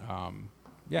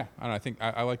yeah, I don't know, I think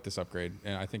I like this upgrade,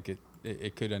 and I think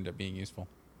it could end up being useful.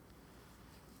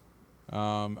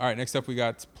 All right, next up we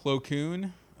got Plo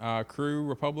Koon, crew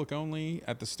Republic only.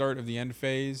 At the start of the end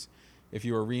phase, if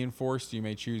you are reinforced, you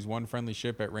may choose one friendly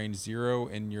ship at range 0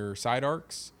 in your side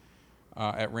arcs.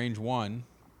 At range 1,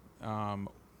 I'm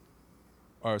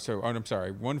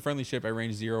sorry, one friendly ship at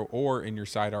range 0 or in your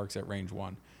side arcs at range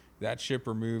 1. That ship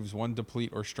removes one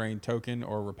deplete or strain token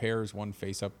or repairs one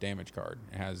face-up damage card.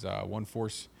 It has one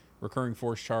recurring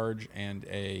force charge and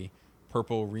a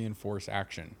purple reinforce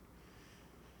action.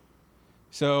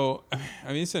 So,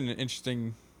 I mean, it's an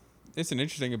interesting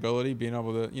ability, being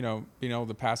able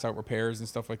to pass out repairs and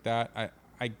stuff like that.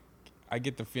 I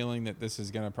get the feeling that this is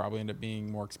going to probably end up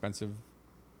being more expensive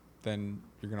than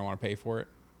you're going to want to pay for it.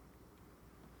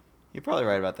 You're probably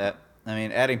right about that. I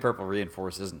mean, adding purple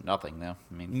reinforce isn't nothing, though.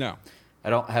 I mean, No. I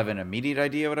don't have an immediate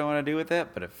idea what I want to do with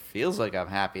that, but it feels like I'm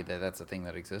happy that that's a thing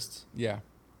that exists. Yeah.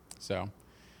 So,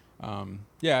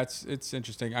 yeah, it's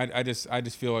interesting. I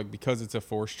just feel like because it's a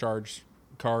force charge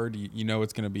card, you know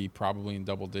it's going to be probably in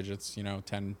double digits.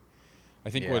 10. I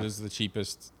think what is the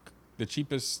cheapest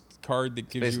card that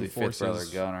gives you basically forces?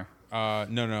 Fifth Brother Gunner.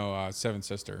 No, Seventh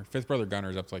Sister. Fifth Brother Gunner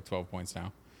is up to like 12 points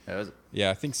now. That was it. Yeah,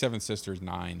 I think Seventh Sister is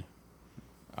 9.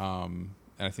 And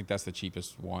I think that's the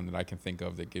cheapest one that I can think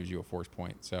of that gives you a force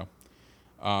point. So,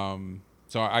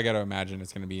 so I got to imagine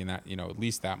it's going to be in that, at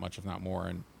least that much, if not more.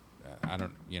 And I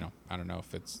don't know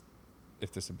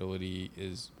if this ability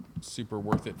is super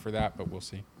worth it for that, but we'll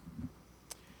see.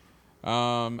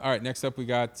 All right, next up we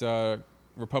got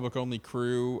Republic only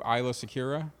crew Isla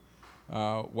Secura.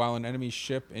 While an enemy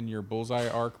ship in your bullseye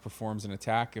arc performs an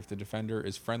attack, if the defender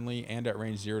is friendly and at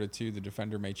range 0 to 2, the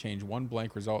defender may change one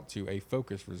blank result to a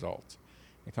focus result.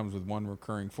 It comes with one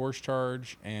recurring force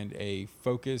charge and a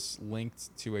focus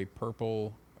linked to a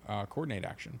purple coordinate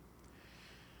action.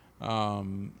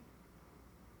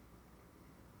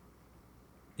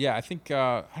 Yeah, I think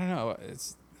I don't know.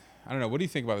 I don't know. What do you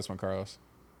think about this one, Carlos?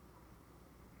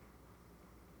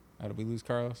 Did we lose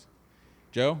Carlos?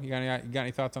 Joe, you got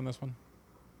any thoughts on this one?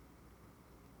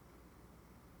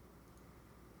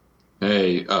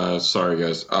 Hey, sorry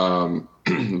guys.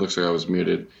 Looks like I was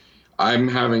muted. I'm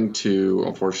having to,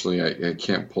 unfortunately, I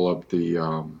can't pull up the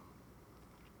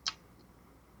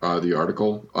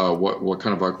article. What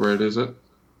kind of upgrade is it?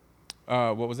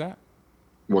 What was that?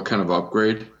 What kind of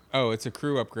upgrade? Oh, it's a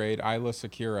crew upgrade, Isla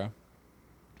Secura.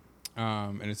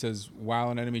 And it says,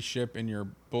 while an enemy ship in your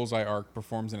bullseye arc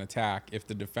performs an attack, if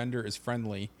the defender is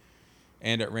friendly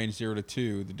and at range 0 to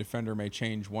 2, the defender may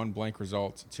change one blank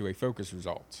result to a focus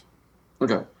result.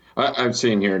 Okay. I'm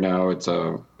seeing here now it's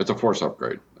a force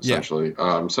upgrade, essentially.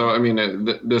 Yeah. So, I mean,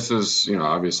 this is,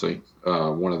 obviously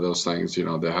one of those things,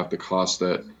 they have to cost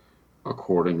it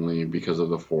accordingly because of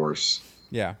the force.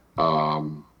 Yeah.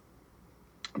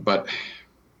 But...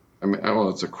 I mean, well,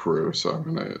 it's a crew, so I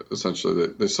mean, essentially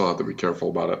they still have to be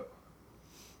careful about it.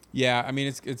 Yeah, I mean,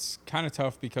 it's kind of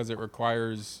tough because it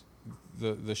requires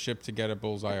the ship to get a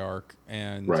bullseye arc,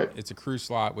 and it's a crew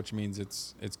slot, which means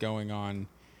it's going on.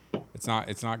 It's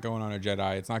not going on a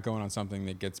Jedi. It's not going on something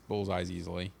that gets bullseyes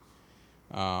easily.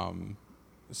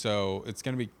 So it's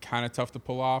going to be kind of tough to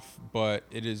pull off, but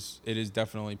it is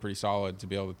definitely pretty solid to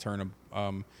be able to turn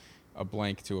a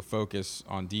blank to a focus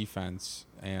on defense,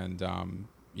 and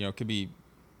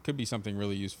could be something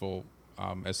really useful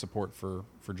as support for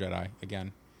Jedi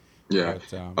again. Yeah.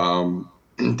 But,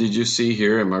 did you see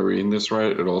here? Am I reading this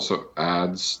right? It also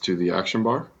adds to the action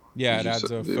bar. Yeah, it adds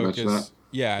a focus.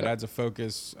 Yeah, it adds a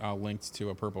focus linked to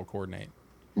a purple coordinate.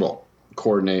 Well,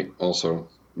 coordinate also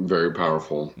very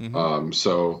powerful. Mm-hmm.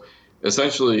 So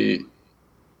essentially,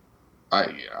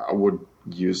 I would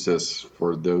use this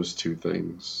for those two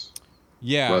things.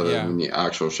 Yeah, rather than the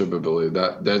actual ship ability.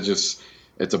 That just.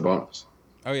 It's a bonus.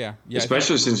 Oh, yeah.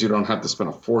 Especially since you don't have to spend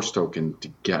a force token to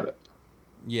get it.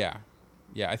 Yeah.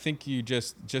 Yeah, I think you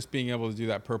just being able to do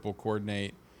that purple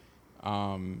coordinate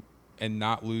and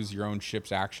not lose your own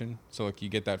ship's action. So, like, you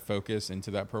get that focus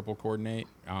into that purple coordinate.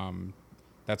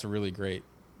 That's a really great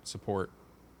support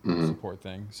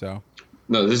thing. So,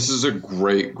 no, this is a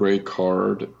great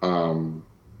card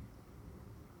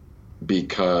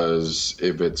because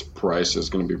if its price is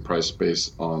going to be priced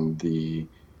based on the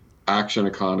action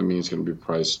economy, is going to be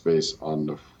priced based on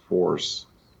the force,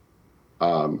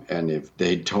 and if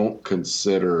they don't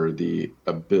consider the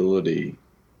ability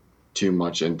too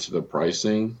much into the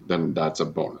pricing, then that's a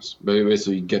bonus. But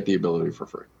basically, you get the ability for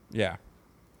free. Yeah.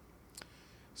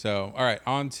 So, all right,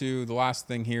 on to the last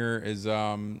thing here is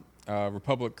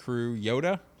Republic crew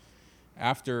Yoda.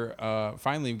 After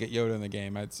finally we get Yoda in the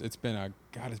game, it's been a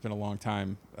long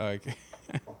time. I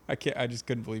I just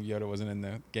couldn't believe Yoda wasn't in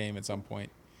the game at some point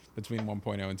between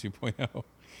 1.0 and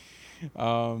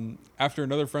 2.0. After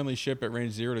another friendly ship at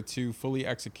range 0 to 2 fully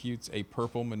executes a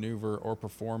purple maneuver or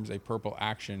performs a purple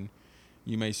action,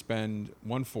 you may spend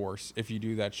 1 force. If you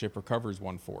do, that ship recovers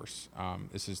 1 force.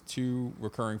 This is 2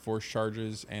 recurring force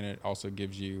charges, and it also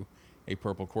gives you a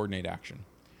purple coordinate action.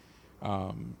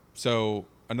 So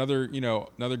another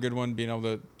good one, being able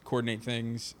to coordinate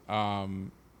things.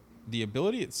 The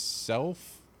ability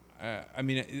itself,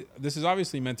 this is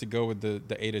obviously meant to go with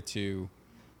the Eta 2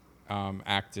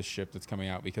 Actus ship that's coming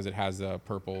out because it has the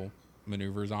purple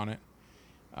maneuvers on it.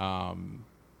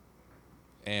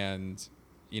 And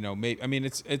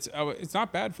it's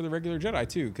not bad for the regular Jedi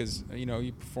too, because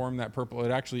you perform that purple,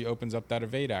 it actually opens up that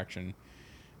evade action.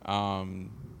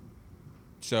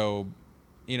 So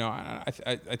I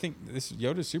think this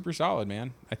Yoda's super solid,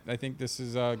 man. I think this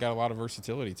has got a lot of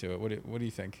versatility to it. What do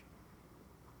you think?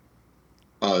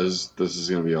 This is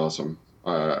going to be awesome.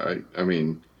 I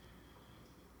mean,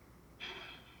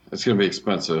 it's going to be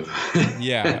expensive.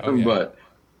 Yeah. Oh, yeah. But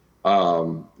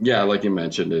like you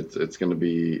mentioned, it's going to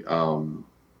be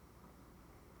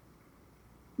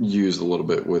used a little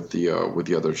bit with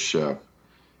the other ship,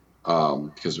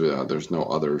 because there's no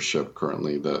other ship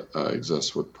currently that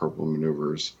exists with purple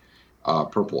maneuvers.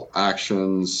 Purple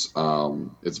actions,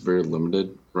 it's very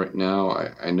limited right now.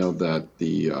 I know that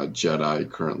the Jedi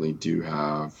currently do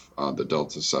have the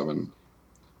Delta 7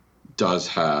 does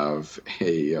have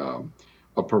a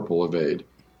purple evade.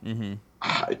 Mm-hmm.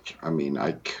 I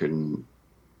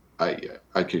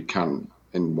could count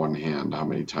in one hand how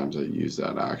many times I used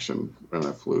that action when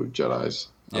I flew Jedis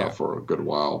for a good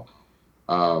while.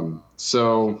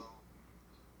 So,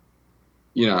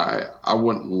 I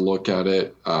wouldn't look at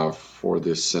it for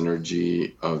the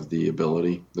synergy of the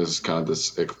ability. This is kind of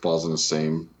it falls in the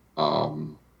same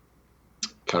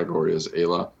category as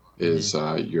Ayla. Is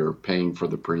you're paying for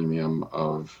the premium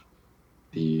of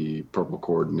the purple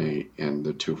coordinate and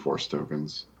the 2 force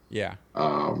tokens. Yeah.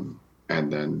 And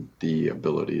then the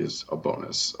ability is a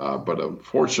bonus. But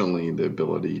unfortunately, the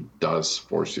ability does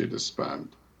force you to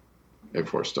spend a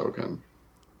force token.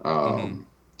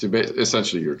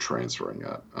 Essentially, you're transferring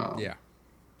it. Yeah.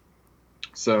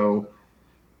 So,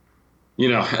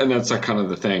 and that's kind of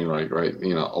the thing, right?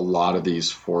 A lot of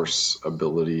these force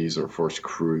abilities or force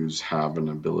crews have an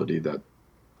ability that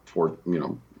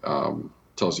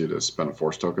tells you to spend a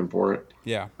force token for it.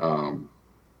 Yeah.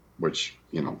 Which,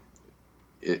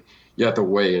 yet the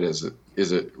way it is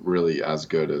it really as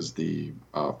good as the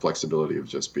flexibility of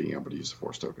just being able to use a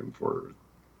force token for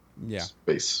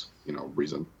space,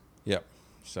 reason. Yep.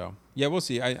 So we'll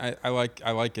see. I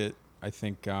like it. I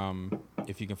think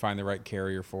if you can find the right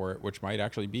carrier for it, which might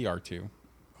actually be R2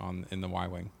 in the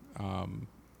Y-wing,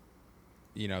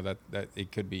 that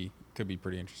it could be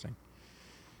pretty interesting.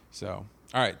 So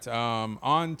all right,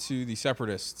 on to the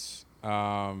Separatists.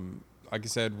 Like I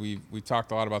said, we've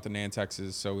talked a lot about the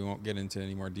Nantexes, so we won't get into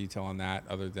any more detail on that.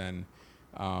 Other than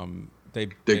they're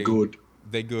good.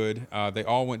 They good. They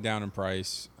all went down in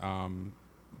price.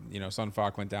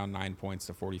 Sunfok went down 9 points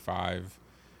to 45.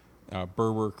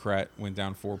 Berber Kret went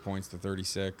down 4 points to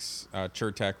 36.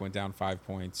 Chertek went down 5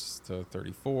 points to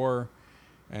 34.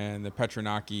 And the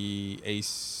Petronaki,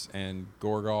 Ace, and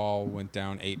Gorgal went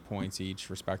down 8 points each,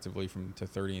 respectively, to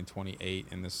 30 and 28.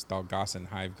 And the Stalgassan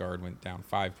Hive Guard went down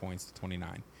 5 points to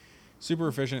 29. Super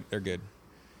efficient. They're good.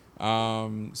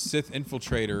 Sith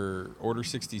Infiltrator, Order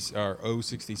 60 or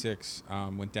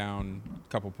O66, went down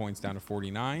a couple points down to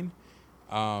 49.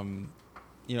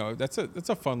 That's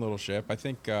a fun little ship. I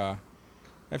think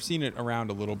I've seen it around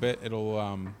a little bit.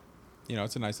 It'll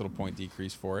it's a nice little point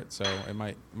decrease for it, so it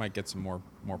might get some more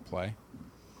play.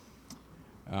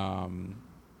 All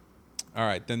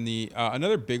right, then the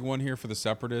another big one here for the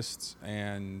Separatists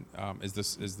and is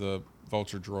the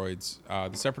Vulture droids.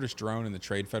 The Separatist drone and the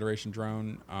Trade Federation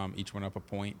drone each went up a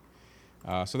point.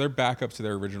 So they're back up to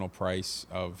their original price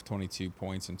of 22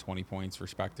 points and 20 points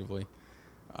respectively.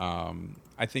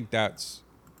 I think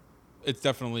it's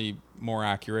definitely more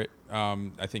accurate.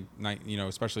 I think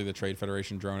especially the Trade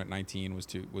Federation drone at 19 was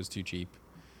too cheap.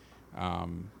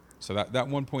 So that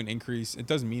 1 point increase, it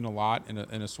does mean a lot in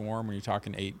a swarm when you're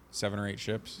talking 7 or 8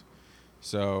 ships.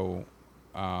 So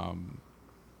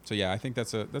yeah, I think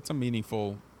that's a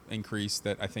meaningful increase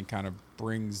that I think kind of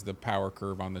brings the power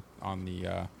curve on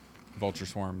the Vulture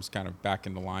swarms kind of back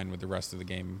into line with the rest of the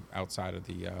game outside of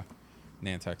the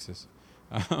Nantexes.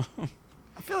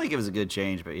 I feel like it was a good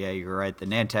change, but yeah, you're right. The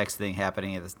Nantex thing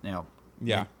happening at the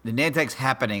the Nantex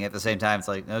happening at the same time. It's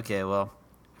like, okay, well,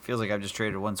 it feels like I've just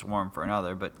traded one swarm for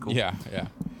another, but cool. Yeah.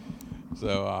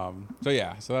 So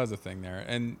that was the thing there,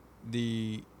 and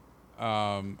the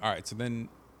All right, so then,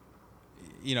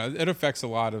 it affects a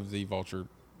lot of the Vulture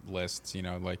lists.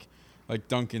 Like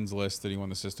Duncan's list that he won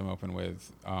the system open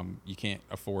with. You can't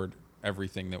afford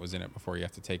everything that was in it before you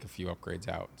have to take a few upgrades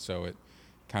out. So it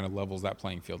kind of levels that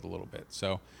playing field a little bit.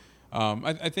 So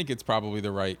I think it's probably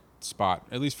the right spot,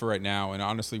 at least for right now. And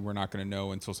honestly, we're not going to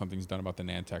know until something's done about the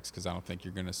Nantex, because I don't think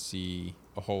you're going to see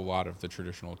a whole lot of the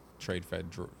traditional trade-fed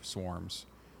swarms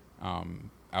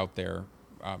out there,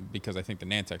 because I think the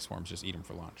Nantex swarms just eat them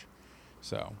for lunch.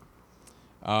 So,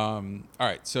 all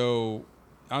right, so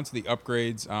on to the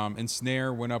upgrades.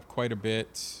 Ensnare went up quite a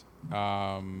bit.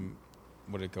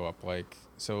 What did it go up like?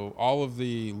 So all of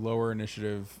the lower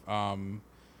initiative,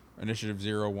 initiative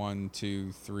 0, 1,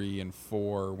 2, 3, and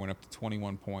 4 went up to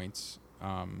 21 points.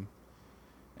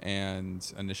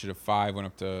 And initiative 5 went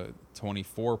up to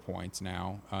 24 points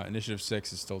now. Initiative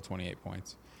 6 is still 28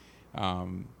 points.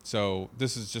 So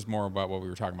this is just more about what we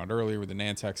were talking about earlier with the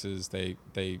Nantexes.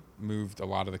 They moved a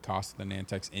lot of the cost of the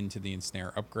Nantex into the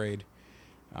Ensnare upgrade.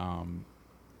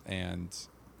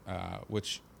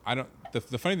 Which I don't.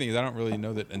 The funny thing is, I don't really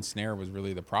know that Ensnare was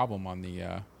really the problem on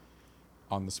the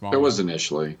smaller. It was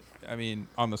initially. I mean,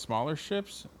 on the smaller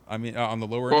ships. On the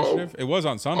lower initiative, it was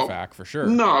on Sunfac for sure.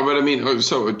 No, but I mean,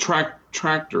 so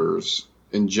tractors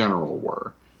in general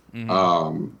were,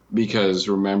 because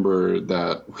remember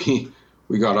that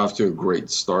we got off to a great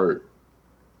start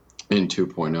in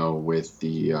 2.0 with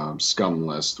the scum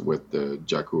list with the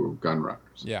Jakku Gunrunners.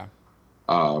 Yeah.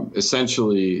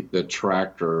 Essentially, the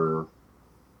tractor,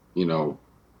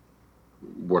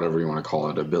 whatever you want to call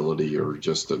it, ability or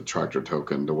just a tractor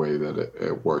token, the way that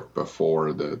it worked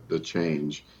before the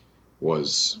change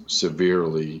was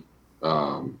severely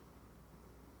basically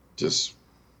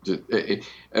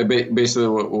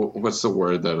what's the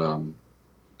word that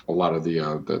a lot of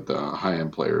the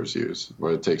high-end players use,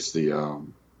 where it takes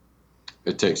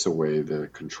away the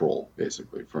control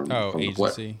basically from the agency.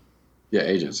 player. Yeah,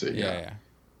 agency. Yeah.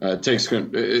 It takes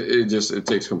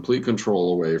complete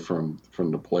control away from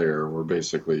the player, where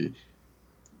basically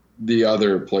the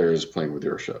other player is playing with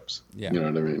your ships. Yeah. You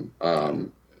know what I mean?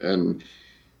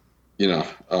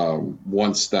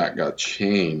 Once that got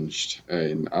changed,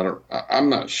 and I'm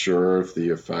not sure if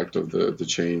the effect of the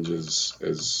change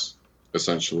is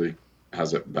essentially,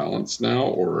 has it balanced now,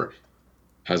 or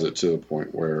has it to the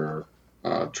point where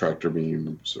tractor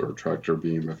beams or tractor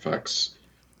beam effects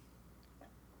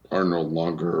are no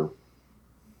longer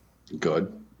good.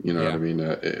 You know what I mean?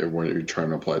 When you're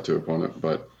trying to apply it to an opponent.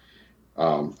 But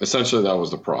essentially that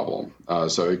was the problem.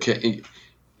 So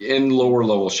in lower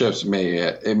level ships,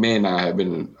 it may not have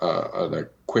been a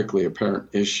quickly apparent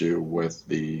issue with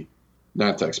the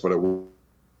Nantex, but it would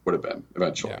have been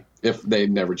eventually if they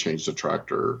never changed the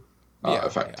tractor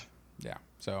effect. Yeah.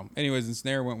 So anyways,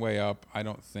 Ensnare went way up. I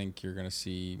don't think you're going to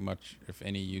see much, if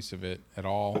any, use of it at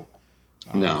all.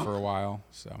 For a while.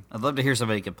 So I'd love to hear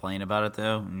somebody complain about it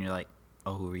though, and you're like,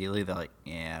 "Oh, really?" They're like,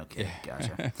 "Yeah, okay,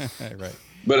 gotcha." Right.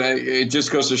 But it just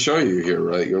goes to show you here,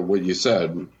 right? What you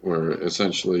said, where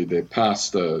essentially they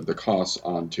passed the costs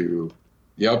onto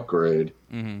the upgrade,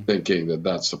 thinking that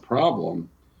that's the problem.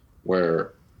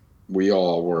 Where we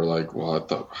all were like, "Well,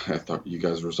 I thought you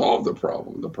guys resolved the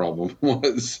problem. The problem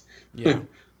was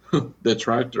the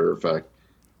tractor effect."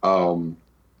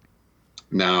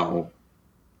 Now.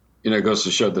 It goes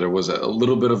to show that it was a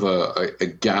little bit of a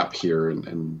gap here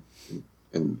in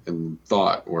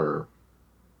thought, where,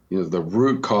 the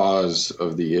root cause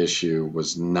of the issue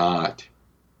was not,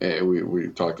 we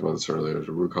talked about this earlier,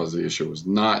 the root cause of the issue was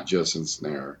not just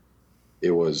Ensnare.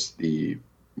 It was the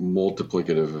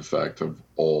multiplicative effect of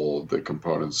all the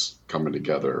components coming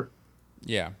together.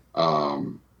 Yeah.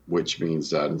 Which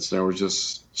means that Ensnare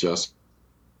was just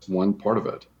one part of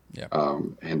it. Yeah.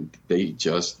 And they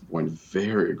just went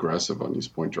very aggressive on these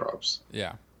point drops.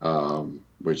 Yeah.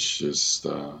 Which just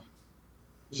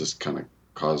kind of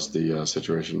caused the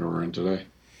situation we're in today.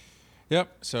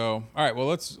 Yep. So, all right. Well,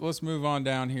 let's move on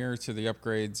down here to the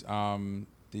upgrades.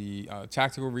 The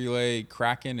tactical relay,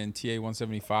 Kraken and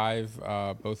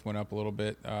TA-175 both went up a little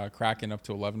bit. Kraken up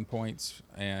to 11 points,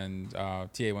 and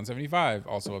TA-175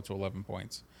 also up to 11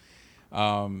 points.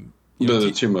 They're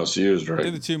the two most used, right? They're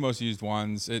the two most used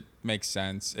ones. It makes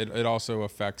sense. It also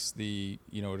affects the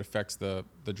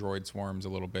droid swarms a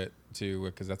little bit too,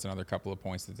 because that's another couple of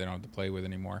points that they don't have to play with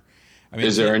anymore. I mean,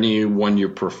 is there any one you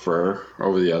prefer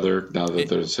over the other now that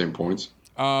they're the same points?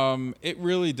 It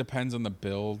really depends on the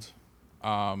build.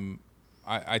 I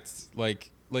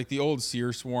like the old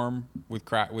Seer swarm with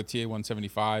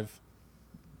TA-175.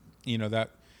 That.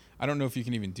 I don't know if you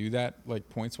can even do that like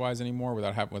points wise anymore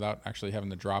without actually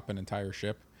having to drop an entire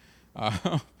ship.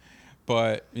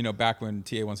 But back when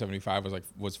TA 175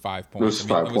 was 5 It was points.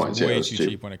 5 it points. was way It was too cheap.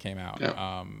 cheap when it came out.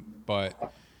 Yeah.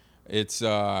 But it's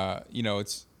the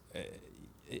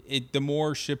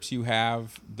more ships you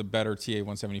have, the better TA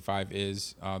 175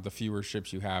 is. The fewer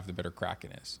ships you have, the better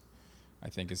Kraken is. I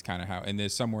think is kind of how, and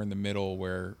there's somewhere in the middle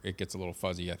where it gets a little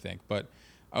fuzzy, I think. But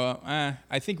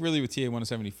I think really with TA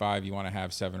 175, you want to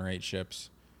have 7 or 8 ships.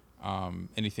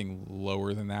 Anything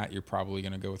lower than that, you're probably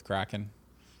going to go with Kraken.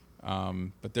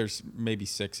 But there's maybe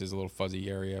 6 is a little fuzzy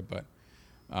area, but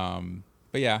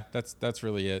yeah, that's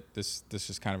really it. This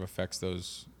just kind of affects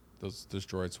those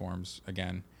droid swarms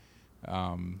again.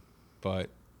 But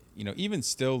even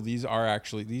still, these are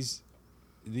actually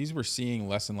these were seeing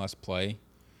less and less play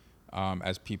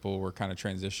as people were kind of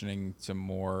transitioning to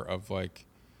more of like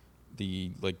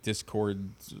the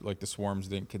discords, like the swarms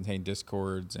that contain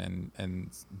discords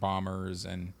and bombers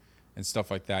and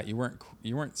stuff like that. You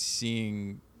weren't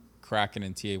seeing Kraken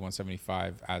and TA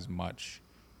 175 as much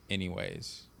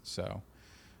anyways. So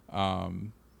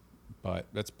but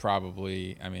that's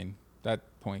probably, I mean, that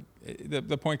point,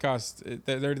 the point cost,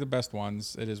 they're the best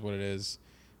ones. It is what it is.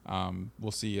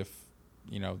 We'll see if,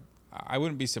 I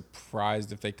wouldn't be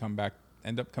surprised if they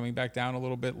end up coming back down a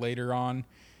little bit later on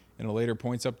in a later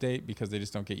points update because they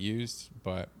just don't get used.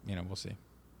 But, we'll see.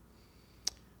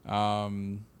 All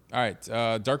right.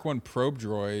 Dark One probe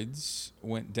droids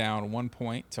went down 1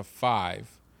 point to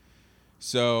 5.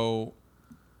 So,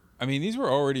 I mean, these were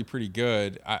already pretty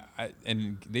good,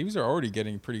 and these are already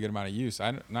getting a pretty good amount of use.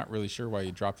 I'm not really sure why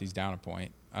you dropped these down a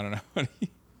point. I don't know.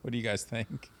 What do you guys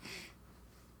think?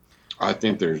 I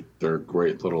think they're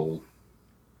great little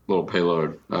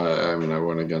payload. I mean, I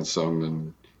went against them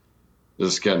and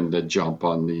just getting the jump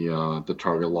on the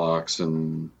target locks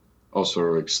and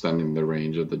also extending the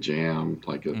range of the jam.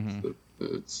 Like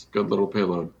it's good little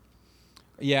payload.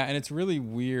 Yeah, and it's really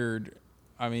weird.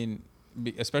 I mean,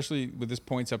 especially with this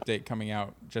points update coming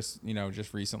out just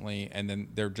recently, and then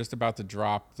they're just about to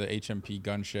drop the HMP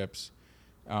gunships,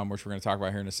 which we're going to talk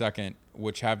about here in a second,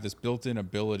 which have this built-in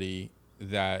ability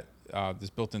that this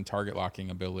built-in target locking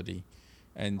ability.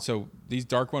 And so these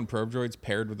Dark One probe droids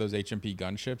paired with those HMP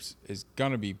gunships is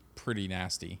going to be pretty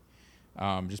nasty.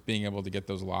 Just being able to get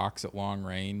those locks at long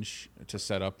range to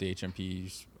set up the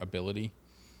HMP's ability.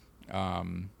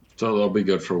 So they'll be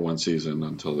good for one season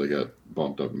until they get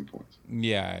bumped up in points.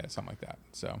 Yeah, something like that.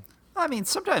 So, I mean,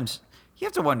 sometimes you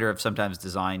have to wonder if sometimes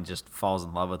design just falls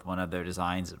in love with one of their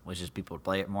designs and wishes people would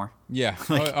play it more. yeah.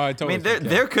 I totally I mean,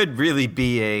 there could really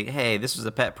be hey, this was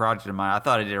a pet project of mine. I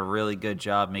thought I did a really good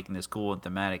job making this cool and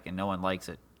thematic, and no one likes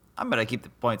it. I'm going to keep the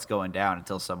points going down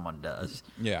until someone does.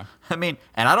 Yeah. I mean,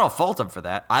 and I don't fault them for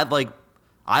that. I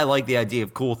like the idea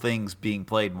of cool things being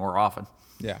played more often.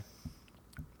 Yeah.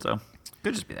 So,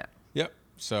 could just be that. Yep.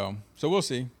 So we'll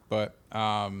see. But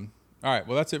all right.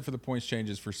 Well, that's it for the points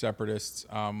changes for Separatists.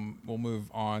 We'll move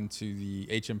on to the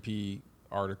HMP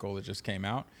article that just came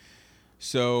out.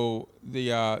 So the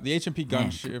HMP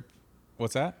gunship.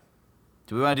 What's that?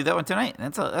 Do we want to do that one tonight?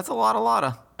 That's a lot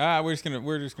of. We're just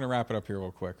gonna wrap it up here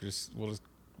real quick.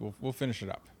 We'll finish it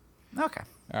up. Okay.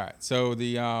 All right. So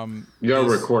the You're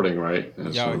recording, right? I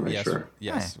just yeah, wanna make yes, sure.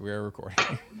 yes, we are recording.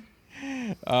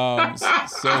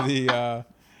 So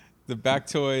the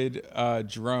Bactoid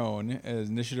drone is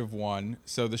Initiative 1.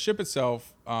 So the ship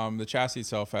itself, the chassis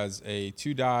itself has a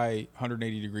 2-die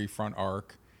 180-degree front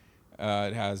arc.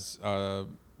 It has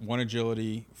 1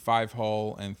 agility, 5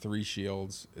 hull, and 3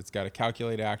 shields. It's got a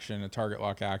calculate action, a target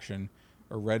lock action,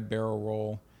 a red barrel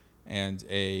roll, and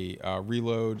a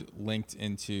reload linked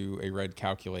into a red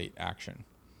calculate action.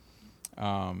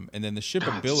 And then the ship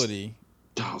ability.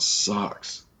 That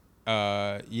sucks.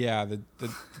 Yeah, the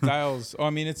dials. Oh, I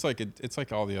mean, it's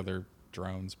like all the other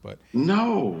drones, but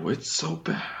No, it's so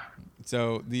bad.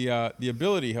 so the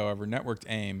ability, however, networked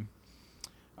aim,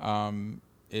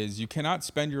 is you cannot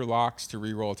spend your locks to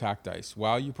reroll attack dice.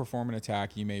 While you perform an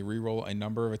attack, you may reroll a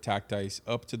number of attack dice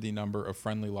up to the number of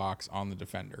friendly locks on the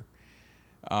defender.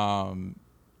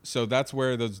 So that's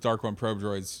where those Dark One probe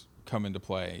droids come into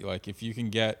play. Like if you can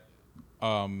get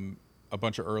a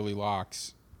bunch of early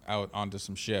locks out onto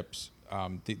some ships,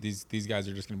 these guys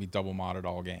are just going to be double modded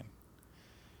all game.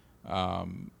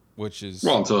 Which is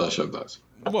Well, until that ship dies.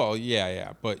 well,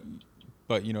 yeah,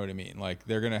 but you know what I mean. Like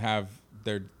they're gonna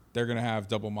have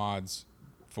double mods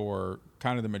for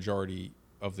kind of the majority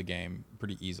of the game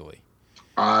pretty easily.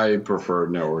 I prefer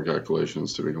network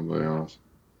calculations, to be completely honest.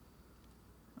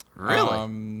 Really?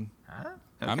 I'm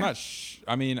not.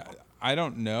 I mean, I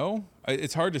don't know.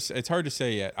 It's hard to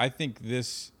say yet. I think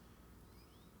this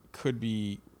could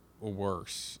be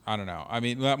worse. I don't know. I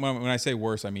mean, when I say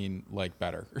worse, I mean like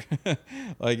better.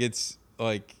 Like it's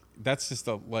like that's just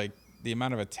the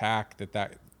amount of attack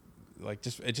that like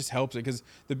it just helps it, because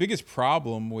the biggest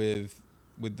problem with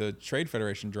the Trade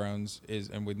Federation drones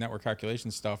and with network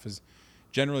calculation stuff is,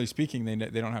 generally speaking, they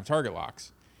don't have target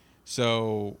locks,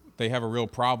 so they have a real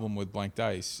problem with blank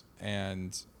dice,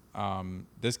 and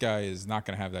this guy is not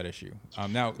going to have that issue.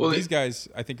 Now these guys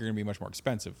I think are going to be much more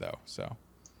expensive though. So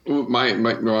my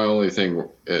only thing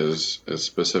is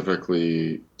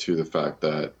specifically to the fact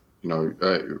that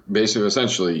basically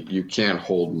essentially you can't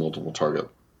hold multiple target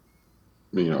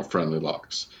friendly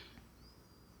locks.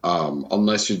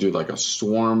 Unless you do like a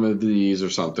swarm of these or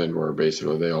something where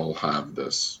basically they all have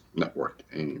this network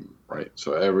aim, right?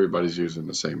 So everybody's using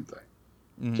the same thing.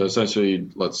 Mm-hmm. So essentially,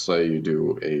 let's say you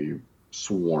do a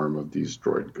swarm of these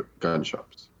droid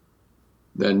gunships.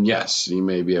 Then yes, you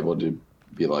may be able to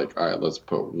be like, all right, let's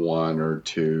put 1 or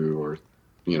 2 or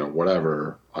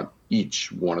whatever on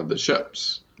each one of the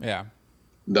ships. Yeah.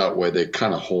 That way they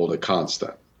kind of hold a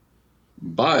constant.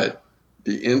 But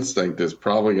the instinct is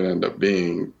probably going to end up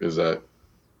being is that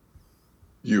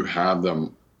you have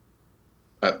them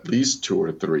at least 2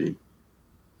 or 3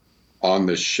 on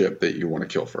the ship that you want to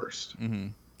kill first. Mm-hmm.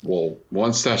 Well,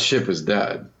 once that ship is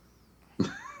dead,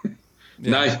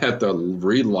 now you have to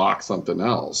relock something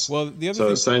else. Well, the other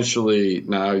thing, essentially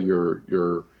now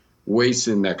you're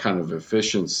wasting that kind of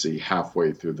efficiency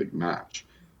halfway through the match.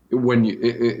 When you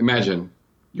imagine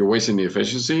you're wasting the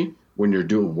efficiency when you're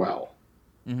doing well.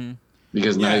 Mm-hmm.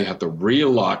 Because now you have to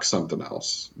relock something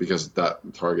else because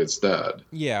that target's dead.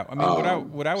 Yeah, I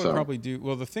mean, what I would probably do.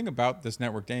 Well, the thing about this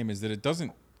networked aim is that it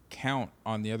doesn't count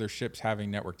on the other ships having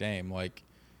networked aim. Like,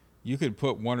 you could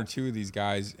put 1 or 2 of these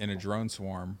guys in a drone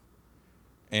swarm,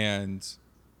 and.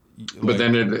 But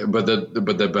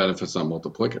the benefit's not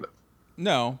multiplicative.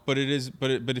 No, but it is.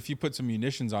 But if you put some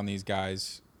munitions on these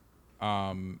guys,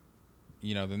 then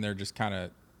they're just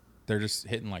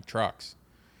hitting like trucks.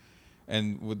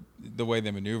 And with the way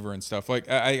they maneuver and stuff, like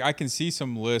I can see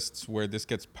some lists where this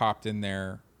gets popped in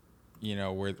there,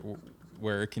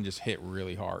 where it can just hit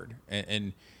really hard,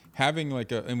 and having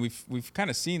and we've kind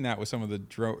of seen that with some of the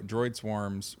droid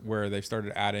swarms where they've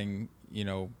started adding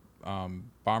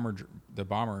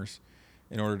bombers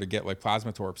in order to get like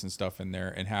plasma torps and stuff in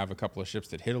there and have a couple of ships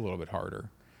that hit a little bit harder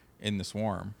in the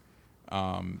swarm.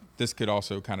 This could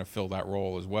also kind of fill that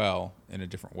role as well in a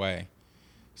different way.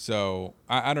 So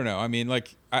I don't know. I mean,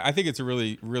 like I think it's a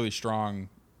really, really strong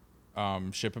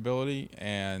ship ability,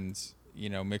 and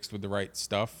mixed with the right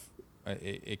stuff,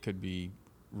 it could be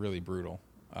really brutal.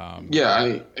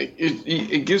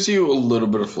 It gives you a little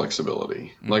bit of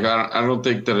flexibility. Mm-hmm. Like I don't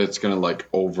think that it's gonna like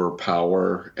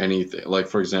overpower anything. Like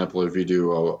for example, if you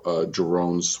do a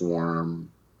drone swarm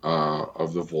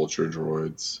of the Vulture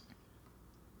droids,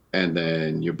 and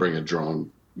then you bring a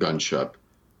drone gunship,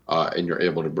 and you're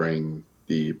able to bring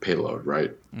the payload,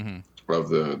 right, mm-hmm. of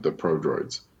the pro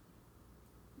droids.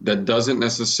 That doesn't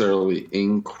necessarily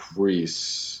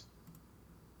increase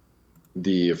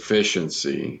the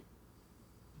efficiency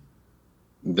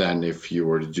than if you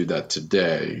were to do that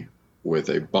today with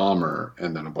a bomber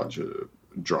and then a bunch of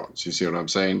drones. You see what I'm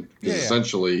saying? Because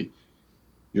essentially,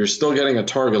 you're still getting a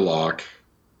target lock,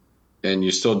 and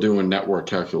you're still doing network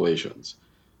calculations.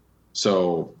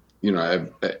 So you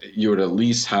would at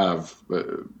least have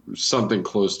something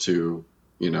close to,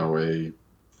 a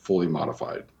fully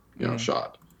modified, mm-hmm.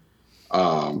 shot.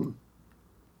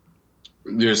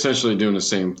 You're essentially doing the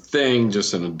same thing,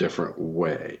 just in a different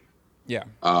way. Yeah.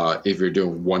 If you're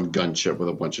doing one gunship with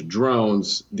a bunch of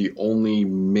drones, the only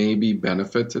maybe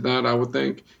benefit to that, I would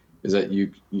think, is that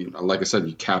you like I said,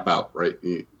 you cap out, right?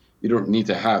 You don't need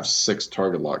to have 6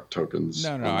 target lock tokens.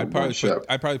 No, I'd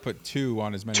probably put 2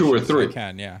 on as many 2 or 3 as I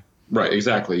can. Yeah. Right,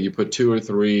 exactly. You put 2 or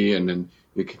 3, and then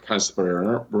you can kind of spread it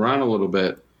around a little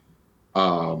bit.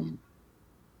 And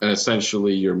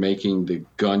essentially, you're making the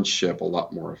gunship a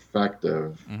lot more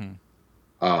effective,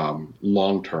 mm-hmm.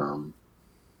 Long term,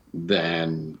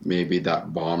 than maybe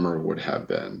that bomber would have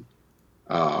been.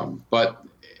 But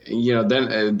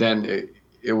then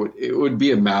it would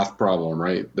be a math problem,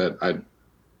 right? That I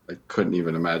couldn't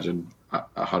even imagine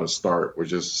how to start,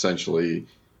 which is essentially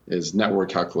is network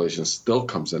calculation still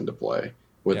comes into play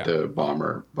with the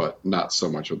bomber, but not so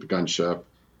much with the gunship.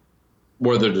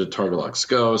 Where the target locks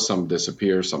go, some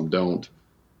disappear, some don't.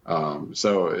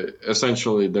 So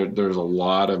essentially, there's a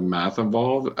lot of math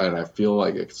involved, and I feel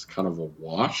like it's kind of a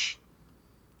wash.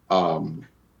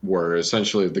 Where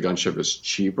essentially the gunship is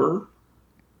cheaper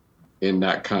in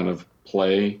that kind of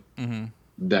play mm-hmm.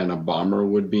 than a bomber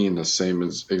would be in the same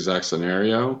exact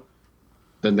scenario,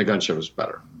 then the gunship is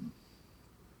better.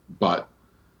 But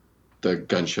the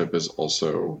gunship is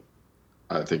also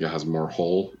I think it has more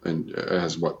hull, and it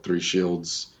has, 3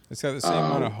 shields? It's got the same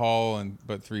amount of hull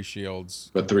but 3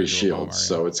 shields. But 3 compared to a shields,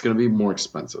 Bomber, so it's going to be more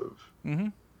expensive. Mm-hmm.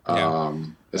 Yeah.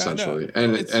 Essentially. No,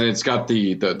 and it's got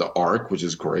the arc, which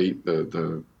is great,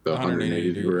 the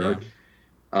 180 degree arc.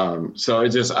 So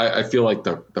I feel like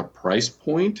the price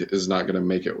point is not going to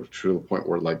make it to the point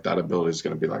where like that ability is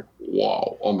going to be like,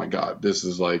 wow, oh my God, this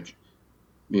is like,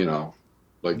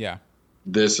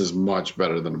 this is much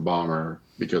better than a bomber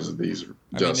because of these,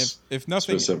 if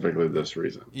nothing, specifically this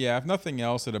reason. Yeah, if nothing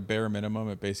else, at a bare minimum,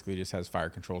 it basically just has fire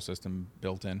control system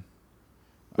built in,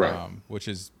 right? Which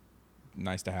is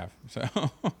nice to have.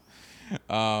 So.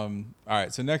 All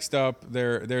right, so next up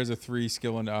there's a 3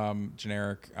 skill and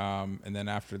generic, and then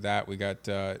after that we got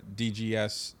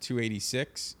DGS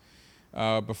 286.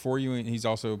 Before you, he's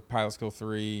also pilot skill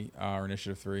 3 or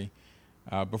initiative 3.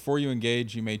 Before you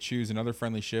engage, you may choose another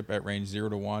friendly ship at range 0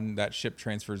 to 1. That ship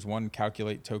transfers 1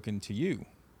 calculate token to you.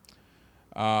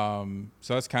 So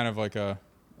that's kind of like a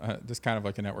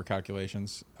network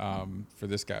calculations for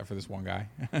this one guy.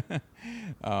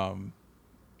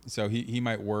 So he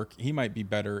might work. He might be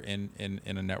better in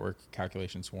a network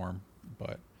calculation swarm,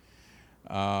 but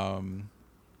all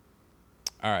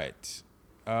right.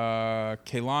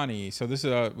 Kaylani. So this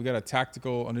is we got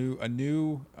a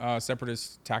new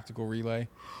separatist tactical relay.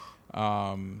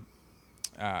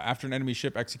 After an enemy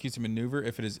ship executes a maneuver,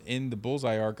 if it is in the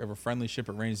bullseye arc of a friendly ship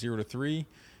at range 0 to 3,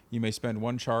 you may spend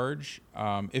 1 charge.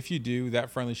 If you do,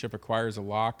 that friendly ship acquires a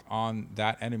lock on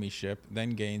that enemy ship,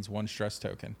 then gains 1 stress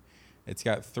token. It's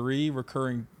got 3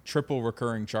 triple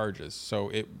recurring charges, so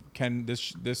it can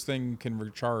this thing can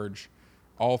recharge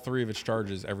all 3 of its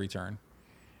charges every turn,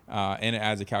 and it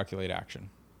adds a calculate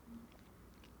action.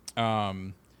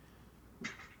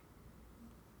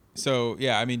 So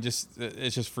yeah, I mean,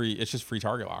 it's just free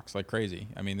target locks like crazy.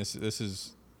 I mean, this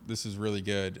is really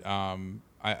good.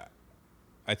 I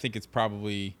think it's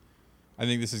probably. I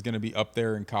think this is going to be up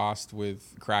there in cost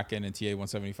with Kraken and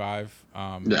TA-175.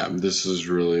 Yeah, this is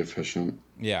really efficient.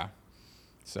 Yeah.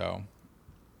 So,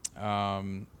 all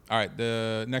right.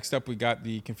 The next up, we got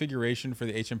the configuration for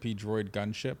the HMP Droid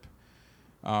gunship.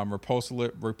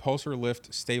 Repulsor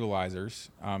lift stabilizers.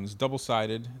 It's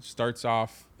double-sided. Starts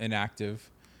off inactive.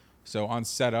 So on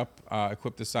setup,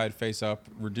 equip the side face up.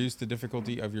 Reduce the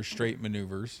difficulty of your straight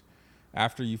maneuvers.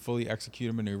 After you fully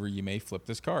execute a maneuver, you may flip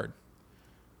this card.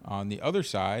 On the other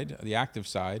side, the active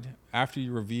side, after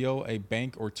you reveal a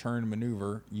bank or turn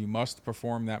maneuver, you must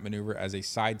perform that maneuver as a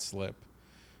side slip,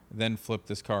 then flip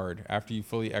this card. After you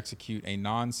fully execute a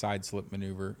non-side slip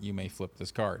maneuver, you may flip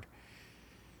this card.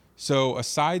 So a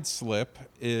side slip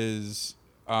is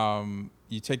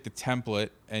you take the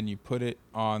template and you put it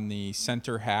on the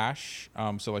center hash,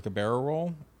 so like a barrel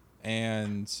roll,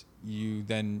 and you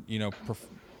then,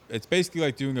 it's basically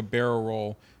like doing a barrel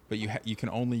roll, but you can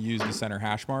only use the center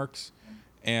hash marks,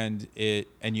 and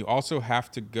you also have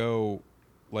to go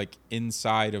like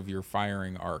inside of your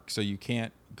firing arc, so you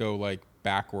can't go like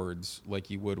backwards like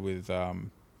you would with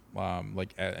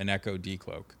like an Echo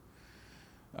decloak.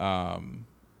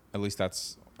 At least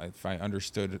that's if I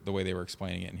understood the way they were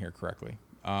explaining it in here correctly.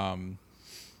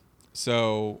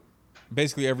 So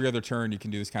basically every other turn you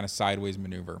can do this kind of sideways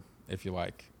maneuver if you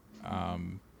like,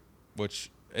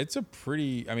 which. It's a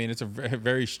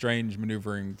very strange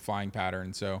maneuvering flying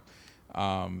pattern. So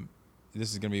this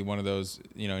is going to be one of those,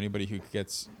 anybody who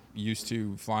gets used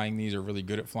to flying these or really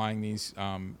good at flying these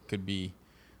could be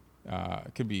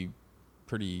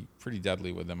pretty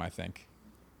deadly with them, I think.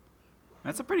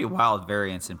 That's a pretty wild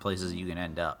variance in places you can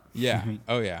end up. Yeah.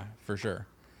 Oh yeah, for sure.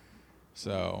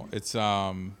 So it's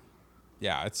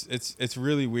it's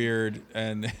really weird,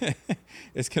 and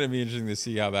it's gonna be interesting to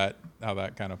see how that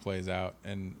kind of plays out,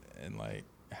 and like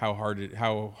how hard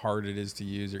it is to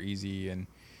use or easy, and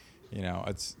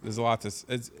there's a lot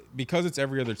it's because it's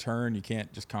every other turn, you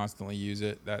can't just constantly use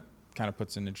it. That kind of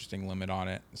puts an interesting limit on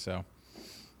it. So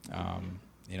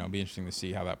it'll be interesting to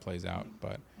see how that plays out,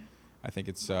 but I think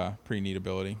it's a pretty neat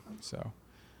ability. So.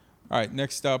 All right,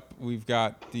 next up, we've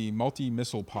got the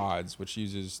multi-missile pods, which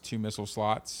uses 2 missile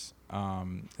slots.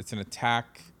 It's an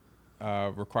attack,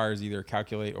 requires either a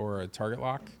calculate or a target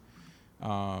lock.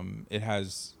 It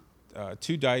has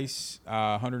 2 dice,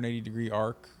 180-degree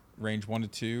arc, range 1 to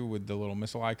 2 with the little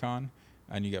missile icon,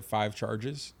 and you get 5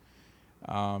 charges.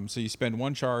 So you spend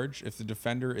 1 charge. If the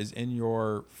defender is in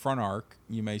your front arc,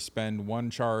 you may spend 1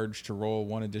 charge to roll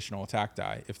 1 additional attack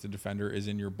die. If the defender is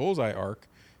in your bullseye arc,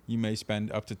 you may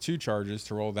spend up to 2 charges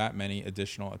to roll that many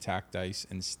additional attack dice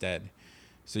instead.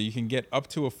 So you can get up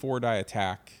to a 4-die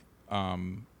attack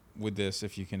with this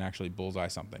if you can actually bullseye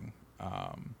something.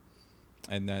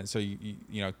 And then, so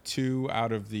you 2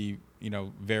 out of the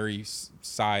vary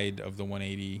side of the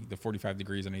 180, the 45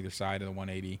 degrees on either side of the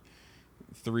 180.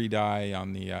 3 die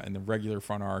on the in the regular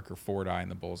front arc, or 4 die in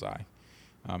the bullseye,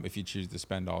 if you choose to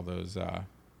spend all those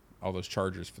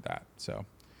charges for that. So,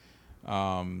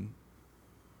 I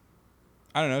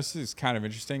don't know. This is kind of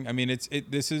interesting. I mean,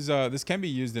 this can be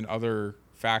used in other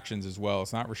factions as well.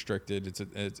 It's not restricted.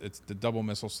 It's the double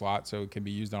missile slot, so it can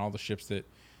be used on all the ships that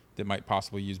might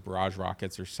possibly use barrage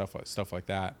rockets or stuff like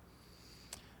that.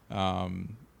 I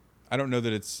don't know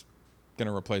that it's going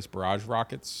to replace barrage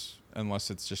rockets unless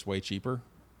it's just way cheaper.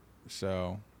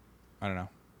 So, I don't know.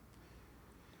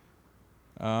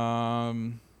 All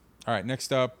right,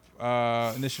 next up,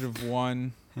 Initiative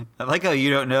 1. I like how you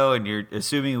don't know, and you're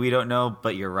assuming we don't know,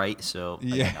 but you're right. So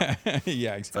yeah,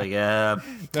 yeah, exactly.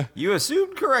 It's like you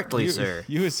assumed correctly, sir.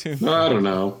 You assumed. I don't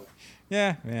know.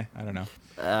 Yeah, I don't know.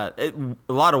 A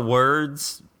lot of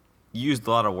words. You used a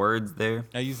lot of words there.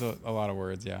 I use a lot of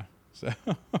words, yeah. So,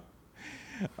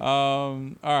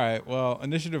 all right. Well,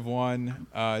 Initiative 1,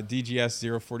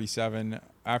 DGS 047.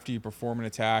 After you perform an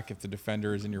attack, if the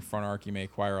defender is in your front arc, you may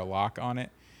acquire a lock on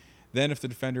it. Then, if the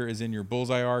defender is in your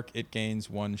bullseye arc, it gains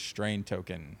 1 strain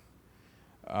token.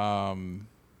 I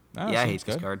hate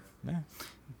this card.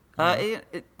 Yeah.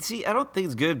 See, I don't think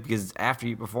it's good because it's after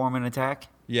you perform an attack.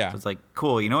 Yeah. So it's like,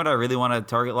 cool. You know what I really want to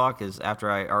target lock is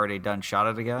after I already done shot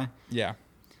at a guy. Yeah.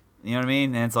 You know what I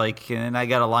mean? And it's like, and I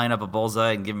got to line up a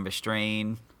bullseye and give him a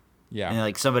strain. Yeah. And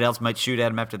like somebody else might shoot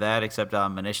at him after that, except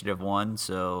I'm Initiative 1.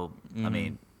 So I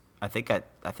mean, I think I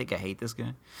hate this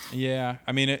guy. Yeah.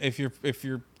 I mean, if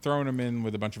you're throwing him in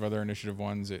with a bunch of other Initiative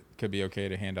 1s, it could be okay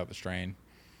to hand out the strain.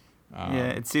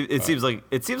 It seems like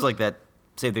that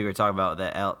same thing we were talking about,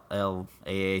 that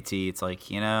LAAT. It's like,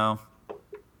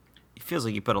 it feels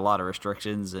like you put a lot of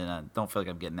restrictions, and I don't feel like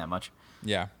I'm getting that much.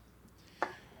 Yeah.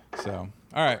 So,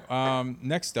 all right.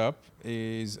 Next up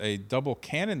is a double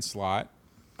cannon slot,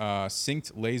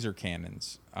 synced laser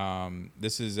cannons.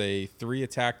 This is a 3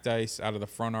 attack dice out of the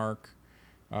front arc,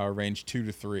 range 2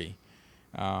 to 3.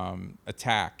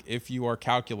 Attack. If you are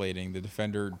calculating, the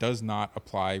defender does not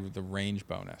apply the range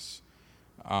bonus.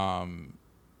 I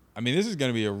mean, this is going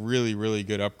to be a really, really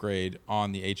good upgrade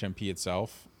on the HMP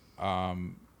itself.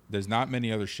 There's not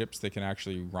many other ships that can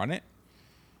actually run it.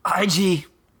 IG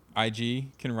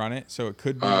can run it, so it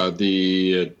could be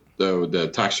the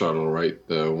attack shuttle, right?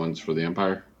 The ones for the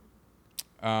Empire.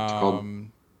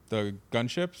 The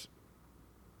gunships.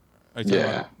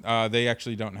 Yeah. They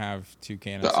actually don't have 2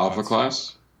 cannons. The Alpha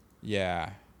class.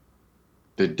 Yeah.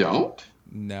 They don't.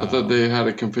 No. I thought they had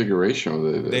a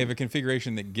configuration. They have a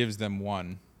configuration that gives them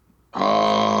 1.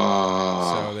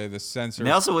 Oh. So they have the sensor. And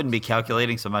they also wouldn't be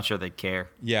calculating, so I'm not sure they'd care.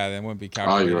 Yeah, they wouldn't be Oh,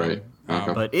 calculating. you're right.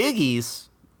 Okay. But Iggy's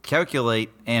calculate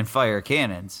and fire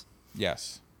cannons.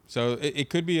 Yes. So it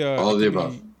could be a all of the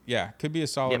above. Could be a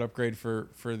solid Yep. upgrade for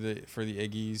the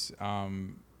Iggy's.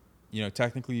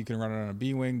 Technically you can run it on a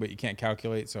B-wing, but you can't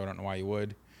calculate, so I don't know why you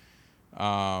would.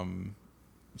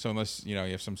 So unless you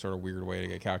have some sort of weird way to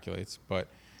get calculates, but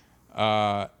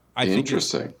I think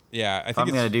Interesting. I think I'm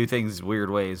going to do things weird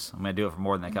ways. I'm going to do it for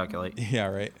more than I calculate. Yeah,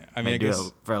 right. I I'm mean, I going to do guess,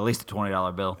 it for at least a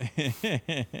 $20 bill.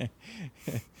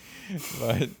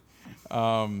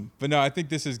 but no, I think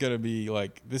this is going to be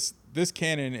like this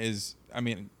cannon is. I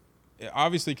mean, it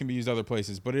obviously can be used other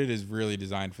places, but it is really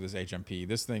designed for this HMP.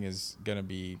 This thing is going to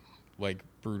be like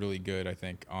brutally good, I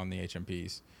think, on the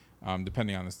HMPs,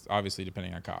 depending on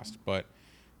cost, but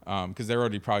because they're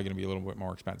already probably going to be a little bit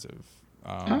more expensive.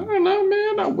 I don't know,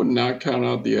 man. I would not count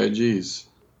out the IGs.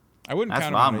 I wouldn't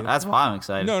count That's them. why that's why I'm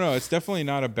excited. No, it's definitely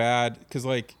not a bad, because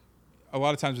like a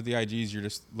lot of times with the IGs, you're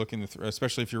just looking to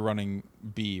especially if you're running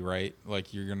B, right?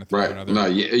 Like you're gonna throw Right. another. No,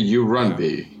 you run Yeah.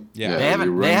 B. Yeah. They haven't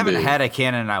you run B. had a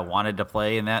cannon I wanted to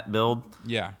play in that build.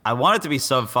 Yeah. I want it to be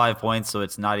sub 5 points, so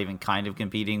it's not even kind of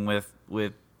competing with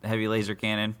heavy laser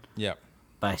cannon. Yep.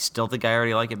 But I still think I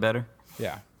already like it better.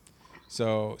 Yeah.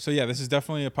 So yeah, this is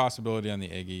definitely a possibility on the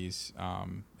Iggy's.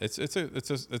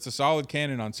 It's a solid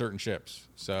cannon on certain ships.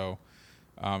 So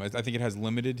I think it has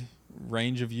limited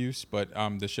range of use, but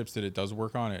the ships that it does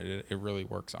work on, it really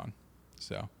works on.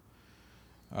 So.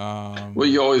 Well,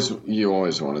 you always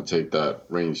want to take that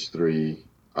range 3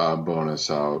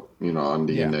 bonus out, on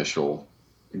the initial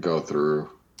go through.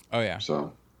 Oh yeah.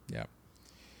 So. Yeah.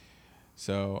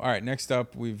 So, all right, next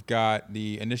up, we've got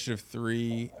the Initiative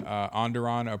 3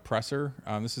 Onderon Oppressor.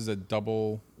 This is a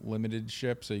double limited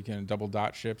ship, so you can double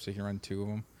dot ship, so you can run 2 of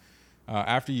them.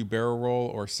 After you barrel roll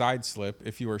or side slip,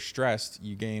 if you are stressed,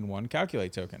 you gain 1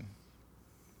 calculate token.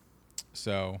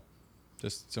 So,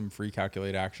 just some free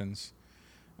calculate actions.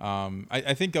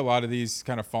 I think a lot of these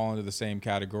kind of fall into the same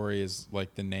category as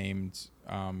like the named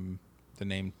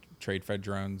trade fed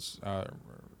drones,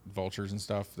 vultures and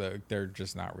stuff, they're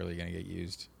just not really going to get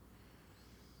used.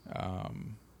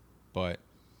 But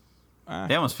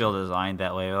they almost feel designed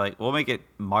that way. Like, we'll make it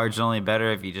marginally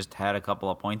better if you just had a couple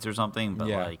of points or something, but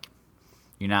like,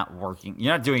 you're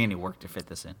not doing any work to fit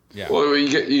this in. Yeah. Well,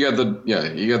 you got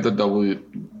the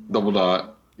double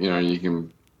dot. You know, you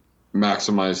can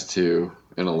maximize 2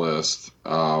 in a list.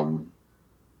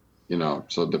 You know,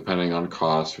 so depending on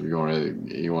cost, if you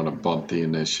want to bump the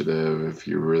initiative, if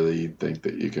you really think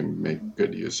that you can make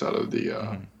good use out of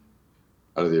the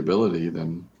ability,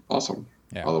 then awesome.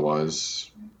 Yeah. Otherwise,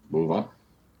 move on.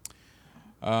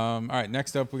 All right,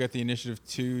 next up, we got the Initiative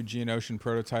 2 Geonosian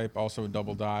prototype, also a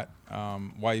double dot.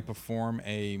 While you perform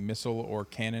a missile or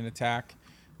cannon attack,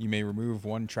 you may remove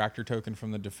 1 tractor token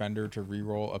from the defender to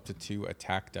reroll up to 2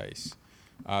 attack dice.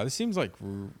 This seems like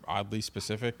oddly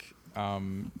specific.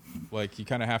 Like, you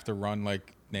kind of have to run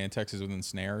like Nantex is within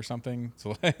snare or something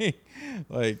to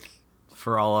like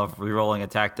for all of rerolling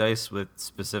attack dice with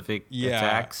specific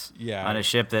attacks on a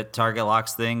ship that target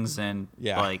locks things and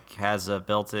like has a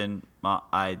built-in.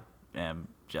 I am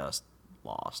just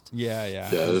lost. Yeah,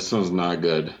 this one's not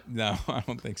good. No, I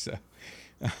don't think so.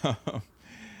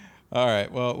 All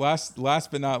right. Well, last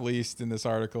but not least in this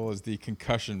article is the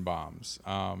concussion bombs.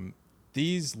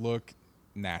 These look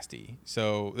nasty.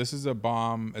 So this is a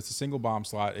bomb. It's a single bomb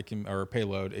slot. Or a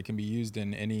payload. It can be used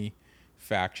in any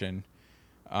faction.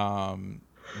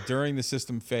 During the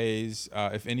system phase,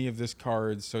 if any of this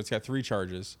card's, so it's got 3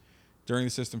 charges. During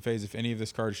the system phase, if any of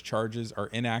this card's charges are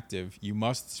inactive, you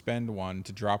must spend 1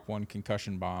 to drop 1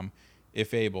 concussion bomb,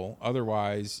 if able.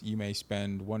 Otherwise, you may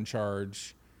spend 1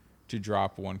 charge to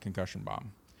drop 1 concussion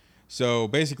bomb. So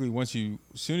basically, as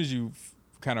soon as you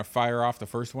kind of fire off the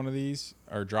first one of these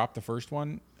or drop the first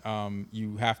one,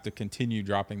 you have to continue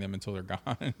dropping them until they're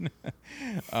gone,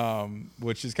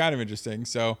 which is kind of interesting.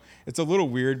 So it's a little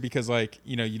weird because, like,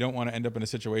 you know, you don't want to end up in a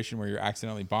situation where you're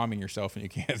accidentally bombing yourself and you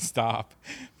can't stop.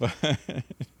 But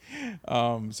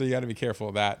so you got to be careful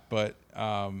of that. But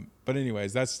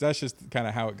anyways, that's just kind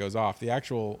of how it goes off. The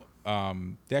actual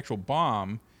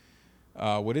bomb,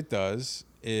 what it does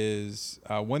is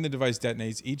when the device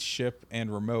detonates, each ship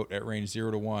and remote at range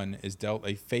 0 to 1 is dealt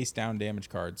a face down damage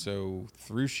card, so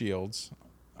through shields.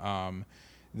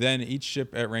 Then each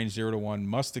ship at range 0 to 1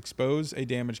 must expose a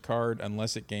damage card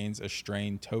unless it gains a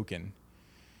strain token.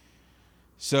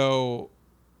 So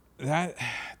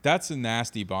that's a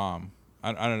nasty bomb.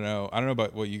 I don't know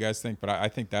about what you guys think, but I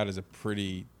think that is a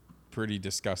pretty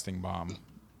disgusting bomb.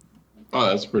 Oh,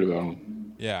 that's pretty bad.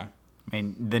 Yeah. I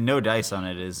mean, the no dice on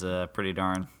it is pretty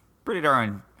darn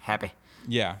happy.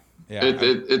 Yeah.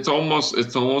 It's almost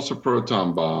a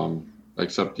proton bomb,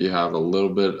 except you have a little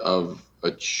bit of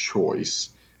a choice.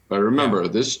 But remember,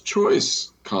 this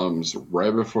choice comes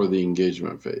right before the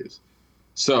engagement phase.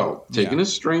 So taking a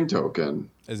strain token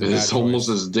is almost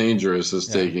as dangerous as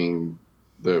taking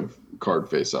the card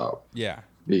face up. Yeah.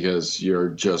 Because you're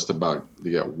just about to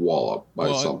get walloped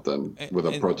by something with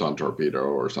a proton torpedo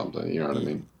or something. You know what I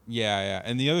mean? Yeah.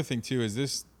 And the other thing too is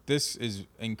this is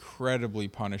incredibly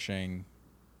punishing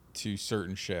to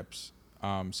certain ships.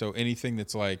 So anything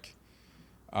that's like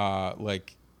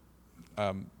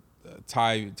TIE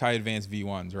Advanced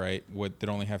V1s, right? That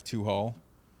only have 2 hull.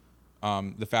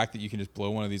 The fact that you can just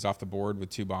blow one of these off the board with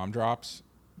 2 bomb drops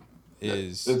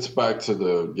is it's back to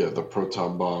the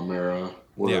proton bomb era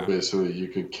where basically you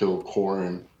could kill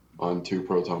Corrin on 2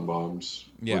 proton bombs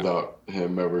without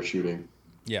him ever shooting.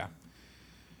 Yeah.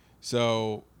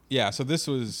 So this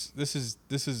is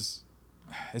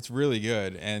it's really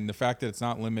good, and the fact that it's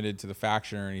not limited to the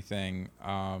faction or anything,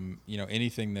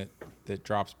 anything that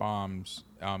drops bombs,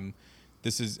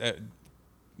 this is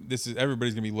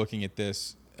everybody's gonna be looking at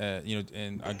this,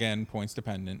 and again, points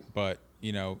dependent, but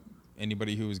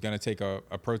anybody who is gonna take a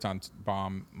proton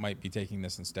bomb might be taking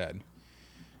this instead.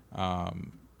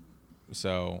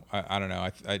 So I don't know.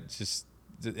 I just.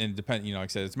 And depend, like I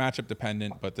said, it's matchup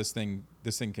dependent, but this thing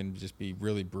can just be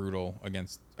really brutal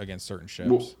against certain ships.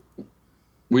 Well,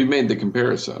 we made the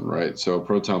comparison, right? So a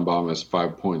proton bomb is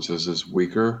 5 points. Is this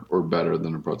weaker or better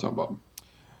than a proton bomb?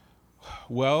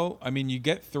 Well, I mean, you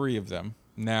get 3 of them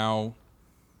now,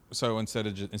 so instead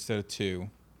of 2.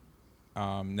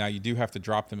 Now you do have to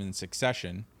drop them in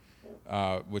succession,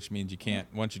 which means you can't.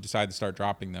 Once you decide to start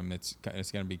dropping them, it's going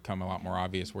to become a lot more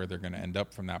obvious where they're going to end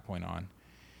up from that point on.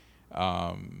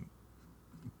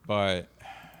 But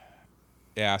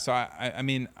yeah, so I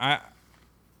mean, I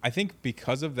think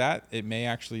because of that, it may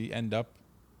actually end up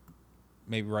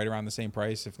maybe right around the same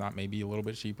price, if not maybe a little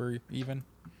bit cheaper even.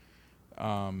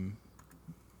 But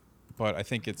I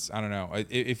think I don't know.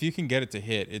 If you can get it to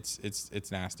hit,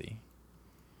 it's nasty.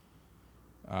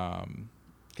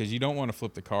 because you don't want to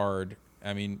flip the card.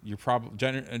 I mean, you're probably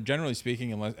generally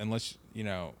speaking, unless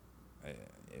you're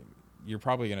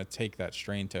probably going to take that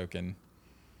strain token.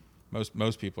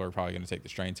 Most people are probably going to take the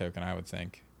strain token, I would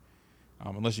think,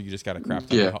 unless you just got a crap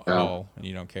ton of hull and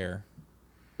you don't care.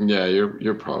 Yeah,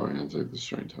 you're probably going to take the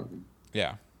strain token.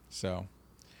 Yeah. So,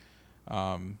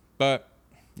 but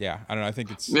yeah, I don't know. I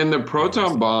think it's. And the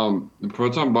proton bomb in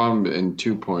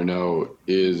 2.0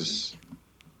 is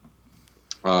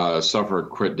suffer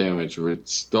crit damage, which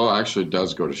still actually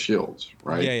does go to shields,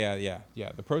 right? Yeah.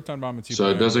 The proton bomb in 2.0. So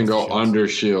it doesn't go under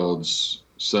shields.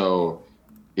 So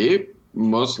it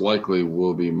most likely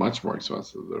will be much more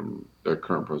expensive than their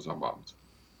current proton bombs.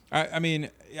 I mean,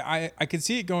 I could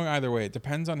see it going either way. It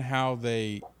depends on how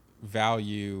they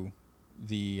value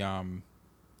the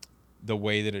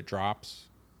way that it drops,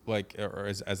 like, or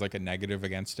as like a negative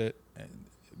against it.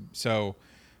 So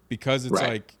because it's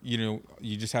like, you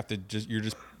just have to you're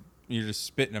just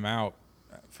spitting them out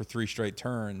for 3 straight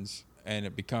turns, and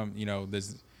it become,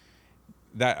 there's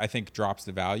that, I think, drops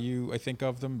the value, I think,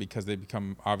 of them, because they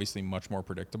become obviously much more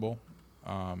predictable.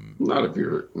 Not if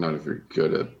you're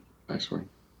good at X-Wing.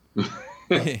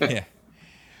 Yeah.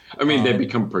 I mean, they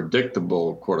become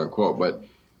predictable, quote unquote, but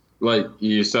like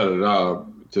you set it up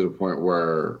to the point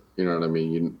where, you know what I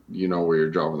mean? You know where you're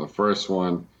dropping the first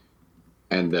one,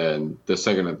 and then the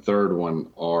second and third one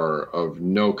are of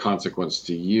no consequence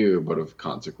to you, but of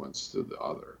consequence to the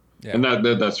other. Yeah. And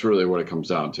that's really what it comes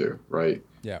down to, right?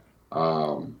 Yeah.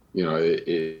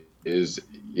 It is,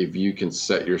 if you can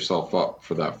set yourself up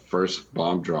for that first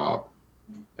bomb drop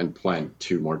and plan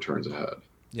 2 more turns ahead.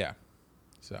 Yeah.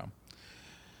 So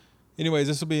anyways,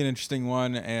 this will be an interesting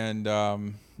one, and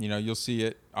you'll see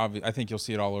it. I think you'll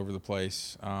see it all over the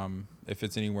place. If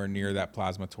it's anywhere near that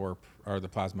plasma torp or the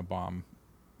plasma bomb,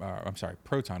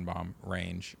 proton bomb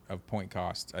range of point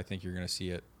cost, I think you're going to see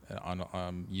it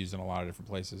used in a lot of different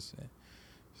places.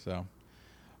 So,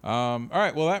 all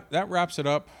right. Well, that wraps it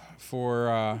up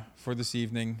for this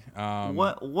evening.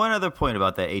 One other point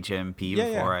about that HMP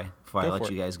before I let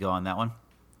you guys go on that one.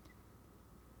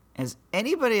 Has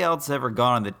anybody else ever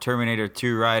gone on the Terminator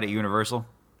 2 ride at Universal?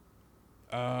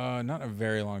 Not a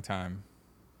very long time.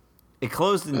 It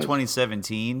closed in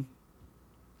 2017.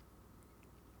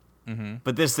 Mm-hmm.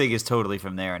 But this thing is totally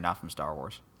from there and not from Star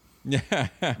Wars. Yeah.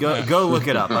 Go look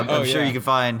it up. I'm sure you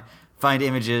can find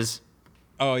images.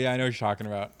 Oh, yeah, I know what you're talking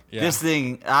about. Yeah. This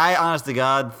thing, I honest to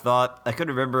God thought, I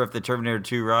couldn't remember if the Terminator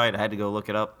 2 ride, I had to go look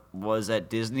it up, was at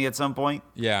Disney at some point.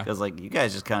 Yeah. Because, you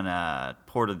guys just kind of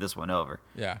ported this one over.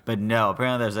 Yeah. But no,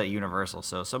 apparently there's at Universal,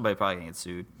 so somebody probably can get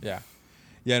sued. Yeah.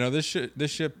 Yeah, no, this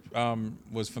ship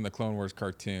was from the Clone Wars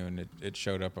cartoon. It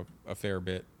showed up a fair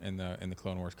bit in the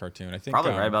Clone Wars cartoon. I think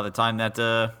probably right about the time that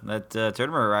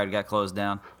Terminator ride got closed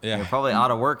down. Yeah. They were probably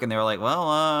out of work, and they were like, well,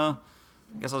 I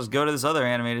guess I'll just go to this other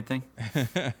animated thing.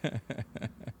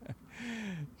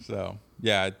 So,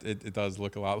 yeah, it does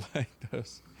look a lot like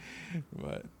those.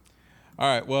 But all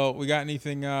right, well, we got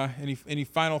anything any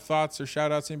final thoughts or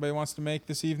shout outs anybody wants to make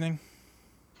this evening?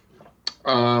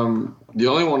 The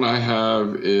only one I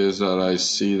have is that I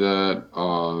see that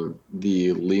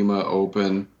the Lima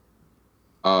Open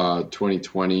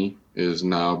 2020 is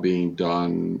now being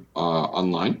done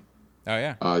online. Oh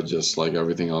yeah. Just like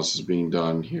everything else is being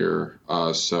done here.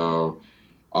 So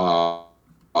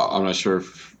I'm not sure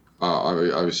if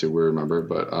obviously we remember,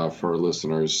 but for our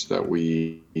listeners that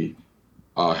we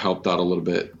helped out a little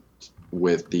bit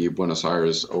with the Buenos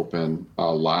Aires Open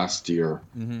last year.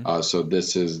 Mm-hmm. So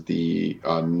this is the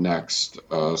next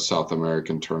South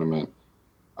American tournament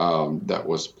that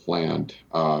was planned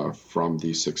from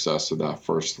the success of that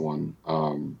first one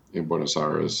in Buenos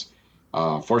Aires.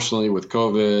 Fortunately, with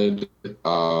COVID,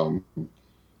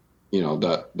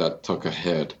 that took a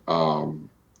hit.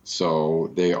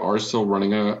 So they are still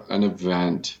running an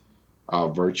event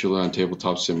virtually on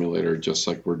Tabletop Simulator, just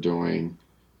like we're doing.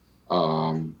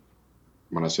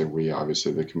 When I say we,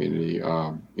 obviously the community,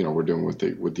 we're doing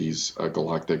with these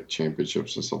galactic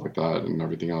championships and stuff like that, and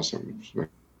everything else that's been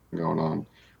going on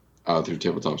through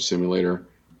Tabletop Simulator.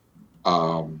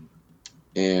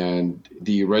 And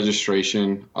the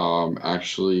registration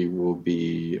actually will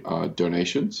be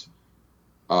donations.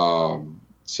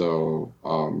 So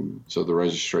the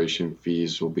registration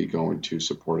fees will be going to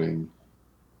supporting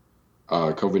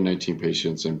COVID-19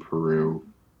 patients in Peru.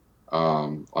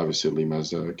 Obviously, Lima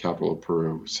is the capital of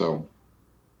Peru. So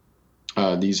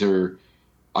these are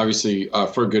obviously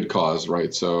for a good cause,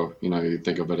 right? So, you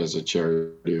think of it as a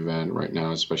charity event right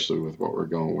now, especially with what we're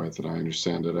going with. And I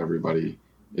understand that everybody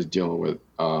is dealing with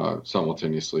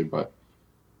simultaneously, but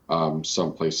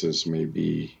some places may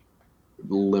be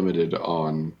limited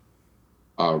on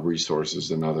resources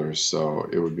than others. So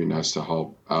it would be nice to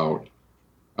help out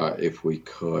if we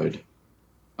could.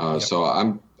 So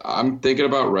I'm thinking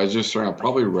about registering. I'll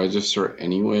probably register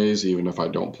anyways, even if I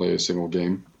don't play a single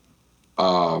game.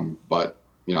 But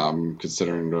I'm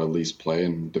considering to at least play,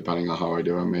 and depending on how I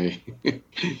do, I may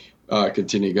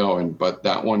continue going. But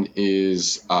that one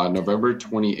is November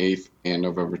 28th and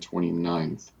November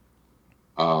 29th.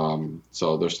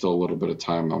 So there's still a little bit of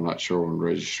time. I'm not sure when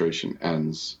registration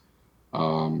ends.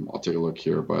 I'll take a look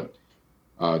here, but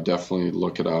definitely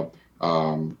look it up.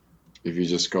 If you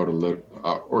just go to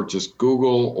or just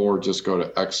Google or just go to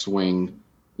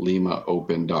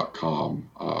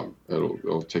xwinglimaopen.com,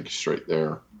 it'll take you straight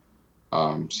there.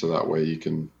 So that way you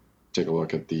can take a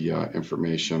look at the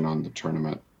information on the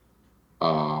tournament,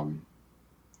 and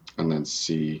then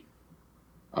see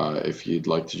if you'd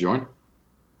like to join.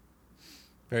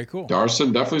 Very cool. There are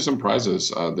definitely some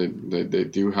prizes. They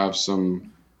do have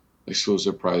some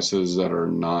exclusive prizes that are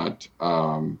not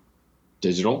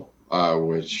digital,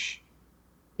 which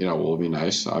will be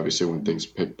nice. Obviously, when things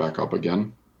pick back up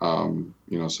again.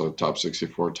 So top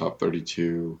 64, top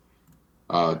 32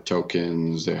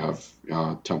 tokens. They have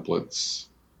templates,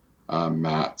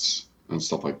 mats, and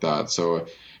stuff like that. So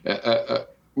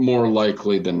more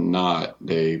likely than not,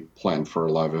 they planned for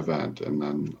a live event, and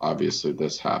then obviously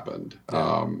this happened.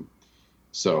 Yeah.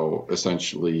 So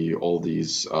essentially, all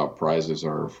these prizes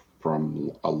are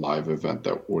from a live event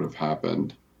that would have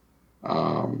happened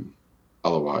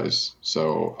otherwise.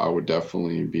 So I would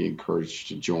definitely be encouraged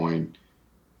to join,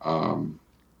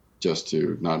 just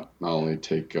to not only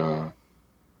take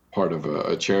part of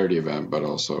a charity event, but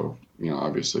also,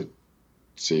 obviously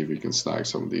see if you can snag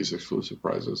some of these exclusive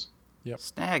prizes. Yep.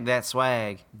 Snag that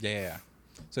swag. Yeah.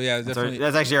 So yeah, definitely.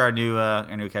 That's actually our new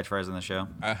catchphrase on the show.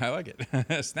 I like it.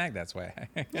 Snag that swag.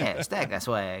 Yeah, snag that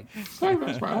swag. Snag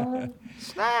that swag.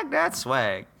 Snag that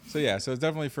swag. So yeah, so it's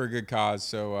definitely for a good cause.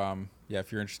 So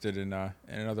if you're interested in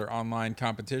another online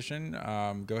competition,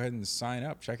 go ahead and sign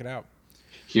up. Check it out.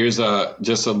 Here's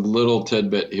just a little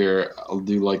tidbit here. I'll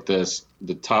do like this.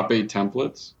 The top 8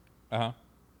 templates.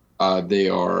 They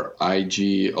are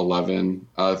IG-11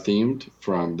 themed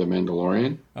from The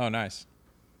Mandalorian. Oh, nice.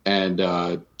 And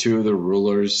 2 of the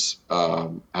rulers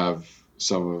have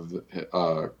some of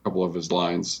a couple of his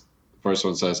lines. The first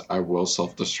one says, "I will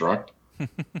self-destruct,"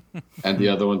 and the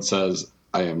other one says,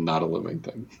 "I am not a living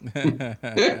thing."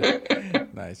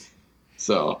 Nice.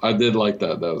 So I did like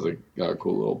that. That was a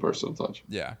cool little personal touch.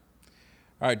 Yeah.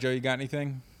 All right, Joe, you got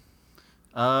anything?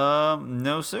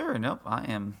 No, sir. Nope. I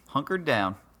am hunkered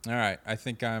down. All right. I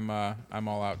think I'm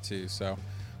all out too. So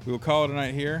we will call it a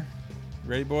night here.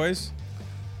 Ready, boys?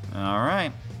 All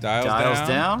right. Dials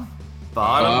down.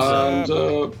 Bottoms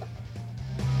up.